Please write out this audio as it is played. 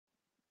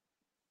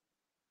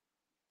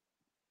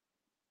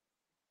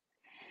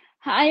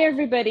Hi,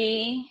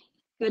 everybody.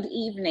 Good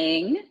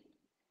evening.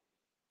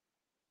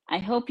 I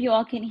hope you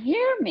all can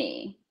hear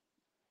me.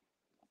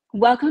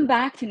 Welcome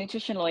back to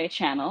Nutrition Lawyer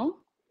Channel.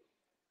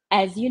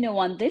 As you know,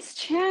 on this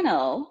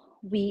channel,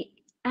 we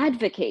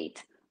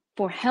advocate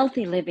for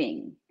healthy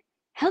living,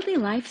 healthy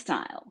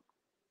lifestyle,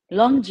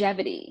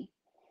 longevity,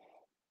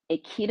 a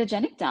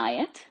ketogenic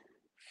diet,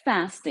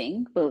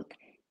 fasting, both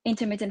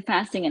intermittent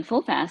fasting and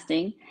full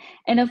fasting,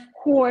 and of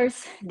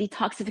course,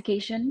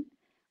 detoxification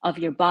of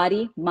your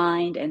body,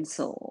 mind, and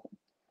soul.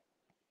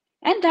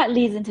 And that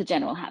leads into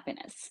general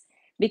happiness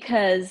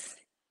because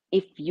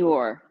if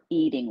you're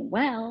eating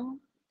well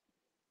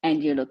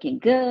and you're looking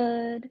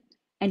good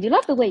and you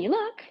love the way you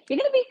look, you're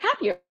going to be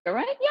happier,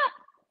 right? Yeah,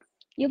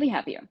 you'll be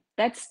happier.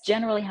 That's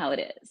generally how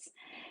it is.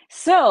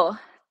 So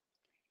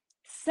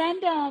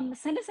send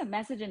us a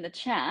message in the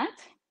chat.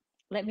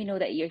 Let me know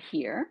that you're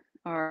here.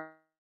 All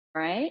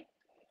right.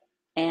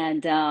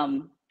 And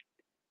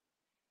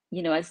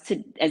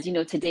as you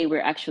know, today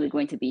we're actually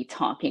going to be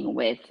talking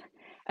with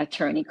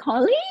attorney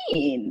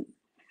Colleen.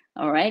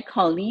 All right,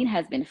 Colleen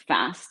has been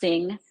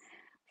fasting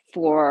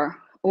for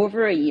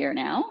over a year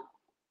now,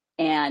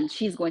 and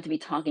she's going to be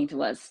talking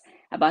to us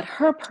about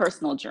her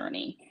personal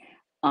journey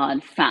on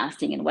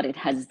fasting and what it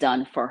has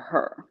done for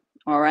her.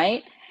 All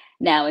right.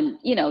 Now, and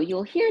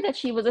you'll hear that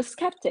she was a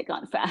skeptic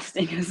on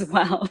fasting as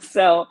well.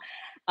 So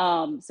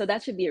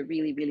that should be a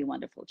really, really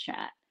wonderful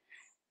chat.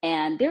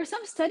 And there are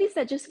some studies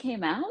that just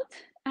came out,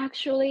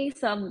 actually,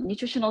 some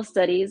nutritional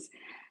studies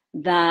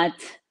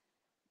that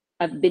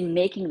have been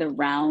making the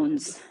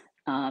rounds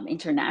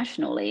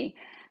internationally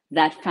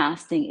that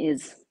fasting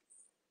is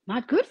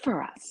not good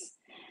for us.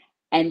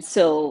 And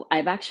so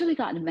I've actually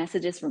gotten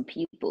messages from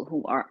people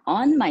who are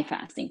on my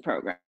fasting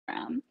program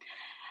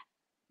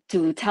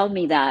to tell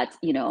me that,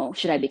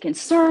 should I be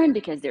concerned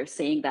because they're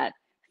saying that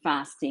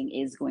fasting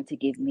is going to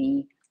give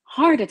me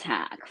heart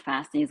attack,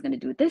 fasting is going to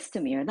do this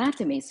to me or that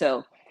to me.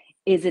 So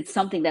is it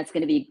something that's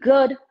going to be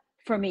good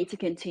for me to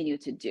continue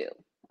to do?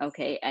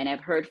 Okay, and I've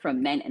heard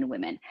from men and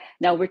women.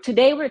 Now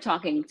today we're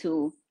talking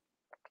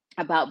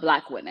about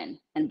Black women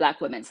and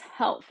Black women's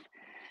health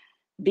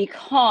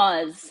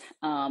because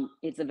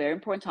it's a very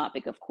important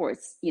topic. Of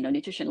course,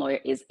 nutrition lawyer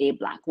is a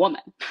Black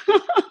woman.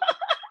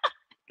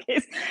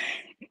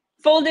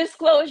 Full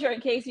disclosure, in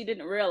case you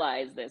didn't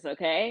realize this,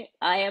 okay?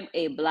 I am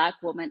a Black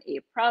woman, a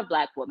proud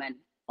Black woman,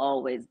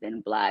 always been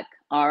Black,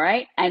 all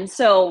right? And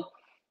so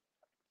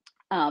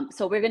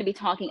we're going to be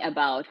talking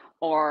about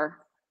our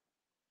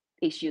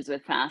issues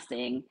with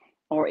fasting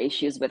or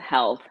issues with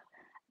health.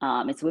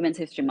 It's Women's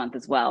History Month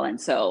as well.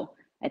 And so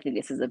I think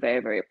this is a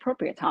very, very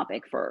appropriate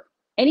topic for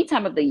any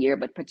time of the year,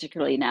 but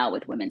particularly now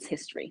with women's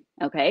history,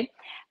 okay?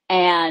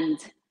 And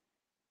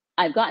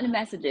I've gotten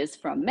messages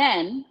from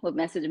men who have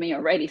messaged me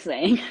already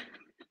saying,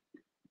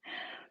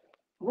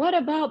 what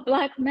about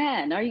Black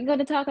men? Are you going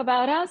to talk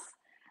about us?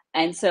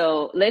 And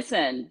so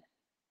listen,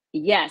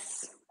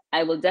 yes,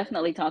 I will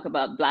definitely talk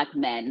about Black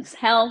men's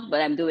health, but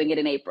I'm doing it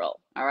in April,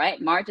 all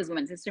right? March is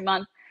Women's History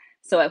Month.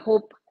 So I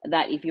hope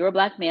that if you're a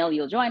Black male,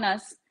 you'll join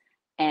us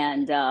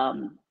and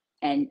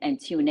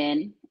tune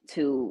in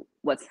to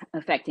what's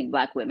affecting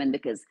Black women,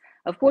 because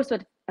of course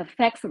what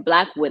affects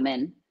Black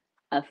women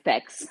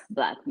affects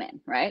Black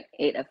men, right?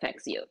 It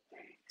affects you.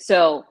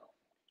 So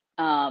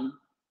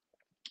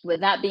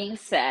with that being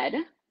said,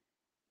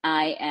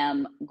 I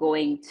am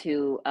going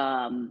to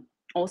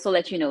also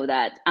let you know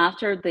that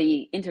after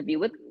the interview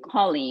with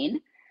Colleen,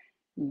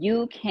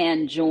 you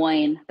can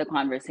join the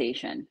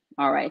conversation.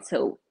 All right.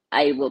 So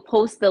I will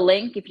post the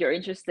link if you're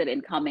interested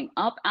in coming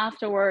up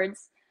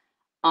afterwards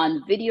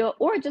on video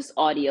or just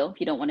audio.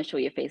 If you don't want to show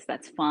your face,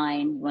 that's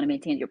fine. You want to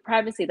maintain your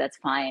privacy, that's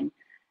fine.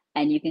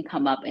 And you can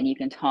come up and you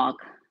can talk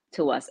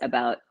to us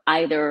about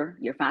either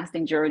your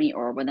fasting journey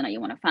or whether or not you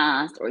want to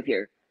fast, or if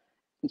you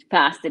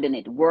fasted and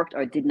it worked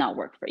or did not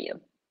work for you.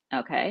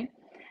 Okay.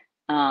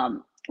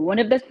 One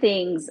of the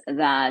things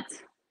that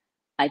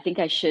I think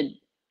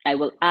I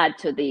will add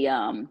to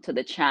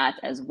the chat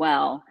as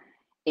well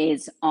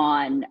is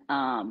on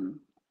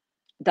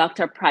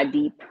Dr.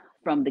 Pradeep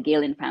from the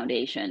Galen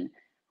Foundation,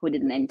 who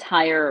did an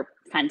entire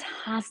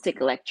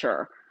fantastic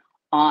lecture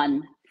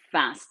on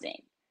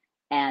fasting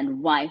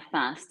and why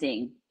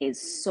fasting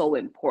is so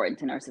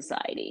important in our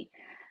society.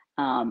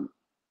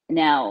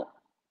 Now,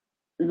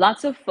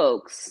 lots of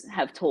folks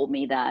have told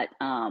me that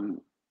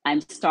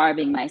I'm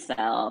starving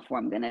myself or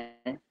I'm gonna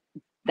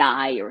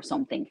die or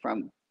something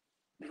from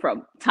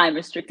time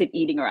restricted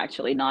eating, or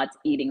actually not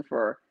eating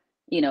for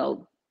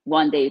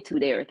 1 day, 2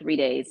 day, or 3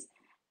 days.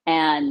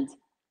 And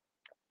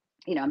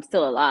I'm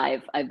still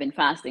alive. I've been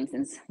fasting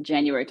since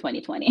January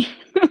 2020.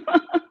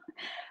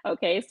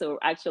 Okay, so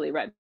actually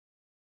right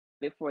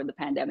before the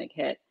pandemic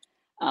hit.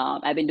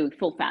 I've been doing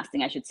full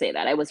fasting, I should say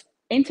that. I was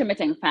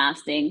intermittent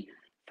fasting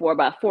for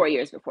about 4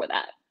 years before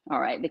that. All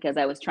right, because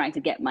I was trying to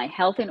get my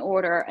health in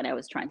order and I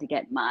was trying to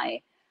get my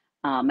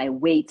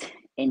weight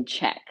in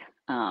check.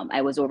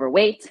 I was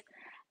overweight,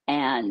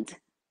 and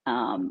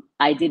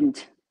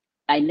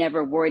I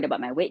never worried about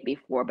my weight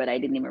before, but I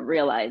didn't even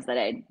realize that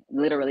I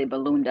literally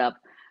ballooned up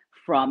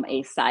from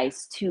a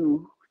size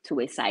 2 to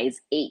a size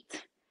 8.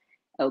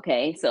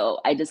 Okay, so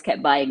I just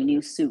kept buying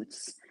new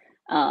suits.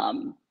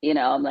 I'm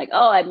like,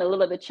 oh, I'm a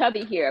little bit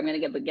chubby here. I'm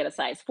gonna get a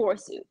size 4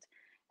 suit.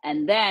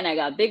 And then I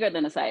got bigger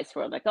than a size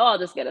 4. I'm like, oh, I'll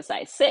just get a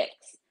size 6.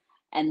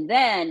 And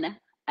then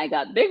I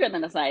got bigger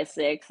than a size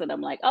 6, and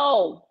I'm like,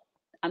 oh,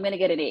 I'm gonna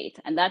get an 8.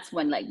 And that's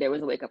when like there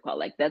was a wake up call.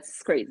 Like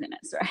that's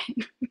craziness,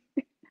 right?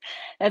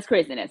 That's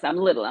craziness. I'm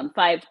little. I'm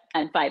 5'3".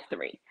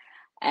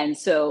 And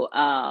so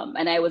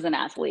and I was an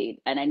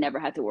athlete and I never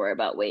had to worry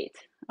about weight.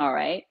 All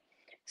right.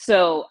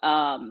 So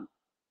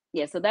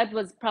yeah, so that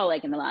was probably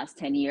like in the last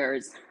 10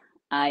 years,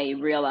 I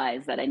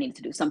realized that I needed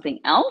to do something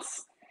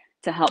else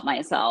to help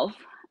myself.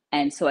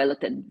 And so I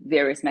looked at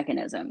various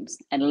mechanisms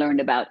and learned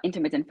about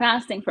intermittent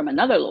fasting from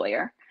another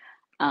lawyer,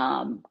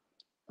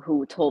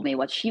 who told me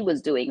what she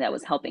was doing that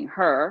was helping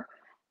her.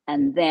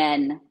 And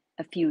then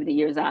a few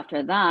years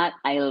after that,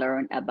 I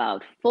learned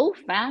about full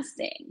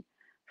fasting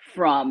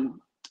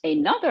from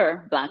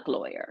another Black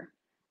lawyer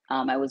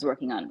I was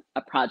working on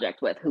a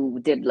project with, who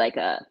did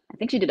I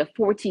think she did a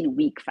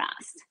 14-week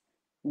fast,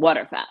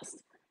 water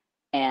fast.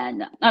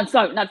 And I'm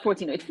sorry, not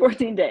 14 weeks,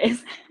 14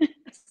 days.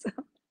 So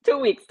 2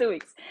 weeks.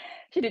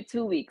 She did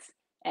 2 weeks.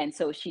 And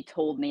so she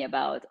told me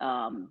about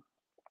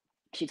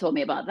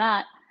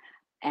that.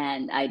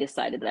 And I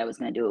decided that I was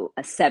going to do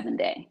a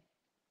 7-day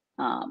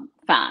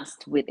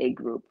fast with a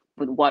group,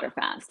 with water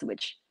fast,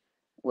 which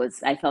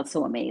I felt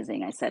so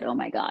amazing. I said, oh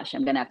my gosh,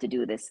 I'm going to have to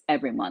do this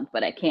every month,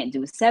 but I can't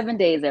do 7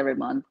 days every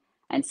month.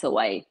 And so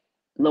I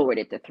lowered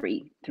it to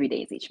three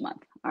days each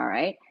month. All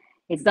right.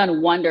 It's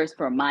done wonders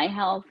for my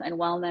health and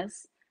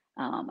wellness.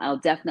 I'll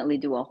definitely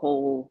do a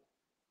whole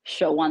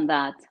show on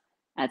that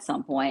at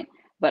some point,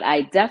 but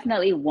I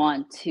definitely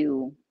want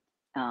to,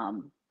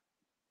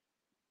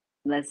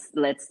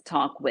 let's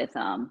talk with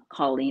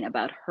Colleen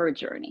about her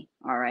journey.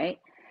 All right.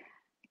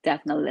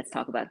 Definitely let's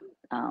talk about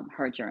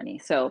her journey.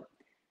 So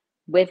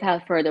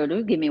without further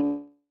ado, give me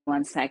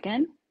 1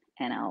 second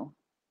and I'll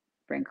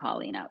bring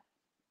Colleen up.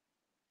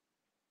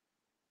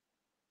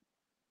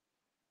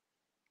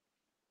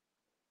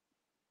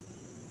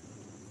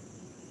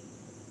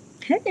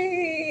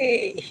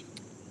 Hey.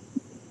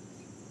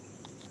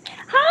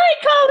 Hi,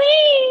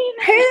 Colleen.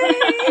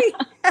 Hey.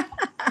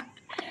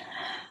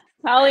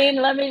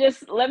 Colleen, let me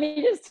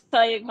just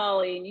tell you,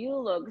 Colleen, you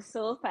look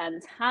so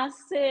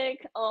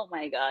fantastic. Oh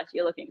my gosh,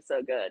 you're looking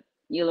so good.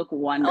 You look Oh,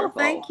 wonderful.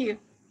 thank you.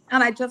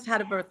 And I just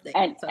had a birthday.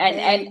 And So, and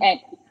and hey. and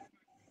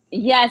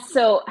yes,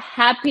 so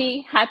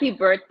happy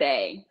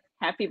birthday.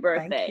 Happy Thank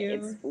birthday.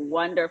 It's you. Thank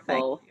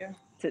wonderful you.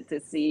 to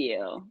see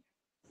you.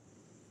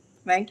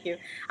 Thank you. So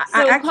Actually,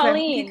 I hope you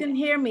Colleen, can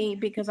hear me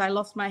because I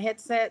lost my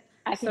headset.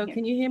 I can So, hear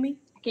can you hear me?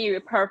 I can hear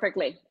you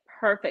perfectly. Okay.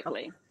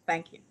 Perfectly.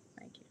 Thank you.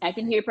 Thank you. I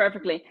can hear you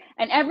perfectly.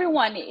 And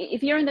everyone,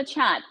 if you're in the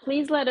chat,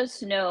 please let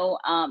us know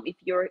if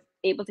you're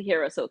able to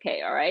hear us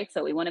okay, all right?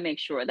 So we want to make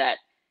sure that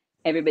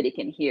everybody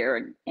can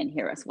hear and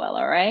hear us well,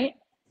 all right?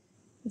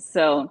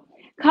 So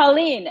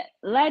Colleen,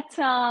 let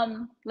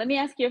me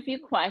ask you a few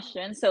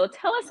questions. So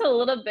tell us a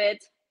little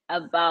bit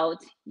about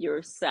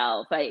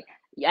yourself. I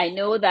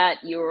know that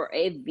you're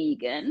a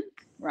vegan,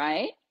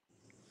 right?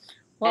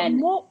 Well, And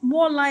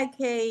more like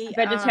a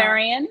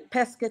vegetarian.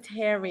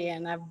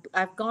 pescatarian.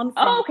 I've gone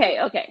Oh,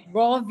 from okay.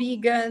 raw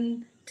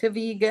vegan to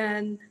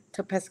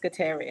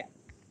pescatarian.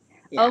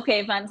 Yeah.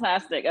 Okay,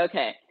 fantastic.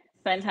 Okay,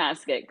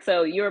 fantastic.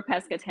 So you're a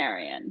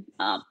pescatarian,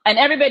 and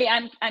everybody,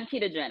 I'm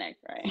ketogenic,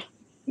 right?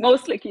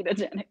 Mostly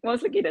ketogenic,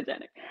 mostly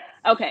ketogenic.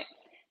 Okay,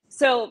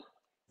 so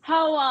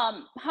how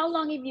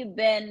long have you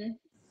been?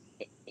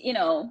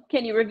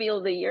 Can you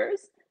reveal the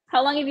years?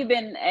 How long have you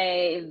been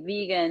a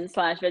vegan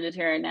slash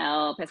vegetarian,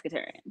 now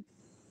pescatarian?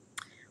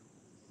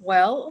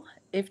 Well,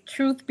 if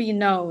truth be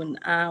known,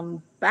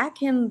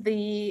 back in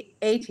the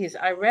 80s,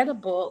 I read a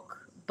book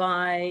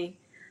by,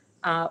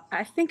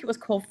 I think it was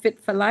called Fit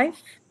for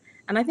Life.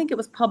 And I think it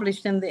was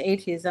published in the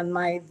 80s. And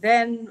my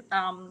then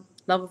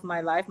love of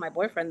my life, my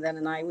boyfriend then,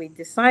 and I, we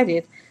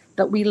decided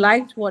that we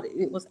liked what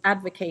it was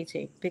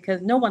advocating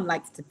because no one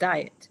likes to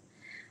diet.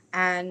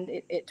 And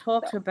it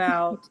talked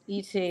about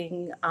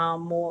eating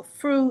more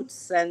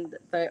fruits and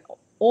the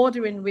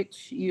order in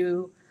which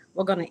you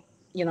were going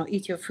to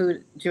eat your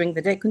food during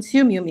the day,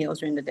 consume your meals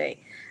during the day.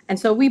 And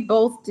so we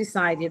both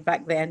decided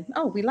back then,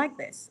 oh, we like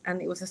this,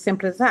 and it was as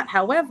simple as that.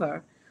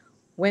 However,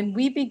 when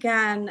we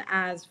began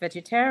as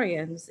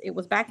vegetarians, it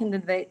was back in the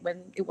day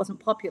when it wasn't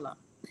popular.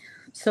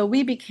 So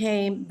we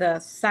became the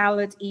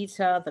salad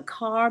eater, the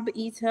carb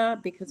eater,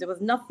 because there was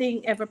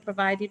nothing ever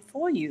provided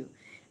for you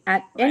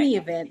at Right. any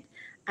event.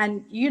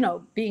 And,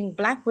 being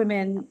Black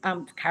women,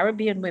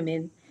 Caribbean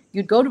women,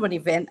 you'd go to an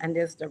event and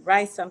there's the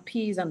rice and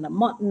peas and the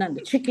mutton and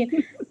the chicken,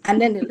 and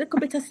then a little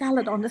bit of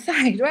salad on the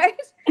side, right?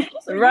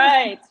 So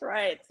Right.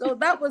 so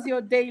that was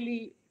your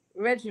daily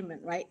regimen,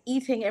 right?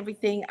 Eating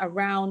everything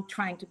around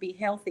trying to be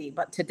healthy.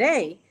 But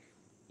today,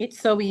 it's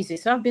so easy.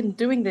 So I've been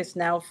doing this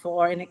now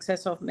for in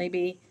excess of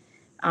maybe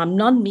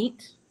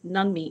non-meat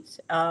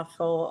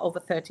for over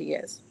 30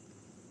 years.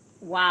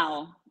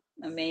 Wow.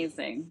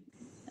 Amazing.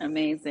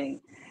 Amazing.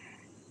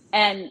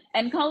 And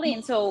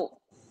Colleen, so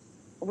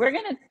we're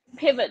gonna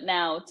pivot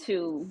now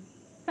to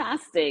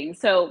fasting.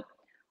 So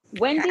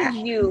when did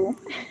you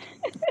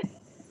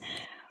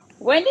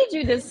when did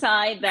you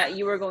decide that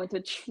you were going to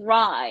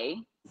try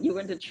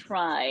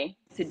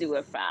to do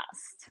a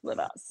fast with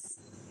us?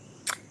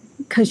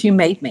 Because you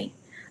made me.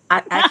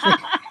 I actually,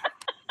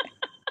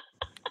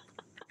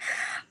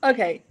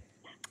 okay,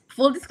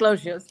 full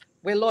disclosures,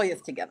 we're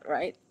lawyers together,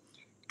 right?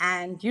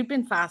 And you've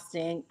been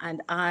fasting,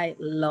 and I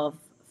love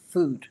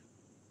food.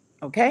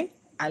 Okay?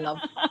 I love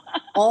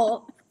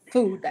all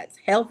food that's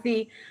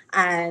healthy.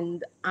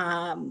 And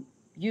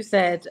you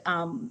said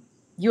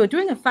you were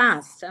doing a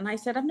fast. And I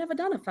said, I've never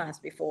done a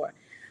fast before.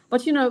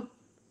 But you know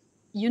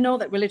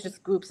that religious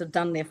groups have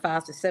done their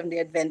fast, the Seventh Day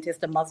Adventists,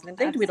 the Muslims,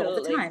 they do it all the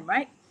Absolutely. time,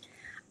 right?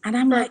 And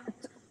I'm For like,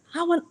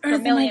 how on for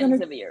earth am I going millions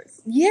to? of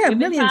years. Yeah, We've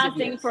been millions of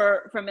fasting years.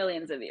 for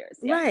millions of years.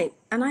 Yes. Right.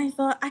 And I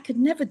thought I could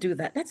never do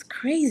that. That's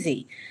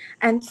crazy.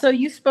 And so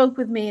you spoke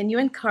with me and you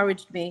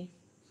encouraged me.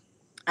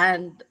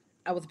 And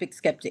I was a big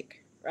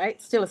skeptic, right?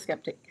 Still a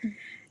skeptic.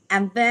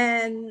 And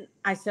then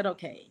I said,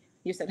 okay.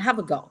 You said, have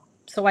a go.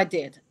 So I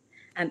did.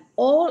 And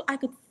all I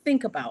could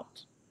think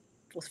about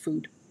was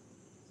food.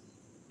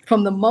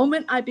 From the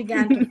moment I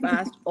began to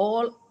fast,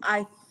 all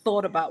I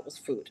thought about was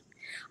food.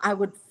 I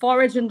would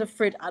forage in the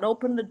fridge. I'd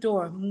open the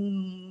door.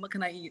 What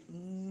can I eat?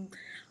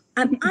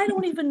 And I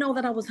don't even know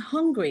that I was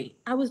hungry.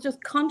 I was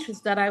just conscious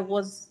that I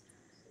was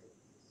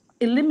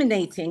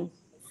eliminating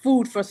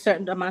food for a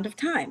certain amount of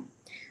time.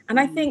 And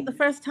I think the Mm.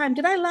 first time,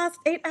 did I last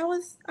 8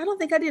 hours? I don't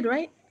think I did,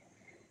 right?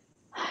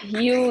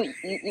 You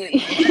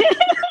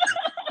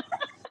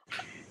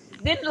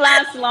didn't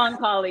last long,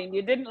 Colleen.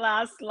 You didn't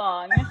last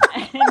long.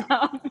 And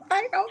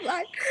I know,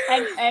 like,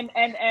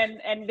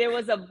 and there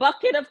was a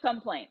bucket of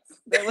complaints.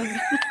 There was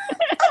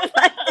I'm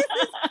like, this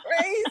is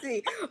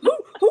crazy.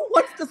 Who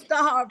wants to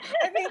starve?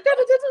 I mean,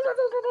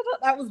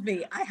 that was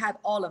me. I had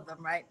all of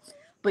them, right?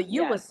 But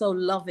you were yes. so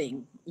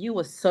loving. You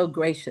were so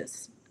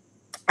gracious.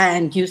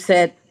 And you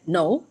said,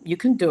 no, you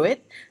can do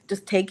it.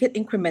 Just take it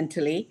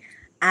incrementally.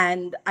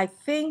 And I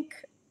think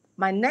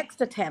my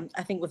next attempt,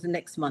 I think was the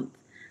next month.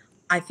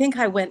 I think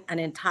I went an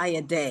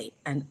entire day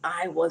and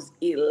I was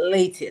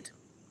elated.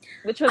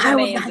 Which was I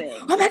was like,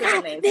 amazing. oh my Which was God,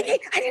 amazing. Nikki,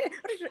 I did it.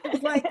 It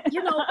was like,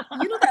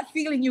 that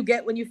feeling you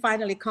get when you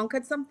finally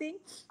conquered something?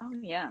 Oh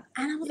yeah.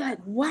 And I was Yes. like,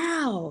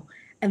 wow.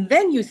 And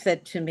then you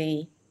said to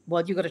me,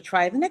 well, you got to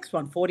try the next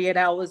one, 48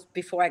 hours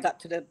before I got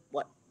to the,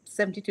 what,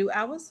 72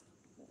 hours?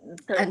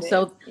 30 And days.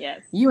 so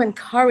Yes. you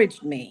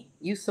encouraged me,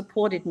 you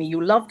supported me,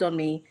 you loved on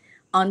me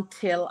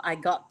until I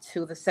got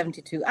to the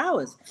 72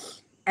 hours.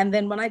 And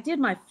then when I did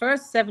my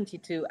first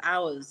 72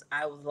 hours,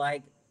 I was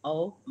like,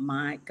 oh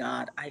my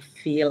God, I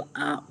feel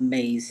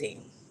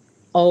amazing.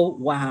 Oh,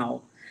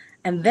 wow.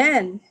 And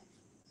then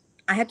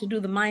I had to do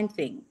the mind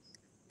thing,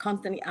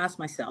 constantly ask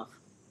myself,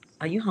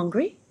 are you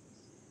hungry?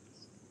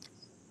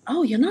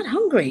 Oh, you're not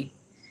hungry.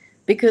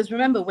 Because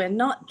remember, we're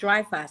not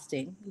dry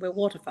fasting, we're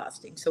water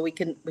fasting. So we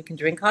can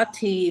drink our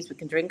teas, we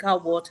can drink our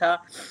water.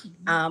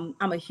 Mhm.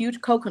 I'm a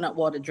huge coconut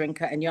water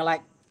drinker, and you're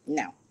like,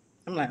 no.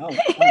 I'm like, oh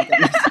my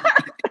goodness.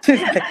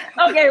 She's like,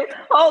 Okay,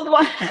 hold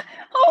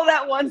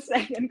that 1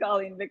 second,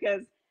 Colleen,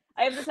 because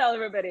I have to tell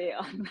everybody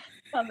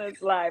on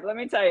this live. Let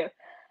me tell you,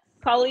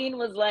 Colleen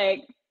was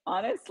like,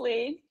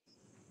 honestly,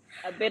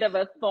 a bit of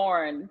a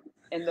thorn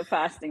in the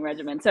fasting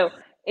regimen. So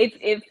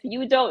if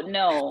you don't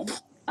know,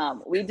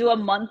 we do a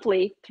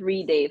monthly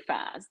 3 day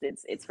fast.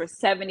 It's for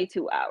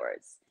 72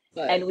 hours,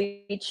 and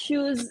like, we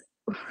choose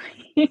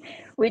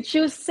we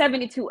choose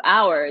 72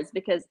 hours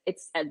because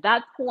it's at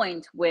that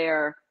point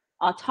where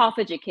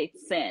autophagy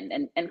kicks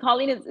in, and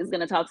Colleen is going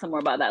to talk some more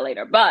about that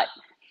later, but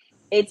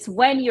it's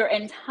when your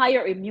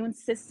entire immune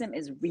system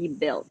is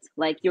rebuilt,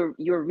 like you're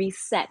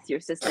reset your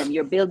system,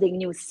 you're building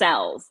new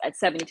cells at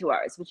 72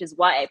 hours, which is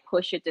why I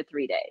push it to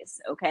 3 days,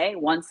 okay,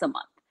 once a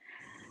month.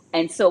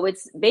 And so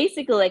it's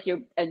basically like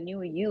you're a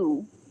new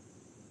you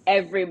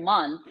every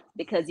month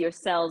because your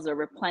cells are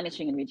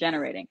replenishing and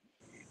regenerating.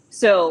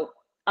 So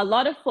a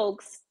lot of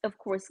folks, of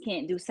course,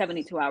 can't do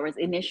 72 hours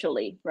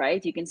initially,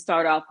 right? You can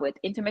start off with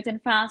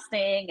intermittent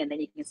fasting, and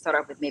then you can start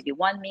off with maybe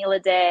one meal a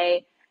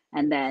day,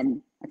 and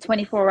then a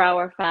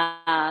 24-hour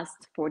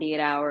fast, 48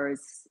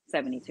 hours,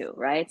 72,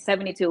 right?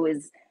 72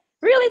 is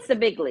really, it's the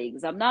big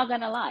leagues. I'm not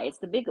going to lie, it's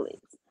the big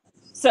leagues.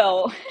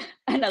 So,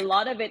 and a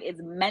lot of it is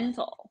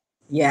mental,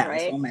 yeah,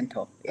 it's right? all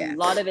mental. A Yeah.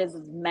 lot of it is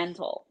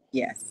mental.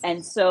 Yes.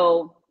 And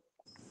so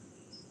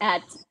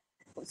at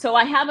so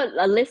I have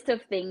a list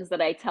of things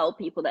that I tell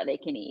people that they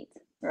can eat,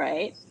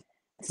 right?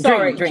 Drink,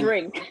 Sorry, drink.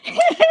 drink.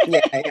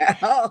 Yeah, yeah.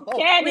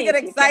 Can't We get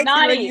eat. You excited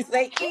cannot when you eat.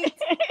 say eat.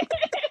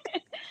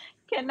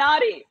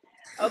 Cannot eat.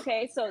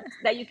 Okay, so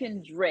that you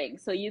can drink.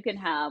 So you can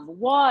have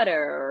water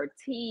or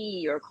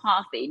tea or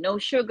coffee, no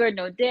sugar,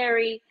 no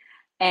dairy,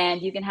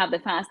 and you can have the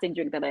fasting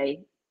drink that I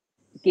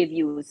give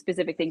you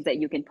specific things that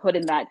you can put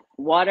in that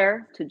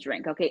water to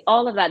drink. Okay,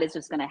 all of that is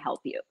just going to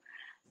help you.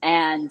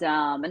 And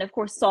of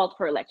course salt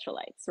for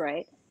electrolytes,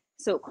 right?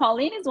 So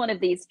Colleen is one of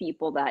these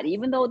people that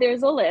even though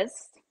there's a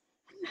list,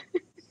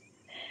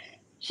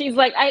 she's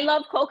like, I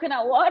love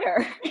coconut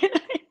water.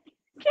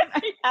 can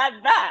I Add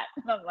that.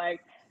 And I'm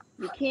like,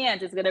 you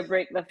can't. It's gonna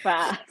break the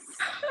fast.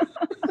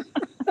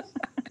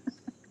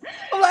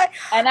 I'm like,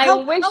 And I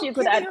wish how you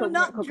could can add you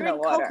not coconut drink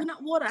water.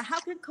 coconut water? How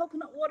can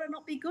coconut water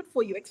not be good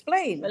for you? I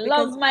Explain.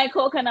 love Because my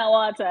coconut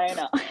water. I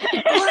know.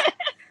 what?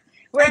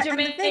 We're And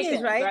the thing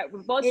is, Jamaicans, right? right?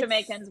 We're both It's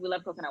Jamaicans. We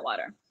love coconut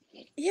water.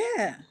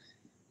 yeah,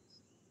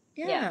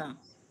 Yeah, yeah.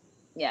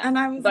 yeah. And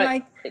I was But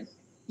like,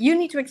 you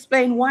need to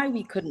explain why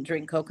we couldn't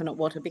drink coconut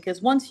water,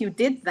 because once you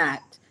did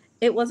that,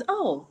 it was,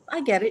 oh,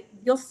 I get it.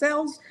 Your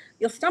cells,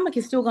 your stomach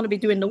is still going to be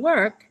doing the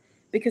work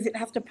because it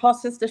has to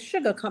process the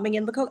sugar coming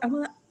in the coconut. I'm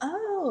like,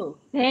 oh,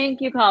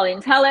 thank you,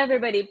 Colleen. Tell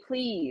everybody,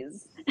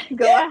 please.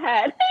 Go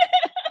ahead.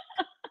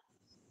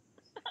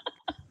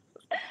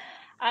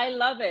 I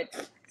love it.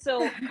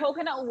 So,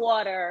 coconut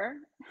water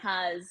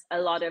has a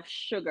lot of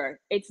sugar.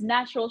 It's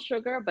natural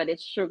sugar, but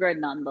it's sugar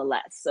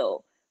nonetheless.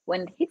 So,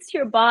 when it hits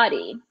your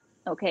body,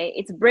 okay,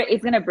 it's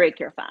going to break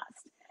your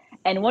fast.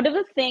 And one of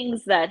the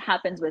things that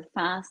happens with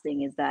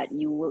fasting is that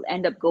you will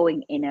end up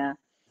going in a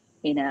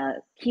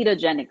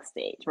ketogenic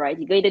state, right?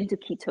 You get into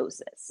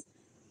ketosis.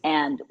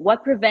 And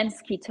what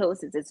prevents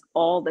ketosis is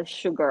all the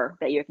sugar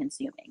that you're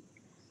consuming.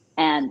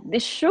 And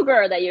this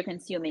sugar that you're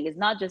consuming is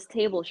not just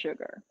table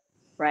sugar,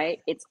 right?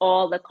 It's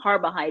all the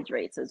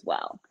carbohydrates as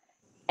well.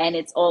 And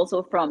it's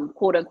also from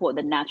quote unquote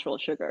the natural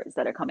sugars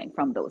that are coming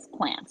from those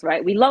plants,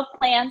 right? We love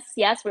plants.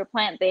 Yes, we're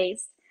plant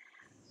based.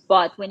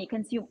 But when you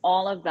consume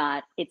all of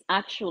that, it's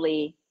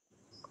actually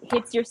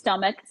hits your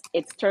stomach,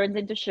 it turns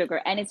into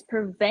sugar, and it's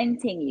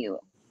preventing you,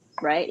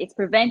 right? It's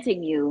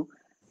preventing you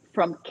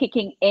from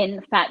kicking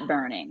in fat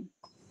burning.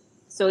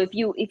 So if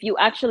you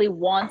actually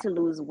want to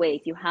lose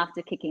weight, you have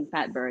to kick in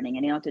fat burning,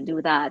 and in order to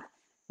do that,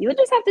 you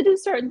just have to do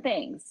certain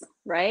things,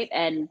 right?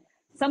 And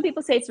some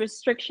people say it's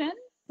restriction,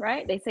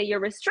 right? They say you're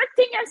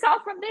restricting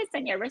yourself from this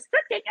and you're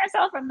restricting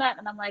yourself from that,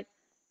 and I'm like,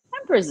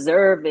 I'm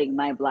preserving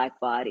my black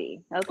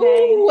body, okay?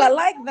 ooh, I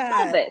like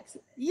Love that. it.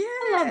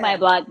 I love my Yeah,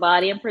 black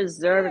body. I'm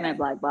preserving my yeah.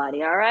 black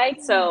body. All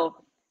right. So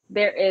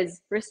there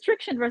is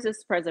restriction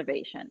versus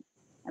preservation.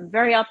 I'm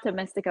very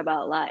optimistic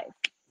about life.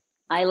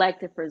 I like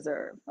to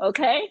preserve.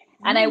 Okay.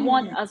 And I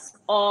want Mm. us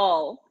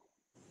all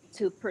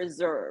to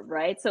preserve,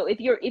 right? So if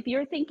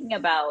you're thinking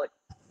about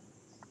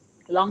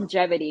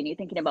longevity and you're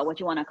thinking about what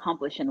you want to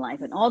accomplish in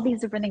life and all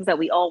these different things that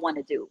we all want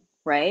to do,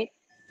 right?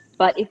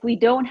 But if we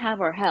don't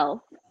have our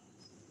health,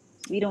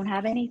 we don't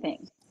have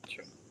anything.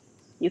 True.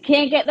 You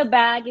can't get the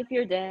bag if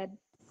you're dead.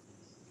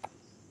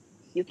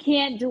 You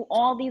can't do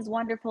all these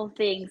wonderful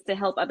things to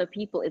help other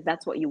people if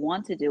that's what you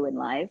want to do in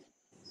life,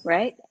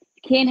 right?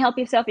 You can't help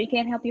yourself, you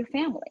can't help your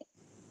family.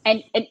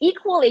 And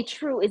equally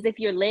true is if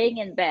you're laying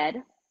in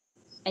bed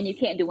and you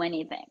can't do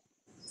anything.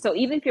 So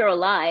even if you're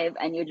alive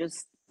and you're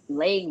just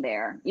laying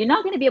there, you're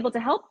not going to be able to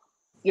help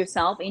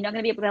yourself, and you're not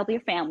going to be able to help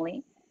your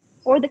family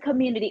or the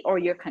community or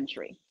your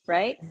country,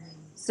 right?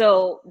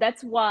 So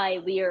that's why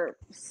we are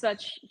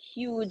such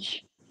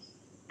huge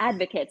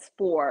advocates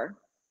for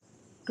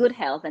good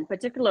health, and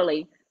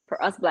particularly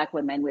for us Black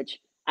women, which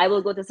I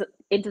will go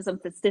into some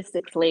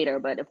statistics later,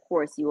 but of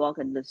course, you all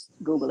can just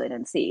Google it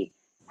and see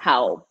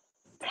how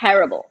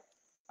terrible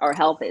our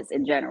health is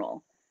in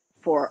general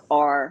for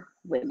our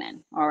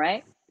women. All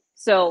right.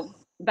 So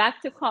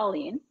back to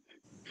Colleen.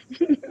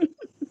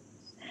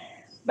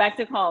 Back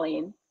to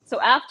Colleen. So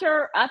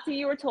after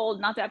you were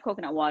told not to have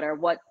coconut water,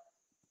 what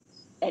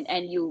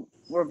and you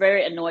were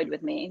very annoyed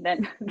with me,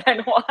 then then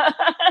what?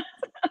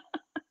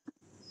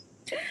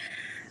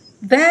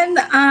 Then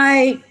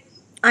I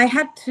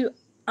had to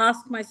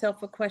ask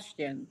myself a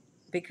question,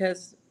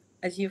 because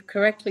as you've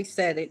correctly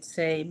said, it's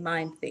a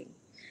mind thing.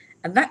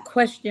 And that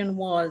question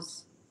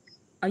was,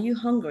 are you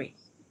hungry?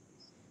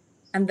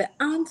 And the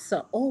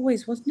answer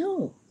always was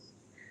no.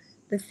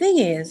 The thing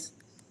is,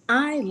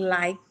 I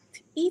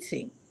liked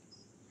eating.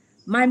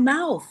 My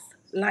mouth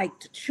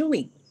liked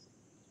chewing,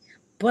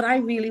 but I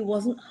really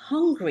wasn't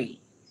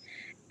hungry.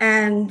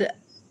 And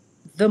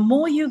the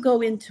more you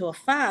go into a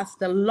fast,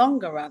 the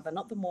longer, rather,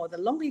 not the more, the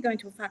longer you go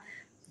into a fast,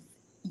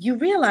 you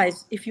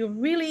realize if you're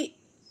really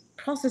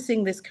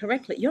processing this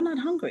correctly, you're not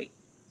hungry,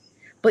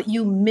 but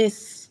you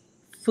miss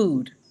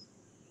food.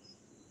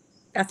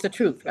 That's the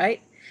truth,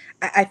 right?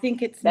 I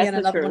think it's me That's and the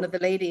another one truth. of the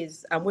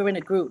ladies, and we're in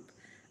a group.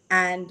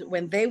 And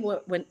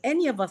when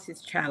any of us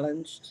is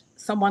challenged,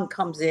 someone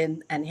comes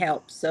in and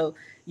helps. So,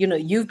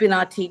 you've been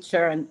our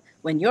teacher, and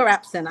when you're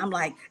absent, I'm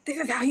like, this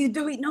is how you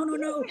do it. No, no,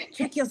 no.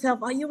 Check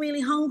yourself. Are you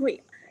really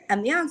hungry?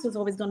 And the answer is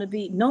always going to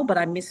be no, but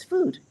I miss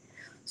food.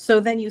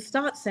 So then you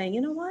start saying, you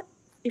know what?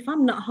 If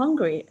I'm not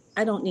hungry,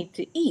 I don't need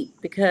to eat,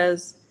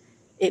 because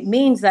it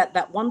means that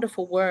that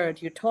wonderful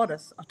word you taught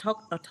us,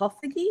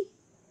 autophagy,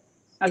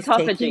 is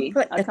taking Autophagy.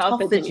 place. Autophagy.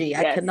 Autophagy.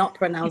 I Yes. cannot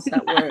pronounce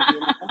that word.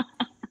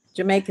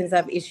 Jamaicans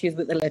have issues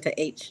with the letter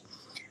H,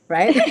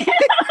 right?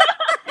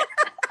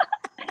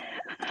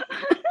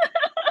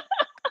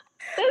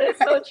 That is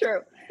so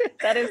true.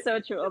 That is so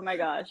true. Oh my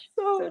gosh.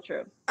 So so,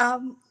 true.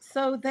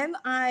 so then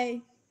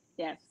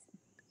Yes.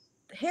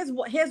 here's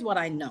what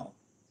I know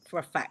for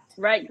a fact.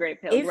 Right,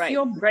 great pill. If Right.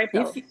 you're Great if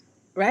pill.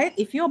 right,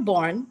 if you're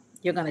born,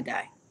 you're gonna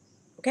die.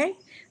 Okay?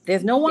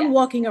 There's no one Yes.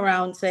 walking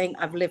around saying,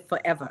 I've lived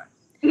forever.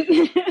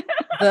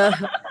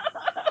 The,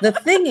 the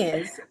thing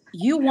is,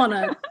 you want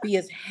to be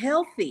as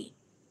healthy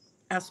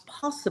as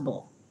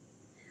possible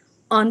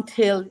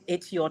until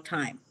it's your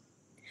time.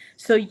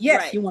 So, yes,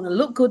 Right. you want to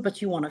look good,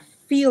 but you want to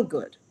feel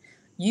good.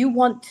 You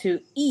want to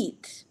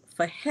eat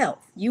for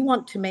health. You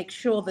want to make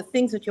sure the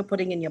things that you're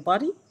putting in your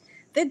body,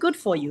 they're good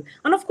for you.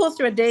 And of course,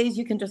 there are days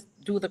you can just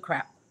do the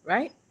crap,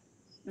 right?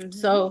 Mm-hmm.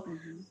 So,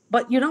 Mm-hmm.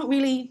 but you don't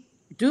really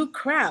do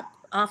crap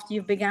after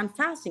you've began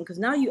fasting because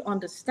now you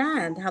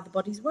understand how the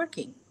body's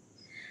working.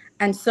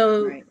 And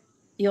so Right.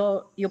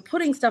 you're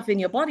putting stuff in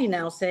your body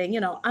now saying,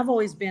 I've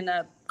always been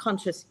a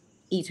conscious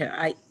eater.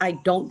 I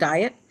don't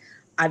diet.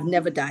 I've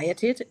never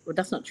dieted. Well,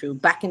 that's not true.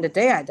 Back in the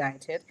day I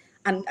dieted.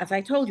 And as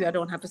I told you, I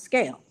don't have a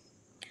scale.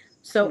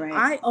 So Right.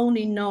 I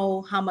only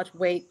know how much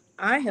weight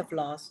I have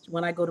lost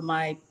when I go to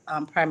my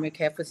primary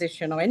care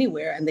physician or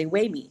anywhere and they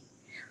weigh me.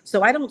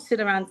 So I don't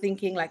sit around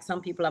thinking like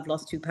some people have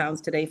lost 2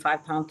 pounds today,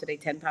 5 pounds today,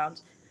 10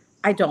 pounds.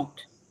 I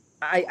don't.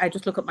 I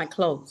just look at my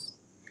clothes.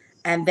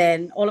 And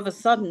then all of a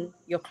sudden,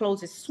 your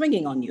clothes is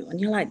swinging on you. And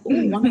you're like, oh,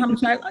 wonder how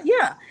much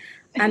yeah.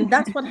 And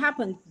that's what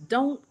happened.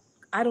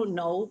 I don't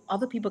know.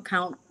 Other people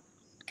count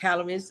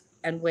calories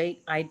and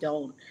weight. I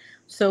don't.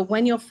 So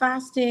when you're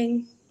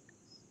fasting,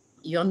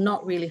 you're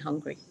not really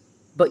hungry,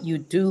 but you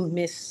do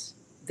miss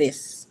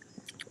this.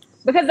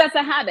 Because that's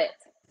a habit,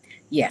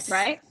 Yes.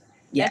 right?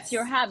 That's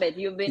your Yes. habit.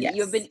 You've been Yes.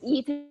 eating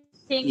and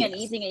eating and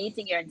Yes.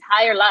 eating your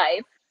entire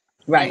life,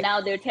 and now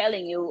Right. they're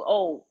telling you,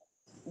 oh,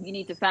 you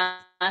need to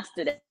fast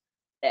today.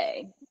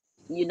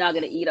 You're not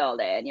gonna eat all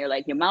day, and you're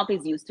like, your mouth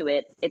is used to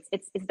it. It's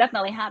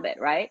definitely habit,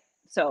 right?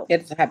 So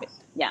It's a habit.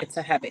 yeah. It's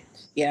a habit.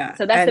 So Yeah.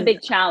 that's the big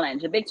And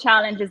challenge. The big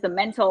challenge is the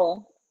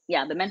mental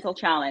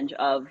challenge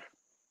of,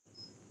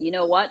 you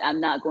know what, I'm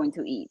not going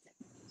to eat.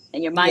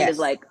 And your mind is yes.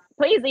 like,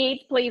 please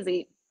eat, please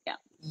eat. Yeah.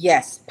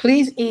 Yes.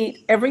 Please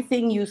eat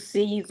everything you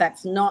see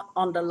that's not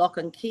on the lock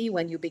and key.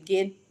 When you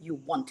begin, you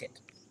want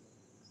it.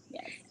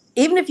 Yes.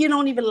 Even if you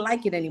don't even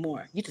like it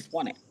anymore, you just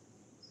want it.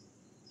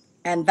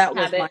 And that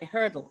was my Habit.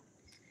 hurdle.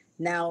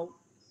 Now,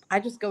 I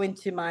just go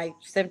into my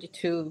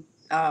 72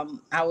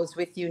 hours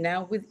with you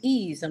now with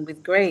ease and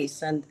with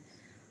grace. And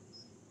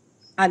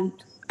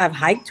I've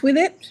hiked with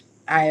it.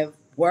 I have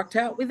worked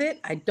out with it.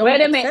 I don't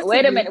Wait a minute,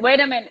 wait a excessively. minute, wait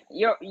a minute.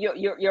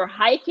 You're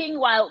hiking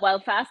while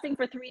fasting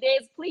for 3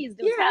 days? Please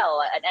do Yeah.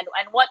 tell.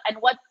 And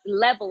what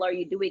level are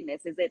you doing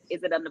this? Is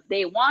it on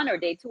day one or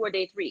day two or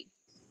day three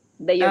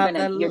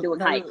that you're doing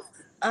hikes?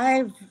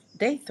 I've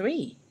day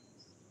three.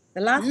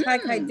 The last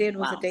hike I did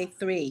was a Wow. day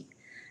three,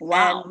 and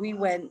Wow. we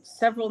went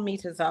several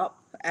meters up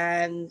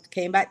and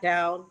came back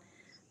down,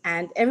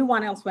 and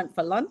everyone else went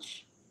for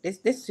lunch.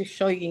 This is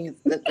showing you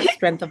the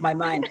strength of my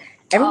mind.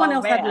 Everyone Oh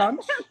else had man.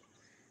 lunch,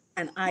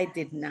 and I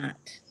did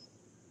not.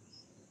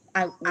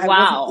 I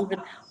wasn't Wow.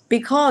 even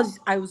because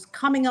I was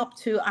coming up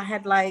to I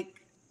had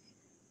like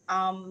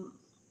um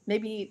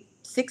maybe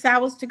 6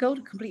 hours to go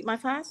to complete my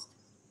fast.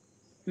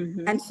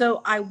 Mm-hmm. And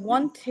so I Yeah.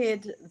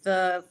 wanted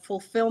the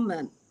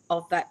fulfillment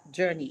of that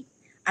journey.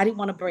 I didn't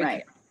want to break Right.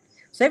 it.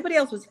 So everybody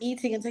else was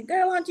eating and saying,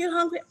 girl, aren't you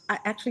hungry? I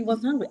actually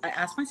wasn't hungry. I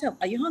asked myself,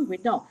 are you hungry?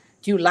 No.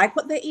 Do you like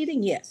what they're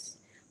eating? Yes.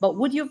 But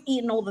would you have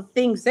eaten all the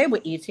things they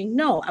were eating?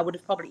 No. I would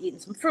have probably eaten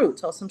some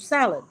fruits or some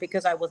salad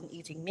because I wasn't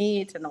eating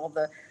meat and all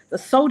the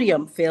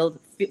sodium filled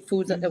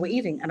foods that they were Mm-hmm.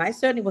 eating. And I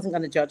certainly wasn't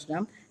going to judge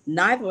them.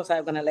 Neither was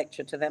I going to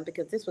lecture to them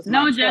because this was my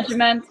No choice.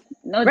 judgment.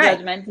 No Right.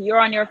 judgment. You're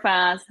on your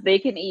fast. They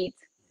can eat.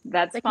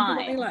 That's They can do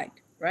what they fine.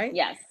 like. Right.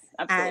 Yes,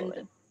 And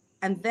absolutely.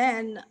 and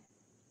then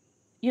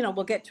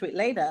we'll get to it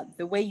later,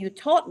 the way you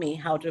taught me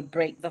how to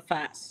break the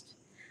fast.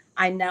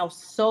 I now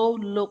so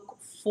look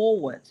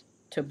forward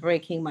to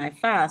breaking my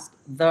fast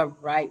the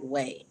right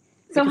way.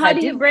 So Because how I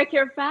do you didn't, break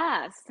your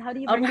fast? How do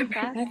you how do break I your break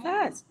fast? my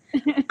fast?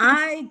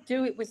 I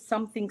do it with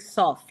something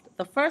soft.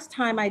 The first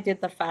time I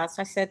did the fast,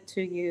 I said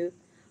to you,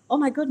 oh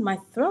my God, my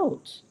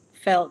throat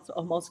felt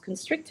almost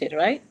constricted,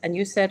 right? And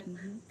you said,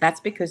 Mm-hmm. that's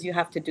because you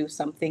have to do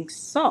something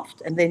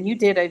soft. And then you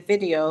did a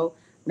video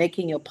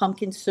making your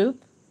pumpkin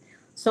soup.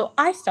 So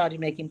I started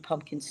making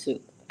pumpkin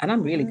soup, and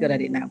I'm really good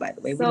at it now. By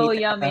the way, we So need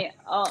to have a yummy.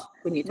 Oh,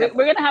 we need to we're, have a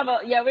we're gonna have a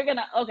yeah. We're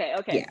gonna okay,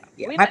 okay. yeah,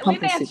 yeah. We My we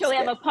pumpkin may soup's actually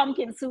have good. a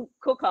pumpkin soup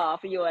cook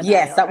off, you and I.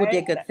 Yes, All that would be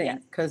right. a good Yes.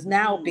 thing because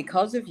now Mm.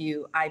 because of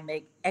you, I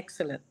make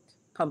excellent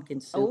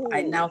pumpkin soup.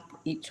 I Oh. now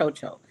eat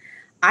chocho.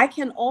 I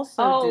can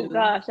also Oh do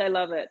gosh, I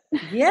love it.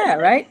 yeah,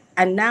 right.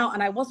 And now,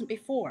 and I wasn't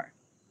before.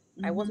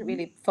 I wasn't Hmm.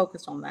 really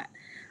focused on that.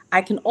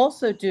 I can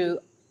also do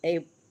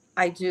a.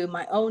 I do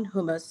my own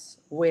hummus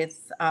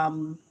with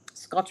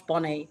Scotch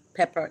bonnet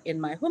pepper in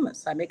my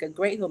hummus. I make a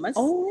great hummus,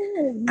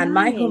 Oh, and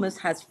my nice. hummus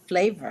has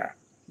flavor.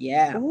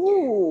 Yeah.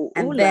 Ooh, ooh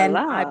And la then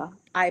I la.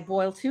 I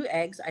boil 2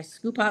 eggs. I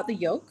scoop out the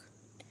yolk,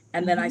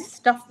 and then I Hmm.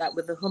 stuff that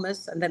with the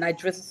hummus, and then I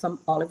drizzle some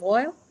olive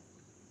oil.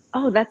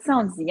 Oh, that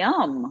sounds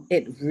yum.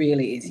 It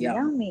really is yum.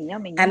 Yummy,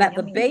 yummy, And yummy, at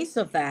the yummy. base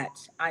of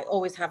that, I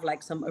always have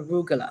like some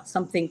arugula,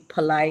 something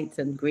polite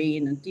and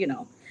green, and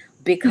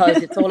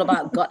because it's all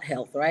about gut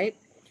health, right?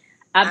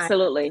 And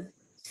Absolutely,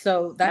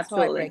 so that's how I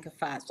absolutely. break a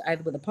fast,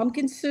 either with a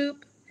pumpkin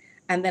soup,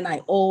 And then I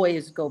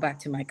always go back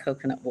to my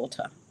coconut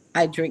water.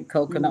 I drink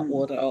coconut Mm.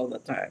 water all the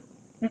time.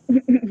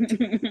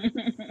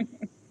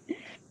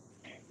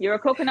 You're a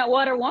coconut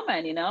water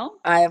woman,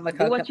 I am a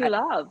do what coconut. you I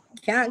love.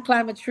 can't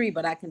climb a tree,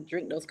 but I can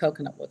drink those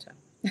coconut water.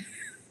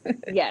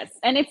 Yes,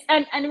 and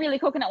and really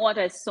coconut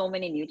water has so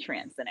many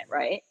nutrients in it,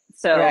 right?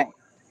 Right. So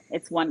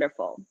it's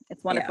wonderful.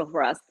 It's Yeah. wonderful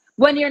for us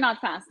when you're not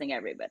fasting,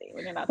 everybody.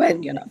 When you're not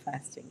When you're fasting. not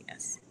fasting,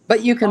 yes.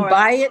 But you can All right.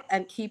 buy it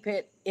and keep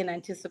it in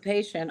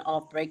anticipation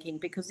of breaking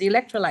because the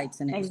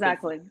electrolytes in it is good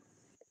for Exactly.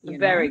 you, you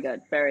Very know?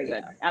 good. Very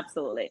good. Yeah.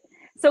 Absolutely.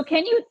 So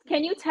can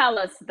you tell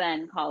us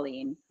then,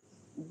 Colleen,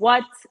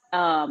 what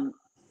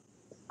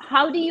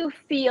how do you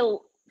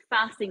feel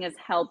fasting has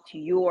helped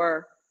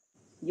your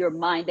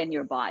mind and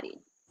your body?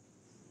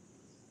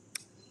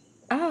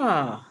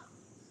 Ah,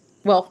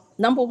 well,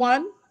 number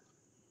one,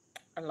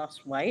 I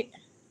lost weight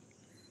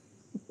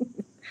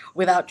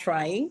without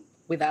trying,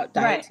 without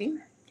Right.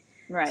 dieting.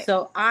 Right.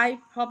 So I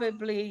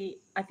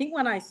think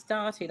when I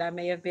started, I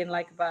may have been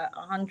like about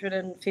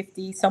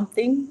 150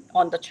 something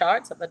on the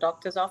charts at the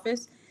doctor's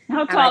office.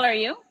 How And tall are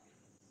you?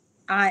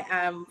 I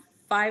am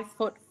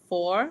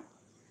 5'4".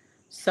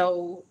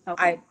 So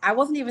Okay. I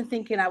wasn't even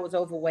thinking I was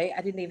overweight.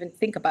 I didn't even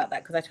think about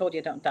that because I told you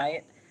I don't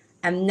diet.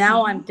 And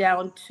now I'm Hmm.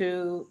 down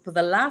to, for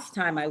the last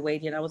time I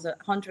weighed in, I was at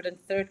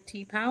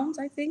 130 pounds,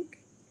 I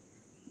think.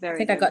 I Very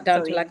think I good. got down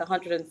So to like you,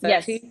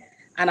 yes. 130,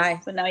 and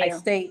So now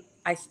you're,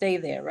 I stay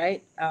there,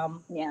 right?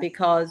 yeah.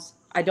 Because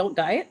I don't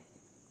diet.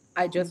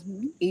 I just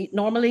Hmm. eat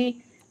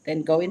normally,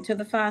 then go into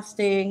the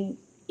fasting,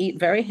 eat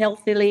very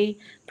healthily,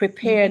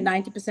 prepare Hmm.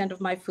 90% of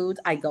my foods.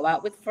 I go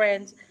out with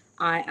friends.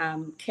 I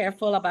am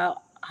careful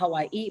about how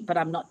I eat, but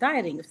I'm not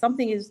dieting.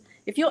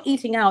 If you're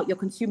eating out, you're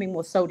consuming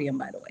more sodium,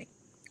 by the way,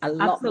 a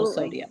lot more Absolutely.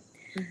 sodium.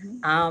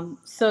 Hmm.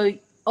 So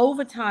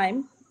over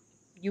time,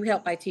 you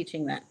help by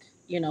teaching that,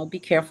 be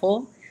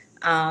careful.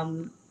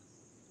 Um,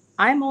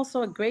 I'm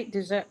also a great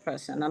dessert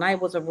person, and I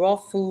was a raw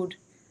food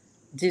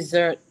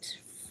dessert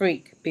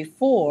freak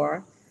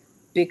before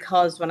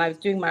because when I was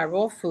doing my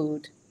raw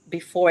food,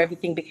 before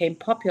everything became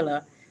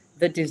popular,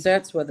 the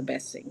desserts were the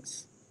best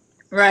things.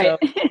 Right.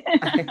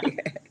 So,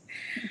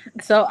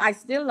 so I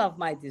still love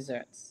my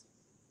desserts,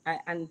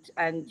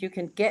 and you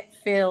can get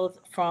filled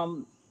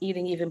from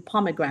eating even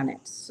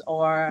pomegranates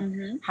or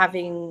Hmm.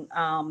 having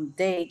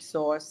dates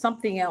or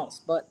something else,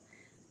 but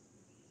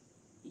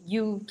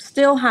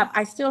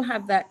I still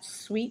have that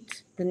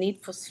sweet, the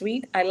need for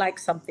sweet. I like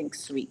something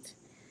sweet.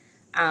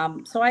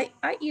 So I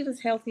eat as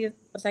healthy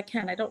as I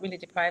can. I don't really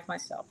deprive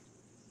myself.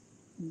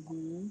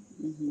 Hmm.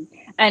 Hmm.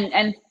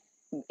 And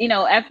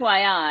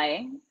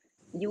FYI,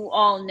 you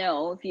all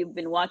know if you've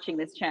been watching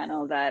this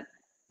channel that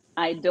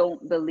I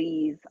don't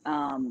believe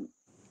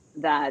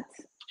that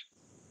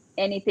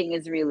anything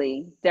is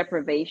really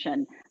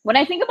deprivation. When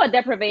I think about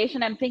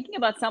deprivation, I'm thinking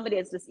about somebody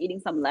that's just eating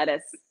some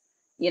lettuce,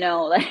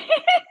 like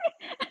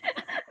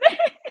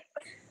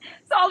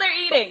that's all they're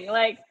eating.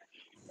 Like,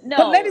 But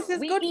no, lettuce is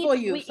good for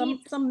you. we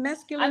eat. Some I'm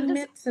mescaline just,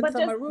 mix and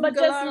some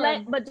arugula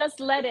and but just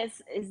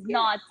lettuce is yeah.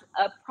 not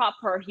a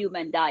proper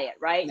human diet,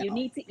 right? You No,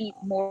 need to eat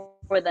no.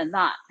 more than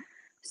that.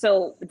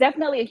 So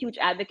definitely a huge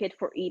advocate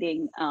for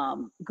eating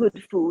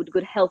good food,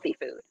 good healthy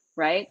food,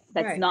 right?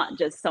 That's Right. not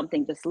just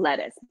something just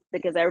lettuce.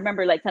 Because I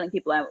remember like telling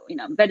people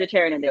I'm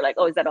vegetarian, and they're like,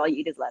 "Oh, is that all you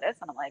eat is lettuce?"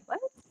 And I'm like, "What?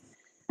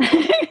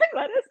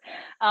 Lettuce?"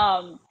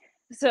 Um,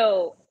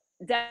 so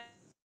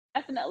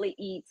definitely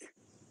eat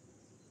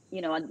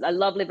a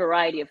lovely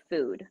variety of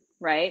food,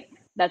 right?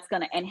 That's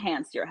going to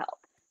enhance your health.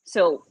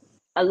 So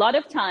a lot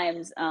of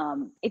times,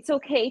 it's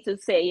okay to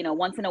say,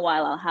 once in a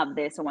while I'll have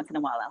this or once in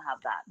a while I'll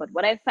have that. But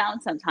what I've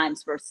found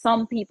sometimes for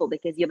some people,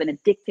 because you have an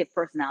addictive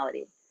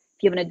personality,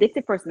 if you have an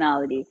addictive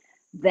personality,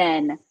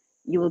 then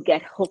you will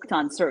get hooked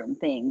on certain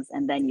things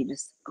and then you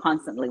just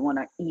constantly want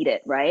to eat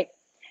it, right?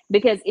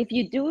 Because if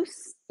you do,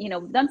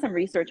 done some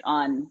research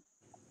on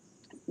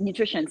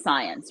nutrition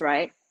science,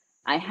 right?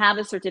 I have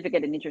a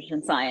certificate in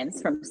nutrition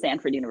science from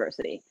Stanford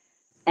University.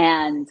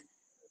 And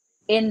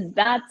in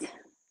that,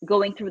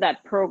 going through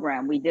that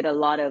program, we did a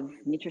lot of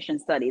nutrition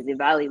studies,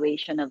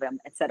 evaluation of them,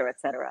 et cetera, et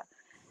cetera.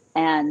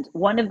 And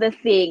one of the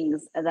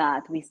things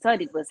that we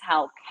studied was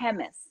how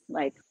chemists,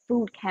 like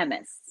food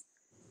chemists,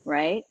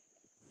 right?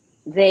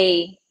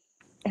 They,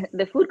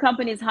 the food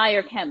companies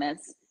hire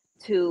chemists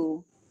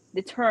to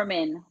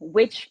determine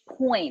which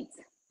point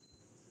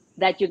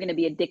that you're going to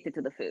be addicted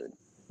to the food,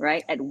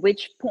 right? At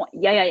which point,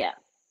 yeah, yeah,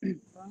 yeah.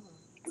 Wow.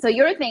 So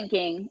you're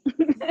thinking,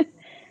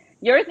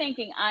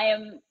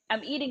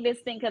 I'm eating this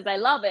thing because I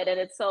love it and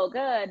it's so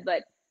good,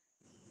 but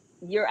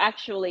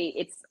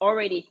it's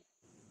already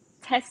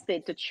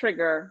tested to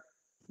trigger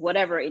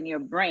whatever in your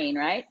brain,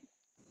 right?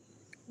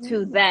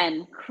 To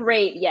then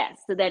crave, yes,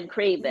 to then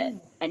crave it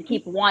and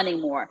keep wanting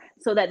more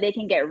so that they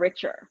can get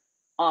richer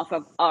off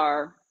of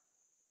our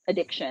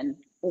addiction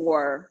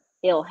or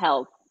ill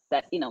health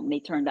that may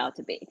turn out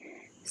to be.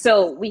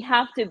 So we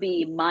have to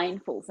be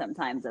mindful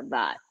sometimes of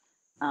that,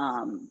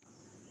 um,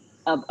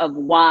 of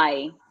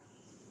why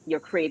you're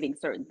craving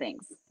certain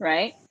things,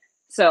 right?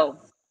 So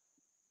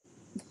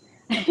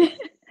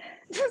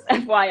just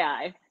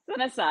FYI.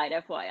 an aside,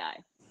 FYI.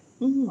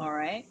 Mhm. All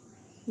right.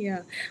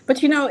 Yeah.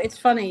 But you know, it's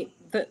funny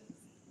that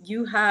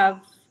you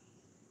have,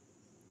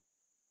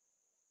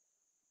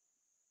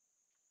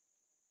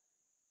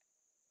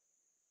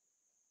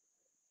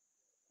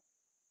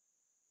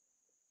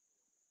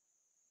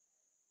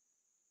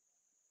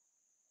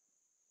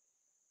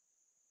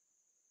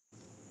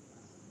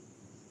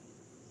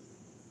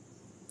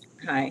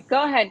 hi.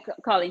 Go ahead,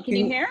 Colleen. Can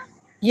you Can, hear?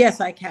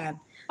 yes, I can.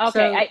 Okay,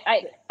 So,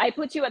 I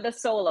put you at the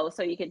solo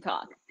so you can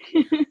talk.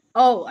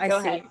 oh, I Go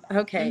ahead. see.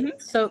 Okay. Mm-hmm.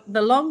 So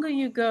the longer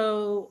you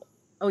go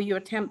or you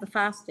attempt the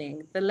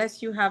fasting, the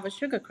less you have a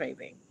sugar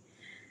craving.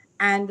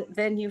 And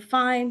then you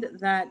find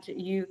that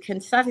you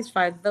can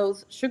satisfy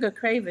those sugar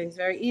cravings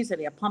very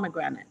easily, a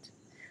pomegranate,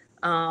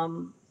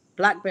 um,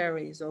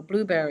 blackberries or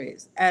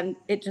blueberries, and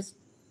it just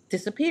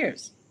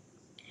disappears.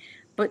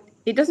 But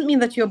it doesn't mean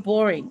that you're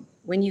boring.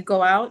 When you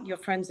go out, your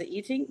friends are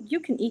eating, you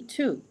can eat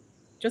too.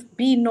 Just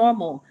be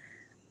normal.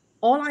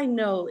 All I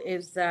know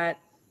is that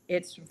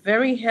it's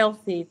very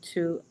healthy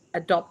to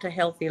adopt a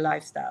healthy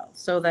lifestyle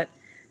so that,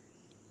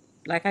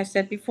 like I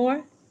said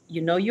before,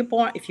 you know you're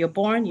born. If you're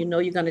born, you know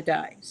you're going to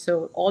die.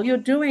 So all you're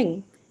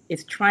doing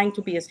is trying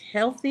to be as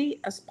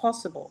healthy as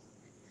possible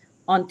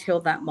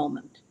until that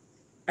moment.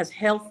 As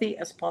healthy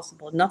as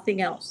possible,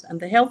 nothing else. And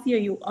the healthier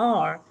you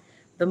are,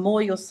 the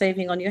more you're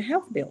saving on your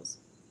health bills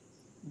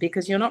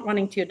because you're not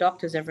running to your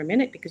doctors every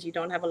minute because you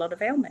don't have a lot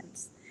of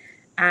ailments.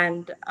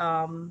 And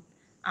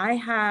I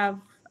have,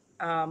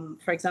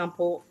 for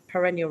example,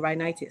 perennial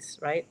rhinitis,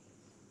 right?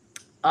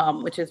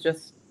 Which is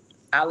just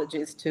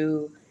allergies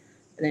to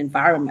an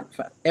environment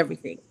for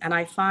everything. And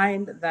I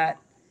find that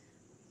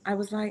I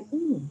was like,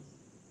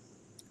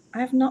 I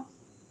have not,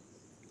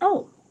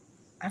 oh,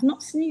 I've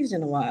not sneezed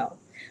in a while.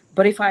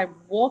 But if I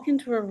walk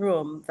into a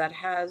room that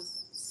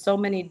has so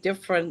many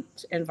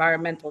different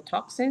environmental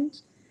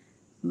toxins,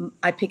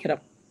 I pick it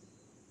up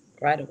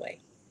right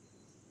away,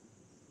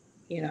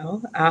 you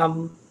know?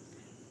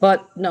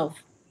 But no,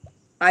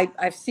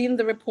 I've seen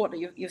the report that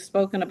you've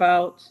spoken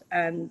about,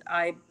 and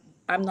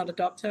I'm not a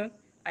doctor.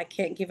 I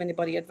can't give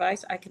anybody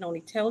advice. I can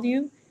only tell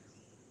you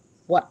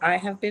what I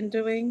have been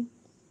doing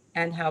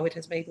and how it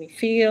has made me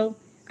feel.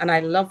 And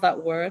I love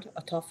that word,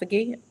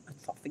 autophagy,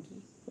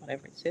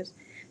 whatever it is.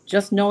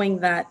 Just knowing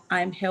that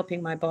I'm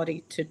helping my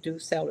body to do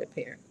cell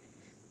repair.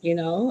 You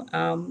know,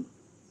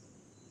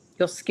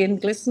 your skin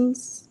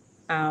glistens,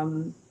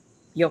 um,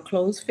 your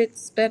clothes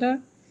fits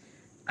better,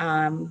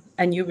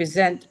 and you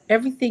resent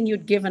everything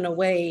you'd given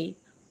away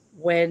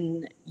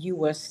when you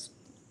were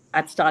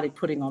had started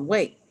putting on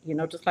weight. You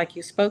know, just like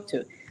you spoke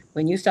to,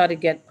 when you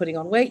started putting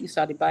on weight, you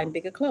started buying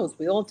bigger clothes.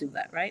 We all do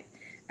that, right?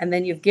 And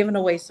then you've given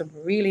away some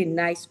really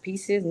nice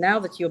pieces. Now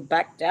that you're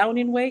back down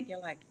in weight,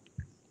 you're like,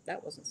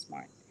 that wasn't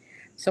smart.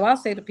 So I'll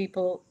say to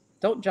people,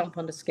 don't jump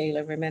on the scale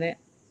every minute.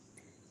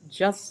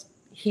 Just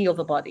heal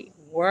the body.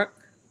 Work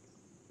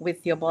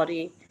with your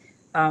body.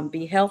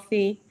 Be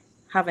healthy.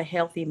 Have a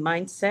healthy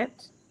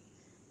mindset.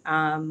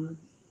 Um,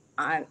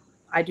 I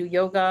I do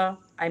yoga.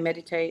 I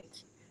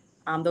meditate.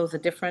 Those are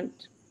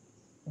different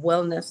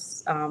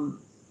wellness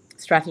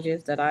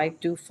strategies that I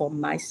do for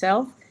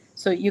myself.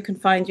 So you can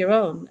find your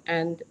own.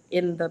 And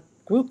in the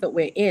group that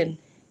we're in,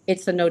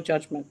 it's a no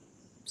judgment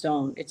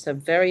zone. It's a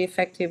very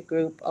effective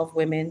group of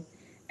women,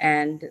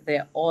 and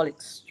they're all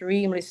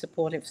extremely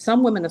supportive.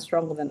 Some women are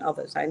stronger than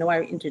others. I know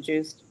I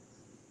introduced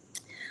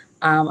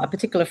a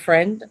particular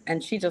friend,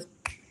 and she just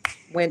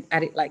went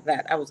at it like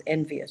that. I was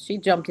envious. She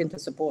jumped in to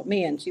support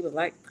me, and she was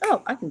like,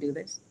 "Oh, I can do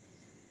this."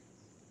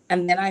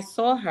 And then I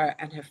saw her,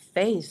 and her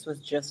face was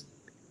just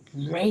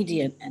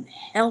radiant and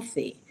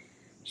healthy.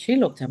 She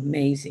looked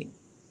amazing.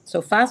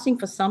 So, fasting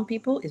for some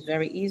people is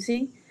very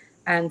easy.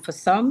 And for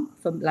some,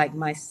 for like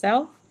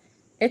myself,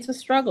 it's a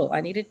struggle.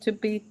 I needed to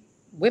be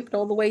whipped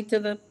all the way to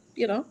the,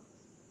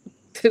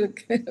 to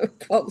the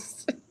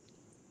post.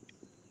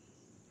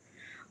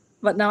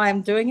 But now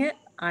I'm doing it.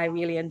 I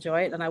really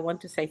enjoy it. And I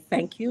want to say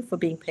thank you for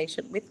being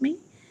patient with me.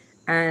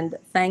 And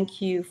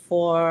thank you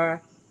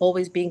for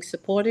always being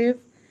supportive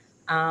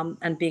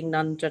and being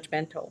non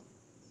judgmental.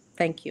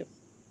 Thank you.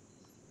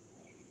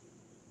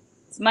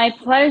 It's my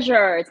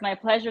pleasure. It's my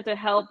pleasure to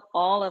help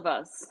all of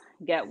us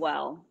get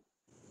well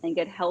and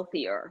get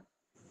healthier,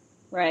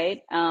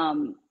 right?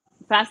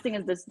 Fasting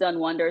has just done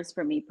wonders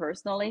for me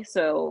personally.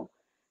 So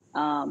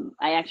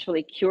I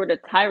actually cured a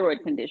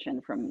thyroid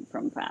condition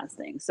from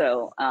fasting.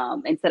 So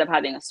instead of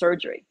having a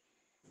surgery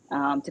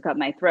to cut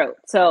my throat,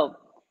 so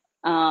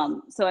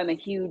I'm a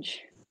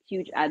huge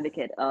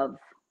advocate of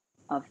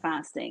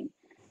fasting.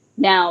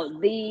 Now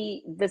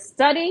the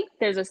study,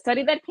 there's a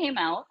study that came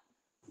out,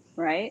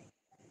 right?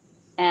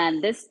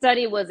 And this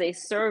study was a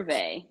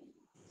survey.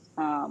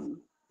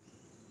 Um,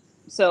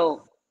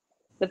 so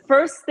the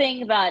first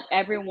thing that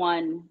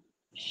everyone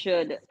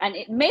should, and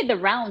it made the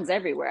rounds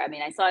everywhere. I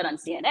mean, I saw it on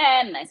CNN,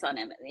 and I saw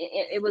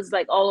it was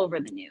like all over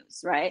the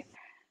news, right?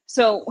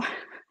 So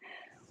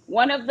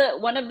one of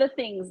the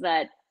things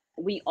that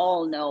we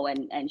all know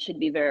and should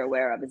be very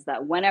aware of is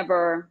that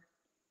whenever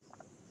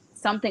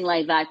something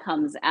like that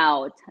comes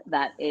out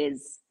that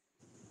is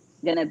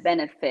going to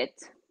benefit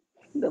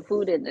the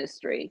food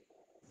industry,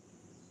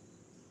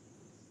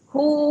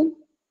 who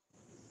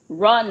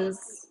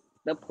runs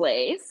the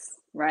place,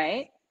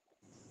 right?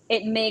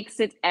 It makes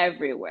it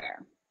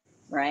everywhere,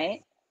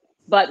 right?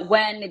 But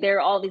when there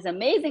are all these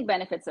amazing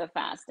benefits of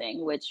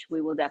fasting, which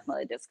we will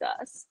definitely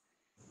discuss,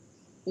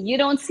 you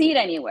don't see it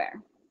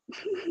anywhere.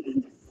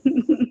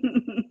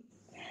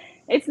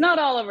 It's not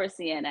all over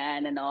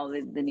CNN and all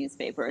the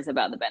newspapers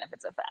about the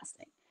benefits of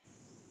fasting.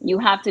 You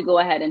have to go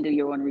ahead and do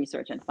your own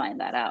research and find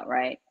that out,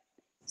 right?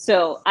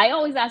 So I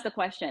always ask the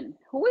question,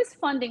 who is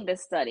funding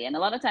this study? And a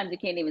lot of times you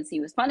can't even see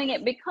who's funding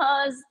it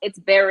because it's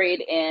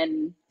buried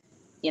in,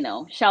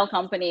 shell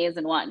companies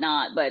and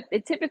whatnot, but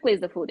it typically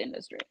is the food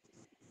industry.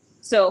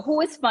 So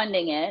who is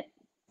funding it?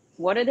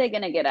 What are they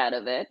going to get out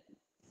of it?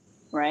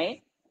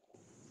 Right?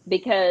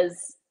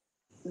 Because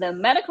the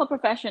medical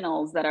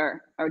professionals that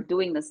are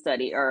doing the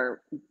study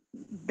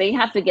they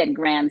have to get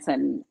grants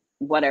and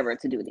whatever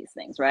to do these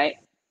things, right?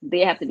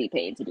 They have to be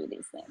paid to do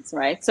these things,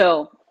 right?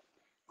 So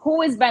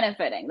who is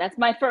benefiting? That's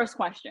my first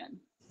question.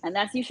 And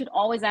you should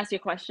always ask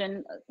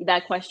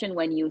that question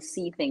when you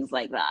see things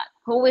like that.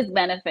 Who is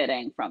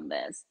benefiting from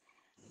this?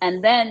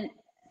 And then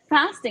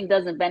fasting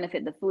doesn't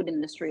benefit the food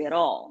industry at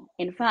all.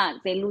 In fact,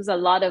 they lose a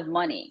lot of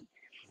money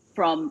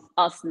from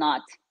us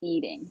not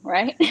eating,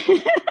 right?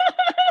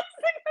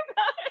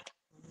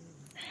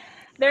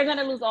 They're going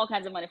to lose all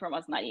kinds of money from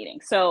us not eating.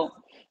 So,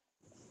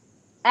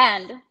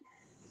 and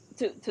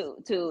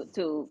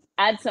to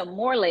add some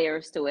more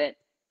layers to it,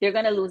 they're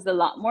going to lose a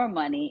lot more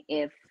money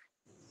if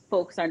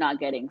folks are not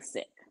getting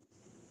sick,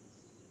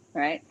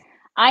 right?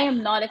 I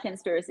am not a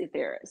conspiracy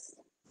theorist.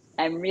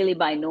 I'm really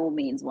by no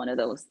means one of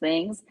those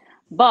things,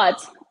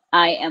 but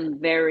I am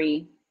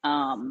very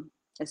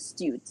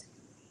astute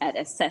at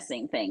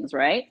assessing things,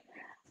 right?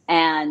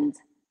 And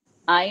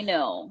I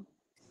know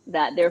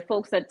that there are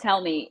folks that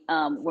tell me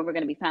when we're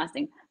going to be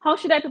fasting, how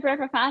should I prepare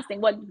for fasting?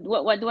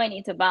 What do I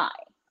need to buy,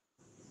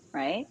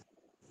 right?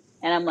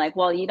 And I'm like,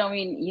 well, you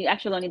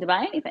actually don't need to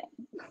buy anything.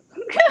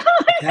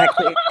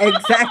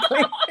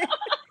 Exactly.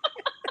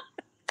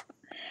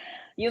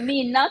 You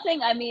mean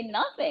nothing? I mean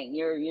nothing.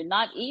 You're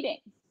not eating.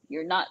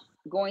 You're not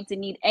going to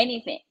need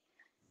anything.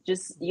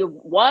 Just your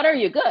water,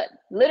 you're good.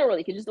 Literally,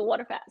 you can just do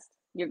water fast.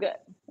 You're good,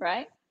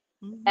 right?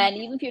 Mm-hmm. And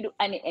even if you do,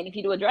 and if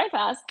you do a dry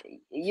fast,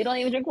 you don't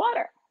even drink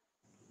water,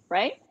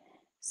 right?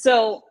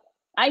 So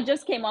I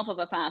just came off of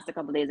a fast a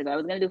couple of days ago. I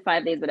was going to do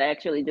 5 days, but I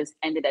actually just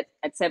ended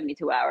at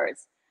 72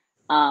 hours.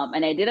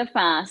 And I did a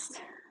fast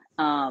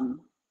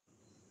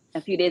a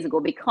few days ago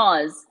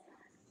because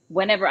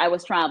whenever I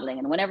was traveling,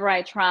 and whenever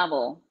I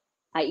travel,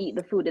 I eat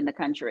the food in the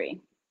country.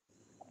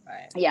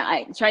 Right. Yeah,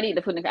 I try to eat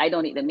the food. I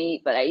don't eat the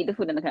meat, but I eat the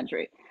food in the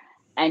country.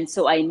 And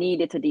so I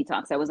needed to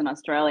detox. I was in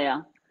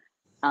Australia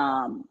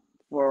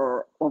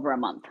for over a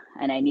month,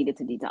 and I needed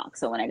to detox.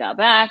 So when I got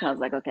back, I was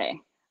like, okay,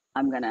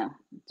 I'm going to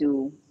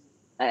do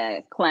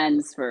a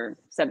cleanse for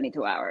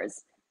 72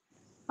 hours.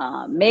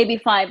 Maybe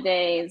 5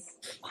 days,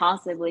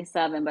 possibly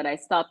 7, but I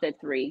stopped at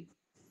 3.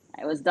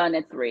 I was done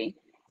at 3.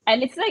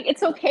 And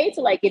it's okay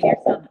to give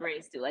yourself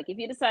grace too. Like if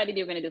you decided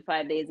you're going to do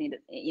 5 days, and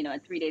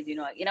 3 days, you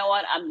know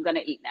what, I'm going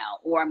to eat now,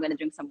 or I'm going to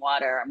drink some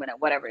water. I'm going to,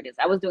 whatever it is.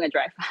 I was doing a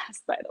dry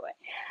fast, by the way.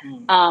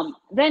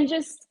 Then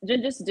just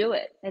do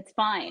it. It's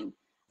fine.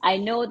 I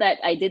know that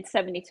I did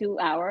 72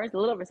 hours, a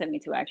little over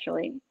 72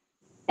 actually,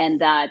 and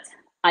that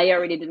I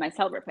already did my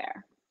cell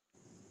repair.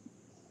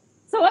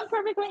 So I'm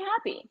perfectly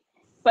happy.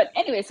 But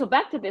anyway, so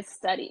back to this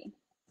study,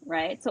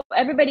 right? So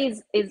everybody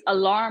is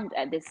alarmed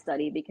at this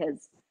study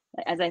because,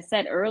 as I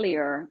said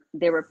earlier,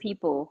 there were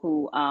people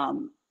who,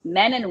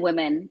 men and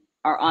women,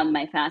 are on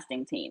my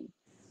fasting team,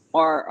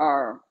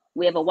 or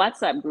we have a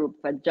WhatsApp group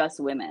for just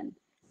women,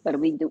 but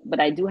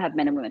I do have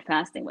men and women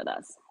fasting with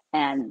us,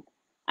 and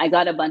I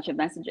got a bunch of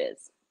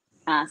messages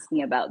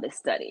asking about this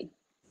study,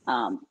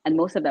 and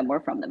most of them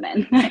were from the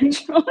men,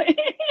 actually.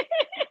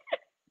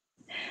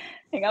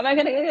 Like, am I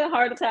going to get a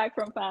heart attack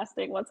from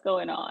fasting? What's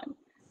going on?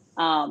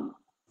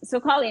 So,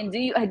 Colleen,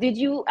 did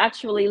you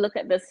actually look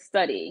at this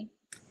study?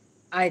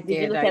 I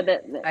did. You look at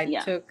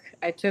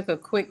I took a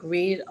quick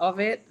read of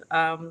it.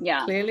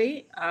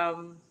 Clearly,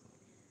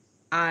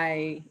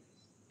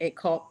 it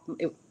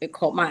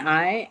caught my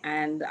eye,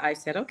 and I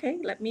said, okay,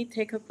 let me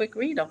take a quick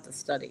read of the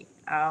study.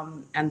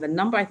 And the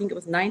number, I think it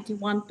was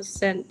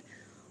 91%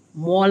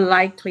 more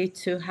likely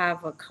to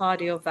have a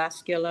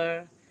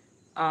cardiovascular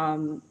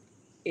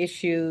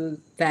issue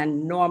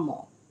than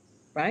normal,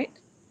 right?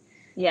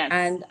 Yes.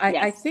 And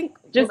I think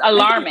just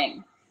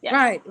alarming.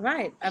 Yes.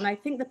 Right. And I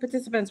think the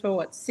participants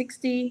were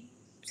 60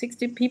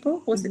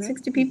 people? Was it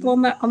 60 people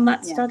on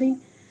that study?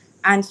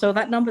 And so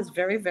that number is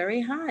very,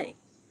 very high.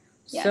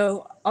 Yes.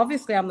 So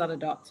obviously I'm not a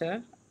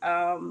doctor,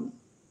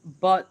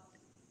 but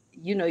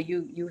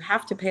you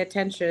have to pay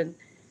attention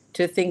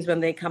to things when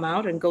they come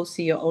out, and go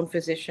see your own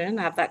physician,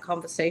 have that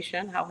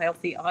conversation. How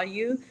healthy are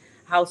you?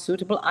 How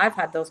suitable? I've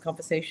had those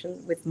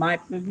conversations with my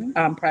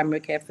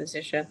primary care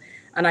physician,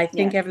 and I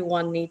think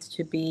everyone needs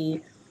to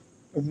be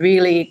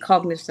really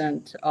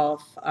cognizant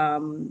of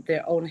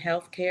their own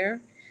health care,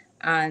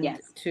 and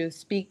Yes. to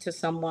speak to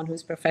someone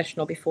who's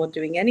professional before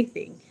doing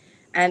anything.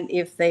 And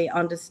if they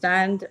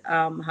understand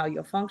how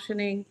you're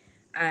functioning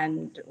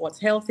and what's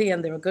healthy,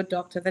 and they're a good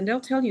doctor, then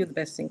they'll tell you the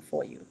best thing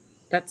for you.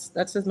 That's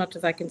as much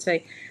as I can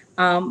say.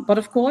 But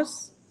of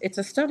course, it's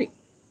a study.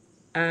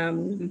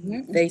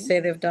 Hmm. They Hmm. say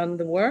they've done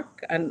the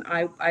work, and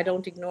I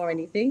don't ignore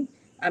anything.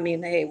 I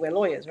mean, hey, we're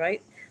lawyers,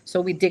 right? So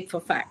we dig for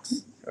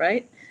facts,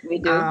 right? We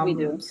do. We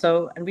do.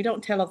 And we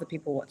don't tell other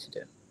people what to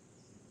do.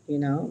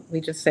 We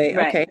just say,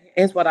 Right. okay,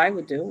 here's what I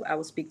would do. I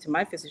will speak to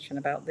my physician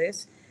about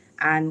this.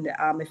 And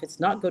if it's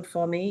not good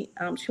for me,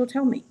 she'll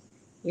tell me,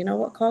 you know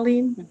what,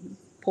 Colleen, Hmm.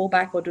 pull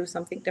back or do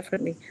something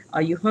differently.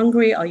 Are you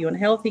hungry? Are you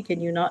unhealthy? Can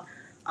you not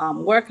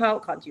work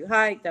out? Can't you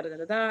hike? Da da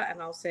da da.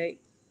 And I'll say,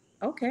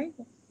 okay.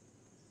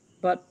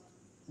 But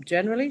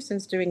generally,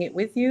 since doing it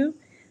with you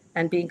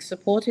and being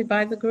supported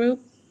by the group,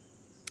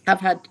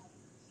 I've had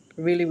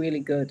really,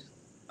 really good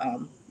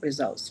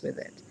results with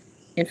it.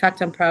 In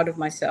fact, I'm proud of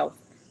myself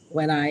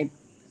when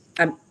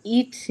I'm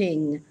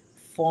eating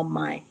for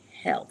my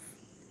health.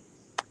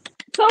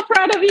 So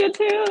proud of you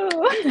too.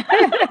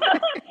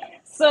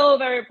 So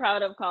very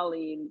proud of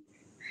Colleen.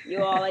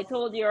 You all, I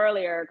told you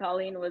earlier,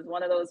 Colleen was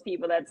one of those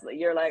people that's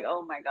you're like,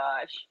 oh my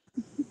gosh.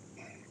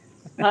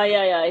 Oh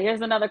yeah, yeah.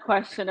 Here's another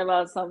question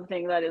about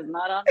something that is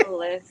not on the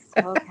list.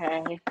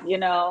 Okay,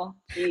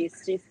 geez,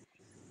 she's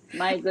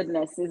my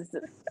goodness is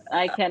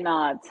I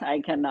cannot.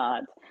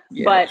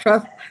 Yeah, But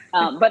trust.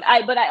 but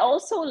I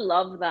also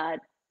love that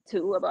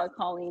too about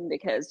Colleen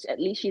because at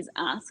least she's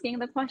asking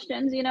the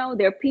questions.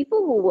 There are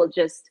people who will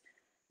just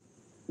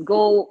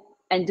go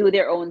and do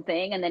their own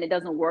thing and then it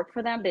doesn't work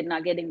for them. They're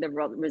not getting the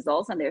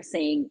results and they're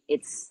saying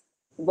it's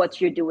what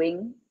you're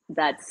doing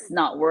that's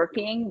not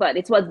working, but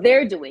it's what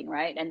they're doing,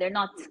 right? And they're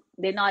not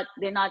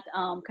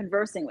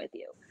conversing with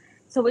you.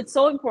 So it's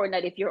so important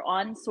that if you're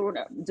on sort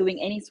of doing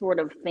any sort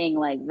of thing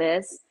like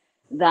this,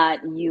 that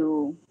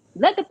you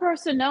let the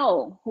person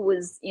know who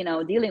is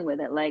dealing with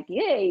it, like,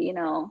 yay,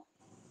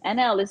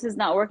 NL, this is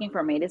not working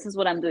for me, this is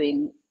what I'm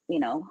doing,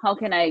 how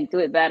can I do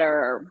it better,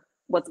 or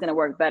what's going to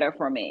work better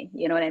for me,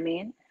 you know what I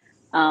mean?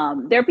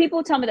 There are people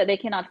who tell me that they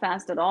cannot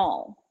fast at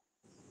all,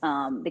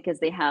 because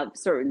they have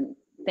certain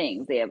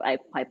things, they have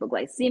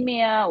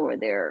hypoglycemia, or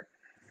they're,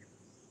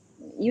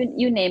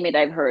 you name it,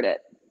 I've heard it.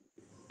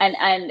 And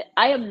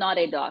I am not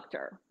a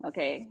doctor,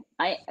 okay?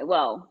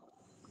 Well,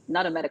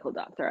 not a medical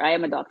doctor, I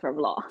am a doctor of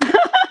law.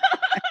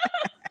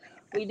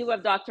 We do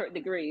have doctorate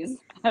degrees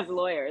as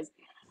lawyers.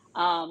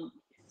 um,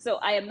 so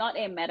I am not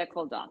a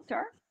medical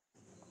doctor,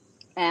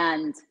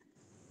 and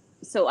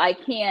so I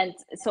can't,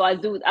 so I'll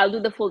do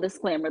the full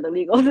disclaimer, the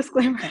legal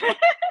disclaimer.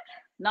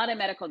 Not a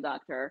medical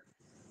doctor,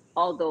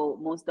 although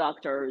most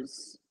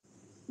doctors,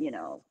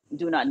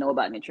 do not know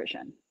about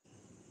nutrition.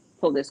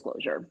 Full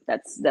disclosure.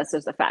 That's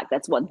just a fact.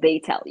 That's what they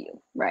tell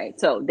you, right?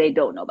 So they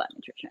don't know about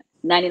nutrition.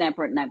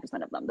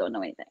 99.9% of them don't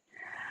know anything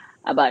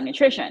about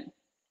nutrition.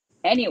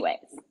 Anyways,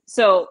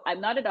 so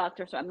I'm not a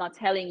doctor, so I'm not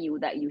telling you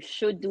that you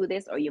should do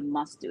this or you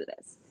must do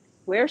this.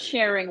 We're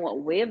sharing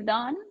what we've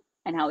done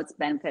and how it's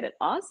benefited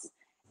us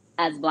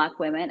as Black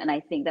women, and I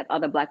think that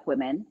other Black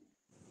women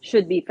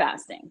should be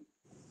fasting.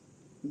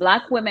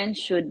 Black women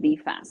should be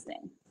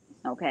fasting.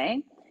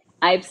 Okay,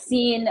 I've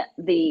seen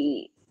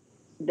the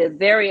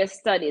various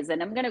studies,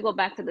 and I'm going to go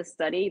back to the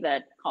study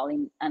that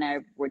Colleen and I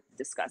were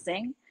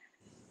discussing.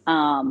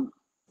 Um,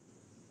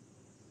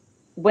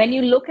 when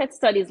you look at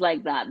studies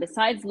like that,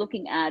 besides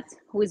looking at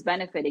who is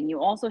benefiting, you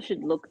also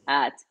should look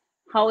at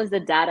how is the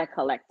data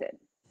collected,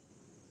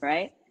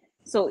 right?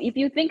 So if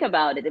you think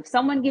about it, if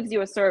someone gives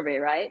you a survey,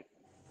 right,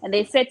 and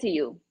they said to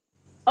you,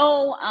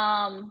 oh,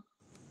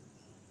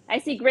 I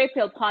see Great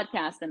Pill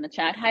podcast in the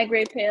chat. Hi,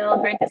 Great Pill.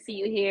 Great to see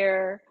you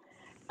here.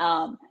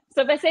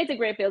 So if I say to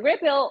Great Pill,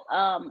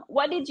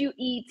 what did you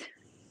eat,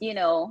 you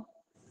know,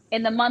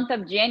 in the month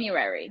of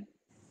January?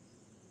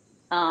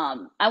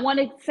 I want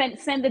to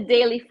send the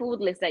daily food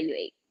list that you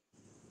ate.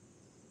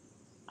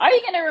 Are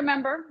you going to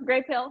remember,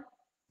 Great Pill?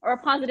 Or a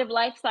positive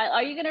lifestyle?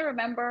 Are you going to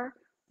remember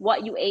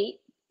what you ate?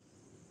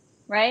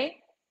 Right?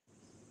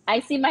 I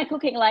see my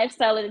cooking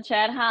lifestyle in the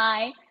chat.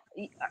 Hi.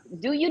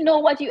 Do you know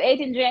what you ate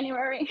in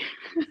January?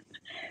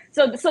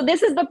 So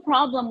this is the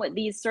problem with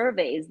these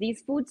surveys,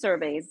 these food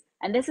surveys,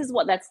 and this is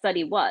what that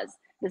study was.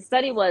 The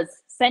study was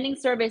sending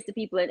surveys to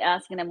people and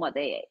asking them what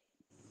they ate.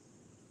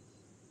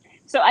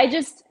 So I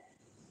just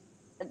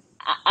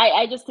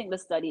think the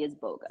study is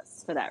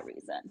bogus for that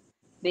reason,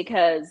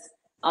 because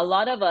a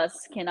lot of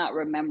us cannot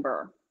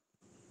remember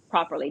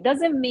properly.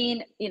 Doesn't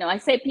mean, I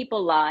say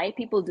people lie.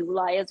 People do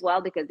lie as well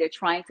because they're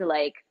trying to,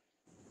 like,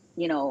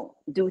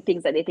 do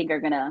things that they think are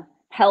gonna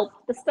help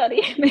the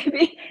study,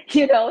 maybe,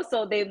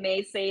 so they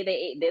may say they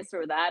ate this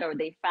or that, or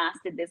they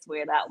fasted this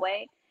way or that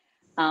way.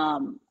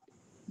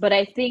 But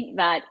I think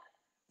that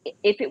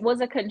if it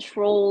was a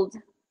controlled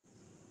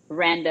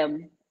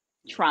random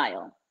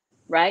trial,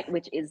 right,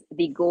 which is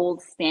the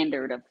gold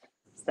standard of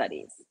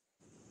studies,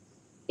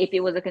 if it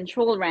was a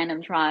controlled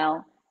random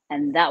trial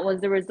and that was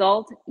the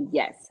result,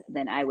 yes,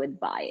 then I would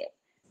buy it.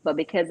 But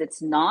because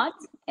it's not,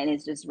 and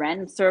it's just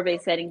random survey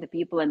setting to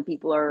people, and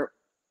people are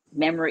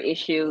memory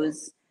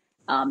issues.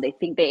 They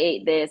think they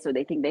ate this or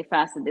they think they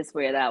fasted this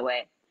way or that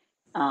way.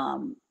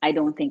 I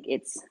don't think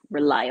it's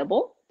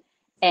reliable.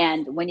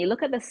 And when you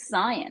look at the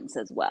science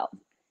as well,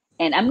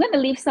 and I'm going to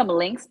leave some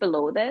links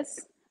below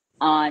this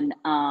on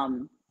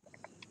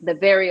the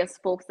various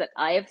folks that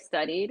I have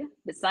studied,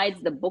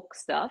 besides the book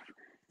stuff,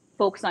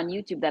 folks on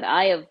YouTube that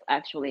I have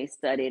actually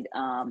studied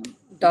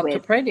Dr.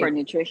 with for Preddy.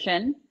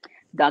 nutrition.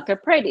 Dr.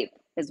 Pradeep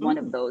is one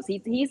of Mm. those.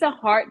 He's a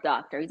heart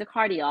doctor, he's a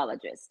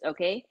cardiologist,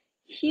 okay?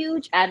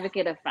 Huge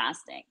advocate of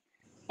fasting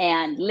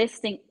and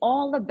listing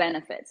all the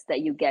benefits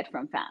that you get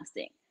from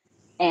fasting.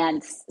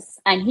 And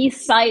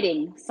he's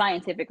citing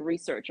scientific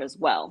research as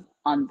well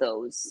on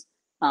those.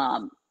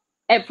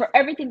 And for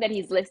everything that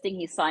he's listing,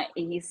 he's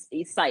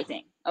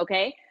citing.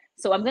 Okay,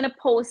 so I'm gonna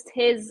post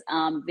his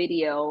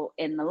video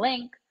in the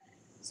link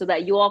so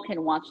that you all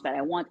can watch that.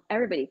 I want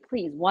everybody,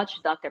 please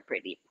watch Dr.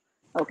 Pradeep.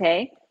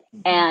 Okay,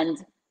 and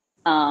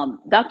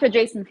Dr.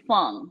 Jason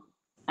Fung.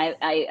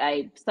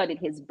 I studied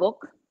his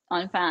book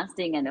on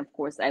fasting, and of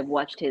course, I've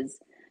watched his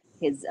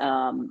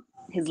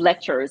his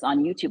lectures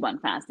on YouTube on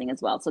fasting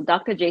as well. So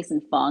Dr. Jason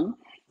Fung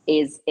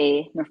is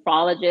a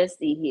nephrologist.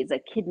 He is a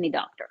kidney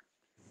doctor,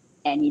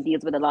 and he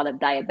deals with a lot of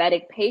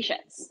diabetic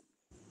patients.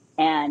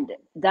 And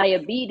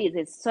diabetes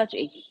is such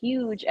a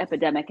huge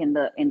epidemic in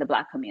the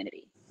Black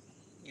community.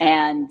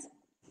 Yeah. And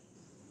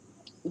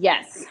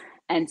yes,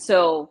 and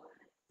so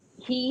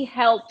he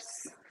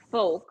helps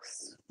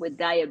folks with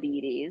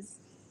diabetes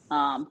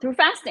through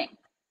fasting.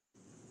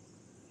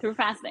 Through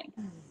fasting.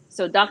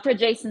 So Dr.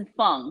 Jason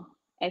Fung,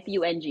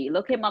 Fung,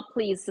 look him up,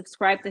 please.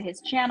 Subscribe to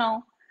his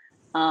channel.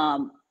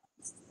 Um,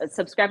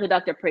 subscribe to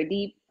Dr.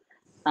 Pradeep.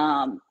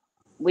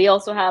 We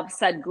also have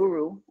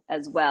Sadhguru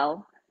as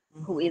well,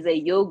 who is a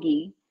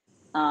yogi,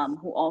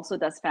 who also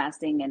does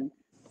fasting. And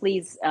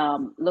please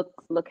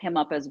look him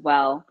up as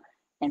well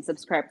and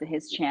subscribe to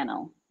his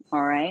channel.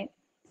 All right.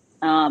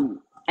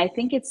 I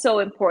think it's so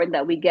important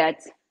that we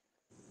get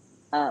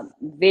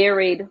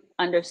varied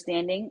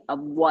understanding of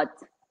what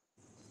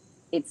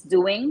it's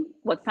doing,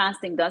 what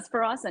fasting does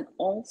for us, and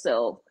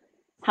also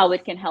how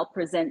it can help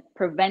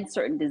prevent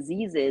certain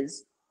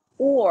diseases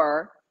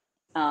or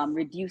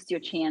reduce your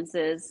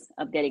chances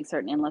of getting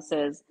certain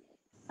illnesses.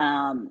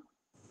 Um,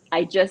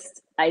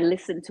 I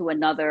listened to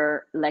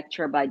another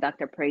lecture by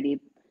Dr. Pradeep,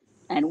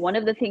 and one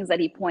of the things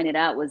that he pointed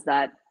out was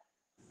that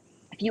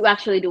if you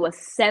actually do a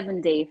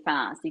 7-day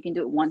fast, you can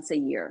do it once a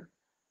year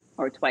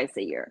or twice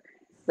a year.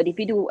 But if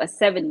you do a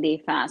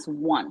 7-day fast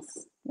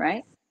once,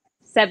 right?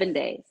 7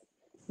 days,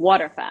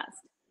 water fast,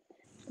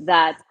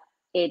 that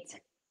it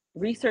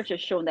research has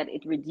shown that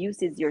it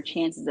reduces your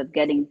chances of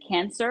getting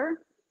cancer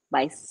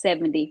by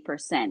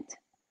 70%.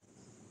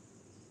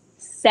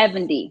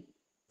 70%.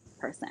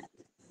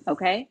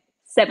 Okay?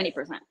 70%.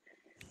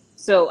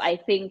 So I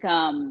think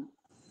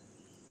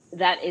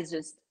that is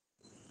just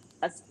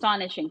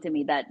astonishing to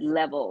me, that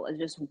level is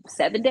just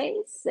 7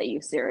 days. Are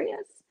you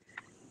serious?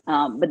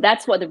 But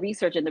that's what the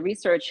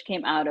research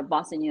came out of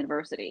Boston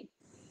University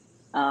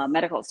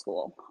Medical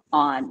School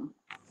on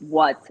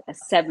what a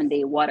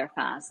 7-day water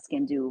fast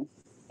can do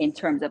in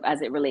terms of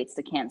as it relates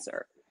to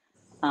cancer.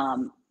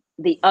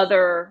 The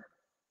other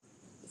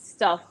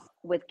stuff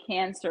with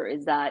cancer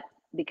is that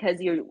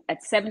because you're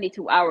at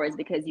 72 hours,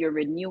 because you're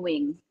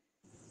renewing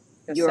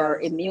The your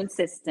cells. immune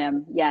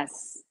system, yes,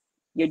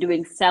 you're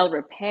doing cell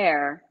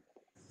repair.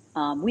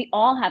 We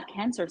all have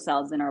cancer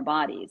cells in our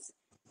bodies,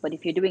 but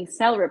if you're doing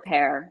cell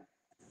repair,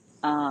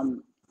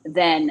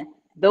 then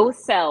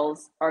those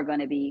cells are going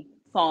to be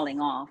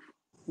falling off.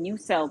 New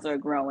cells are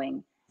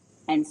growing.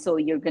 And so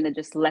you're going to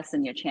just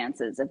lessen your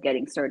chances of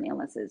getting certain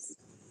illnesses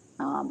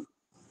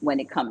when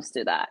it comes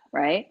to that,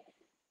 right?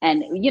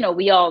 And,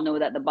 we all know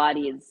that the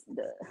body is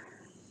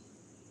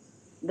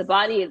the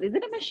body is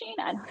it a machine?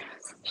 I don't know if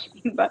it's a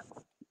machine,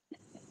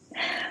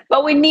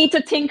 but we need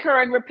to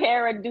tinker and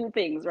repair and do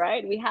things,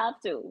 right? We have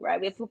to, right?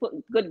 We have to put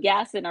good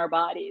gas in our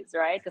bodies,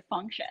 right, to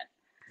function.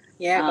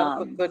 Yeah, gotta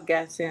put Um, good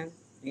gas in.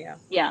 Yeah.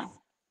 Yeah,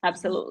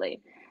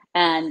 absolutely.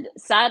 And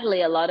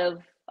sadly, a lot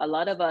of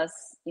us,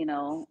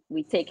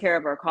 we take care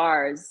of our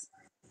cars,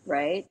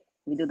 right?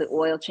 We do the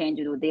oil change,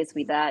 we do this,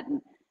 we that,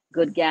 and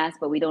good gas,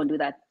 but we don't do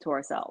that to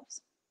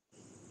ourselves.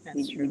 That's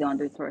We true. don't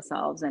do it to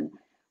ourselves, and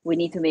we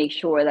need to make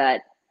sure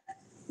that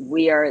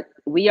we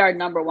are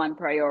number one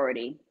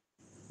priority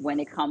when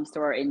it comes to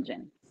our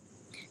engine.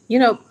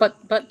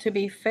 But to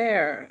be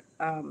fair,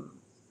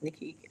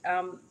 Nikki,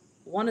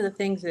 one of the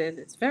things is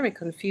it's very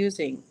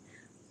confusing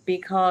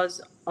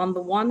because on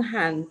the one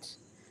hand,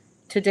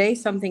 today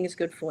something is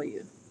good for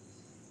you.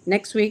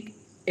 Next week,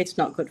 it's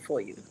not good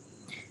for you.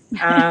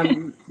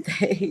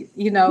 They,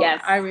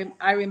 Yes.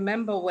 I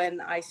remember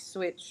when I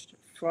switched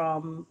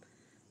from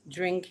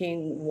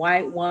drinking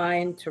white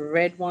wine to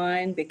red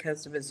wine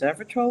because the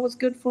resveratrol was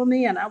good for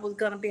me, and I was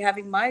going to be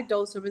having my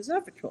dose of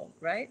resveratrol,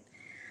 right?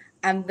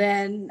 And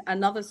then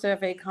another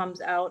survey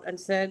comes out and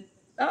said,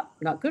 oh,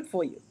 not good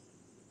for you.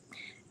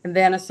 And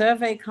then a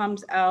survey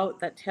comes out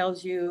that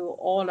tells you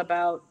all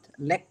about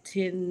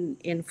lectin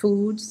in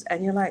foods,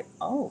 and you're like,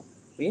 oh,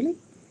 really?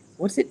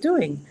 What's it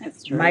doing?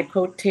 That's true.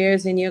 Micro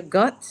tears in your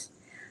gut.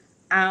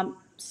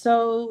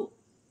 So,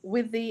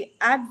 with the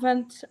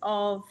advent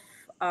of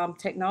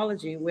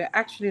technology, we're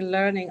actually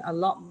learning a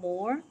lot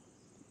more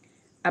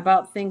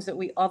about things that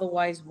we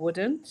otherwise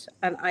wouldn't.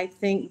 And I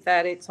think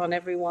that it's on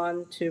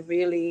everyone to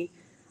really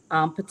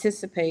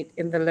participate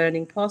in the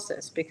learning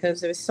process,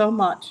 because there is so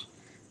much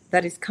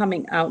that is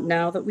coming out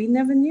now that we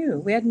never knew.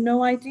 We had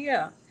no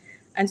idea.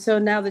 And so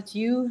now that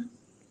you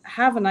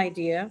have an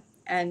idea,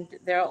 and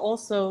there are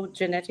also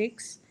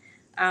genetics,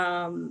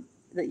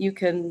 that you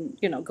can,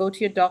 go to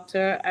your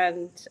doctor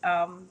and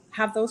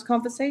have those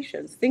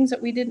conversations, things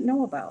that we didn't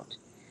know about,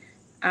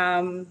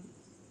 um,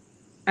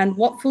 and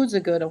what foods are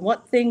good and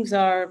what things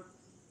are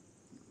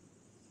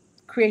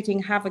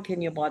creating havoc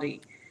in your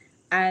body,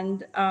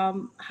 and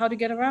how to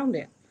get around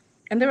it.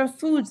 And there are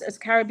foods as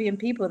Caribbean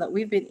people that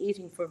we've been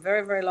eating for a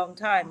very, very long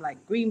time,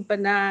 like green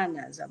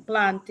bananas and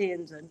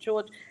plantains and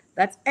George.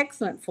 That's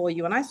excellent for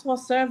you. And I saw a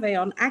survey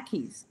on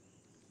Akis.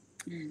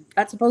 Mm.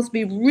 That's supposed to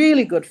be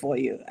really good for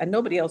you. And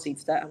nobody else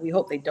eats that. And we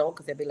hope they don't,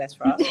 because there'll be less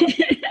for us.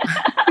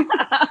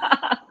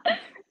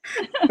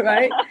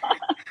 Right?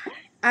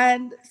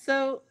 And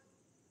so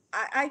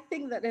I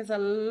think that there's a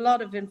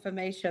lot of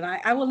information.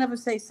 I will never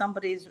say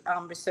somebody's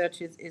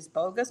research is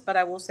bogus, but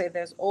I will say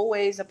there's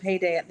always a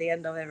payday at the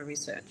end of every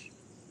research.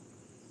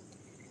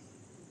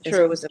 There's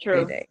True, always a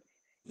true, payday,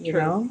 you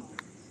true. know?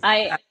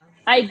 I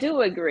I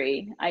do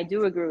agree. I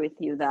do agree with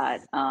you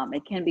that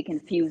it can be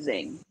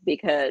confusing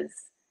because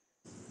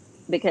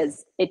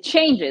it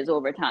changes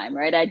over time,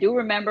 right? I do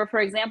remember, for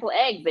example,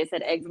 eggs. They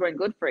said eggs weren't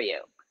good for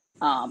you.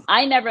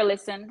 I never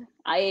listened.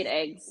 I ate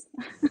eggs,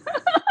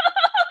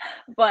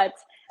 but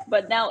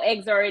now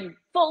eggs are in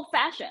full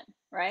fashion,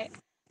 right?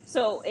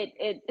 So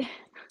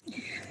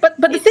But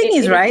the thing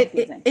is, it is right?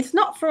 confusing. It's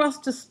not for us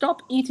to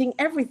stop eating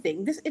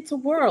everything. It's a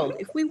world.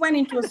 If we went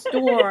into a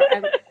store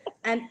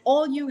and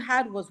all you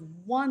had was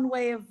one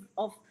way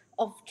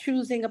of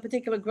choosing a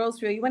particular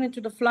grocery, or you went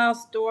into the flower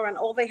store and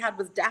all they had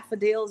was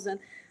daffodils, and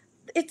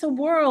it's a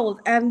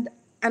world. And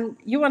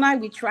you and I,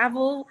 we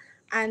travel,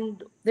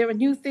 and there are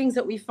new things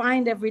that we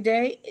find every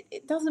day.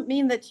 It doesn't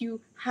mean that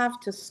you have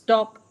to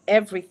stop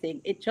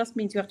everything. It just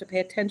means you have to pay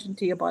attention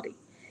to your body.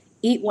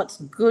 Eat what's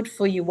good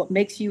for you, what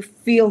makes you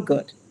feel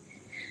good,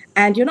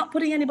 and you're not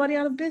putting anybody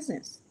out of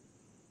business.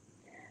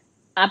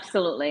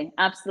 Absolutely,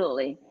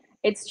 absolutely.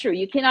 It's true.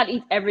 You cannot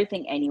eat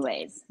everything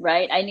anyways,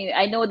 right?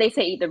 I know they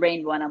say eat the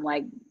rainbow, and I'm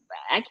like,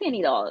 I can't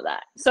eat all of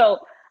that. So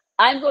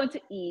I'm going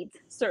to eat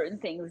certain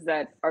things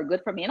that are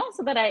good for me and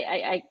also that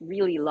I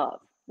really love,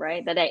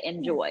 right? That I Yeah.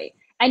 enjoy.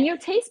 And your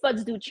taste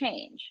buds do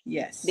change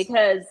Yes.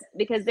 because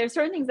there's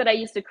certain things that I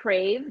used to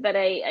crave that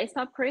I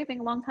stopped craving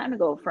a long time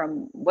ago,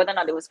 from whether or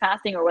not it was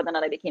fasting or whether or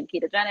not I became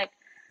ketogenic.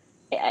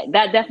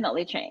 That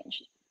definitely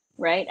changed,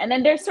 right? And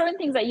then there's certain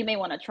things that you may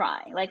want to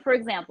try. Like, for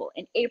example,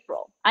 in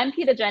April, I'm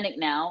ketogenic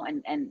now,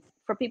 and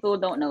for people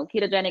who don't know,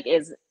 ketogenic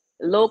is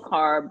low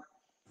carb,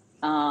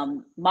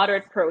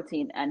 moderate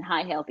protein, and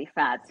high healthy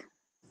fat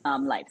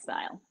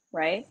lifestyle,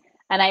 right?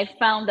 And I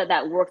found that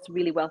that works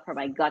really well for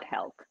my gut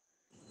health.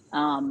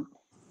 Um,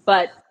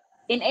 but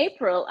in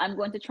April, I'm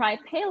going to try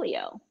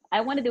paleo.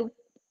 I want to do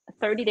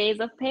 30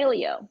 days of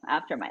paleo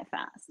after my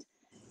fast,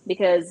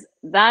 because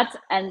that's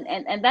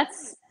and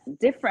that's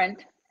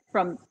different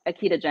from a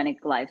ketogenic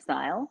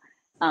lifestyle,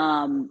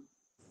 um,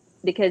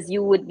 because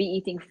you would be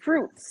eating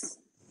fruits,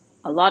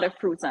 a lot of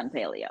fruits on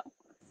paleo,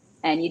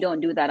 and you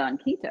don't do that on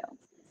keto.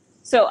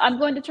 So I'm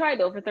going to try it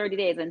over 30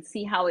 days and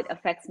see how it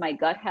affects my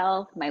gut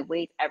health, my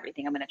weight,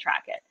 everything. I'm going to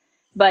track it.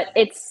 But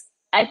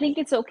I think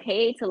it's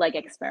okay to like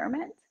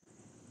experiment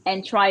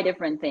and try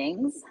different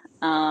things,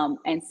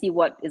 and see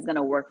what is going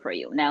to work for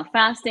you. Now,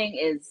 fasting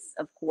is,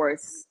 of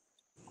course,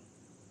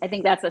 I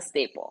think that's a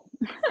staple.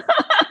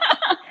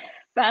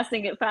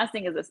 Fasting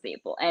is a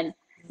staple. And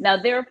now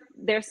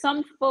there's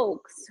some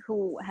folks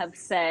who have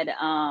said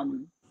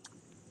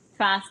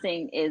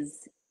fasting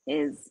is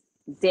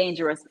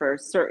dangerous for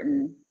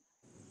certain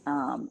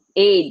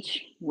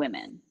age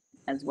women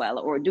as well,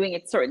 or doing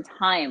it certain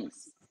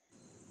times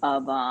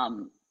of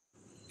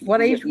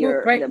What age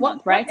group, right? the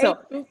month, What right? age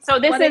group? So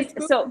this What is age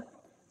group?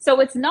 so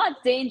it's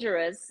not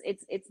dangerous.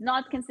 It's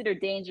not considered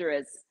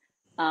dangerous,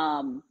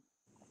 um,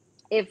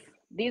 if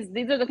these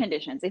are the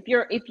conditions. If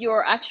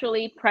you're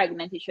actually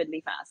pregnant, you should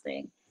be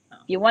fasting.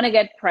 If you want to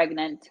get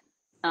pregnant,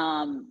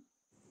 um,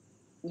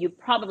 you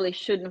probably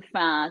shouldn't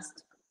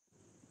fast.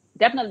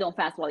 Definitely don't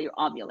fast while you're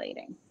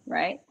ovulating,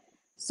 right?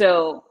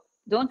 So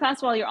don't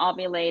fast while you're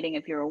ovulating.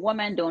 If you're a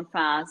woman, don't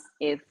fast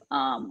if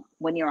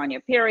when you're on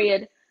your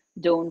period.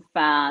 Don't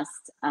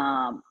fast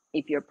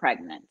if you're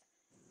pregnant.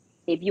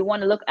 If you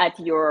want to look at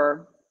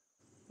your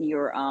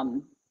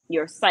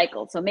your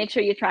cycle, so make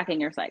sure you're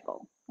tracking your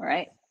cycle. All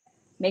right,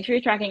 make sure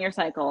you're tracking your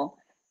cycle.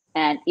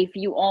 And if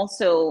you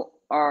also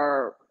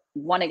are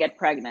want to get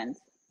pregnant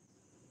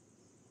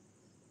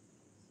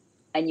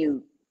and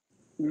you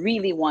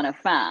really want to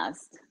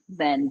fast,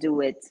 then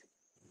do it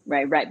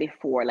right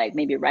before, like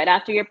maybe right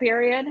after your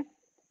period,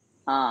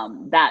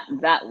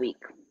 that week.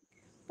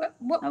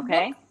 What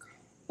Okay.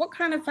 What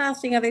kind of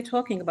fasting are they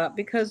talking about?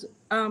 Because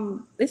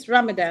this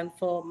Ramadan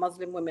for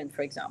Muslim women,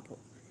 for example,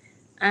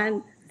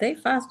 and they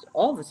fast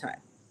all the time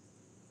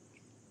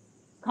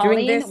during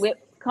Colleen, this. we,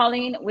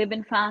 Colleen, we've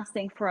been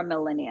fasting for a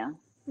millennia.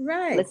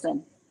 Right.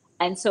 Listen,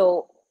 and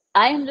so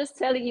I am just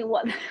telling you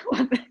what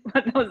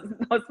what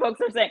those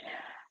folks are saying.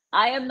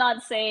 I am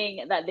not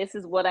saying that this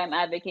is what I'm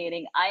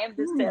advocating. I am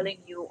just Hmm.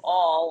 telling you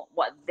all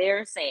what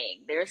they're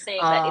saying. They're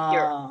saying that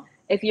Ah,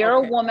 if you're a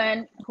okay.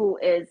 woman who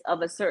is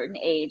of a certain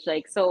age,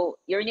 like so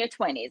you're in your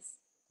 20s,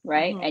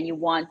 right? Mm-hmm. And you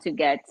want to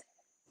get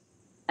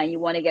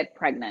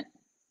pregnant,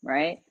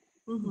 right?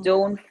 Mm-hmm.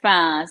 Don't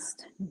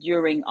fast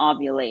during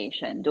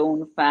ovulation.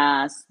 Don't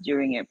fast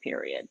during your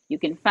period. You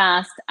can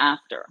fast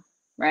after,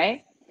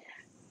 right?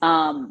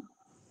 Um,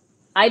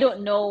 I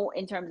don't know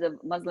in terms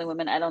of Muslim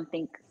women, I don't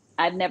think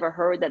I've never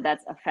heard that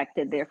that's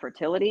affected their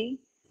fertility,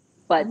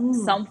 but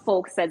Mm. some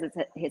folks says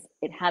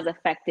it has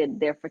affected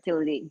their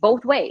fertility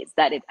both ways,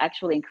 that it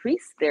actually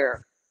increased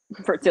their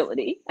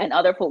fertility, and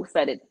other folks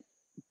said it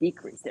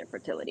decreased their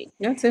fertility.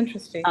 That's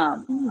interesting.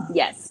 Um, Mm.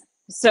 yes.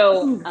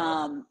 So,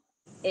 Mm.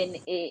 in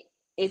it,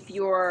 if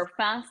you're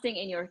fasting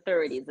in your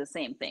 30s, the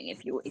same thing.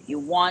 If you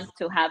want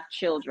to have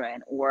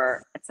children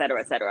or et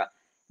cetera,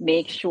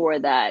 make sure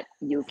that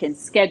you can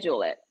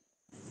schedule it.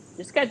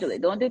 Just schedule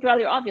it. Don't do it while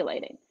you're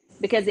ovulating,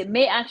 because it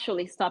may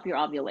actually stop your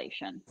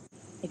ovulation.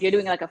 If you're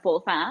doing like a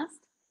full fast,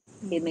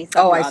 it may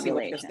stop Oh, your I see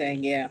what you're ovulation.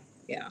 saying. Yeah.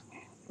 Yeah.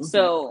 Mm-hmm.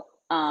 So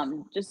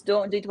just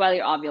don't do it while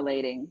you're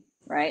ovulating,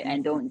 right?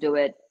 And Mm-hmm. don't do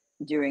it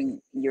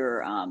during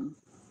your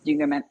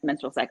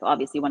menstrual cycle.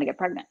 Obviously, you want to get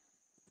pregnant.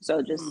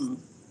 So just,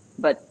 Mm.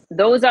 but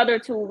those other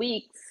 2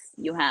 weeks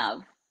you have,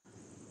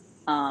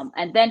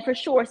 and then for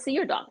sure see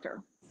your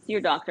doctor. See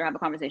your doctor. Have a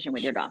conversation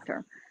with your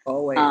doctor.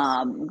 Always.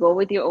 Go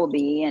with your OB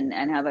and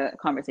have a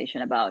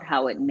conversation about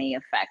how it may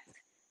affect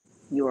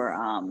your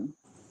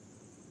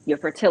your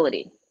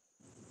fertility.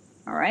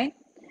 All right.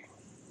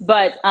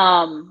 But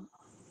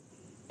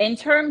in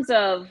terms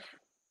of,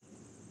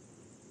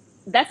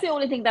 that's the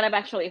only thing that I've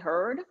actually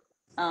heard,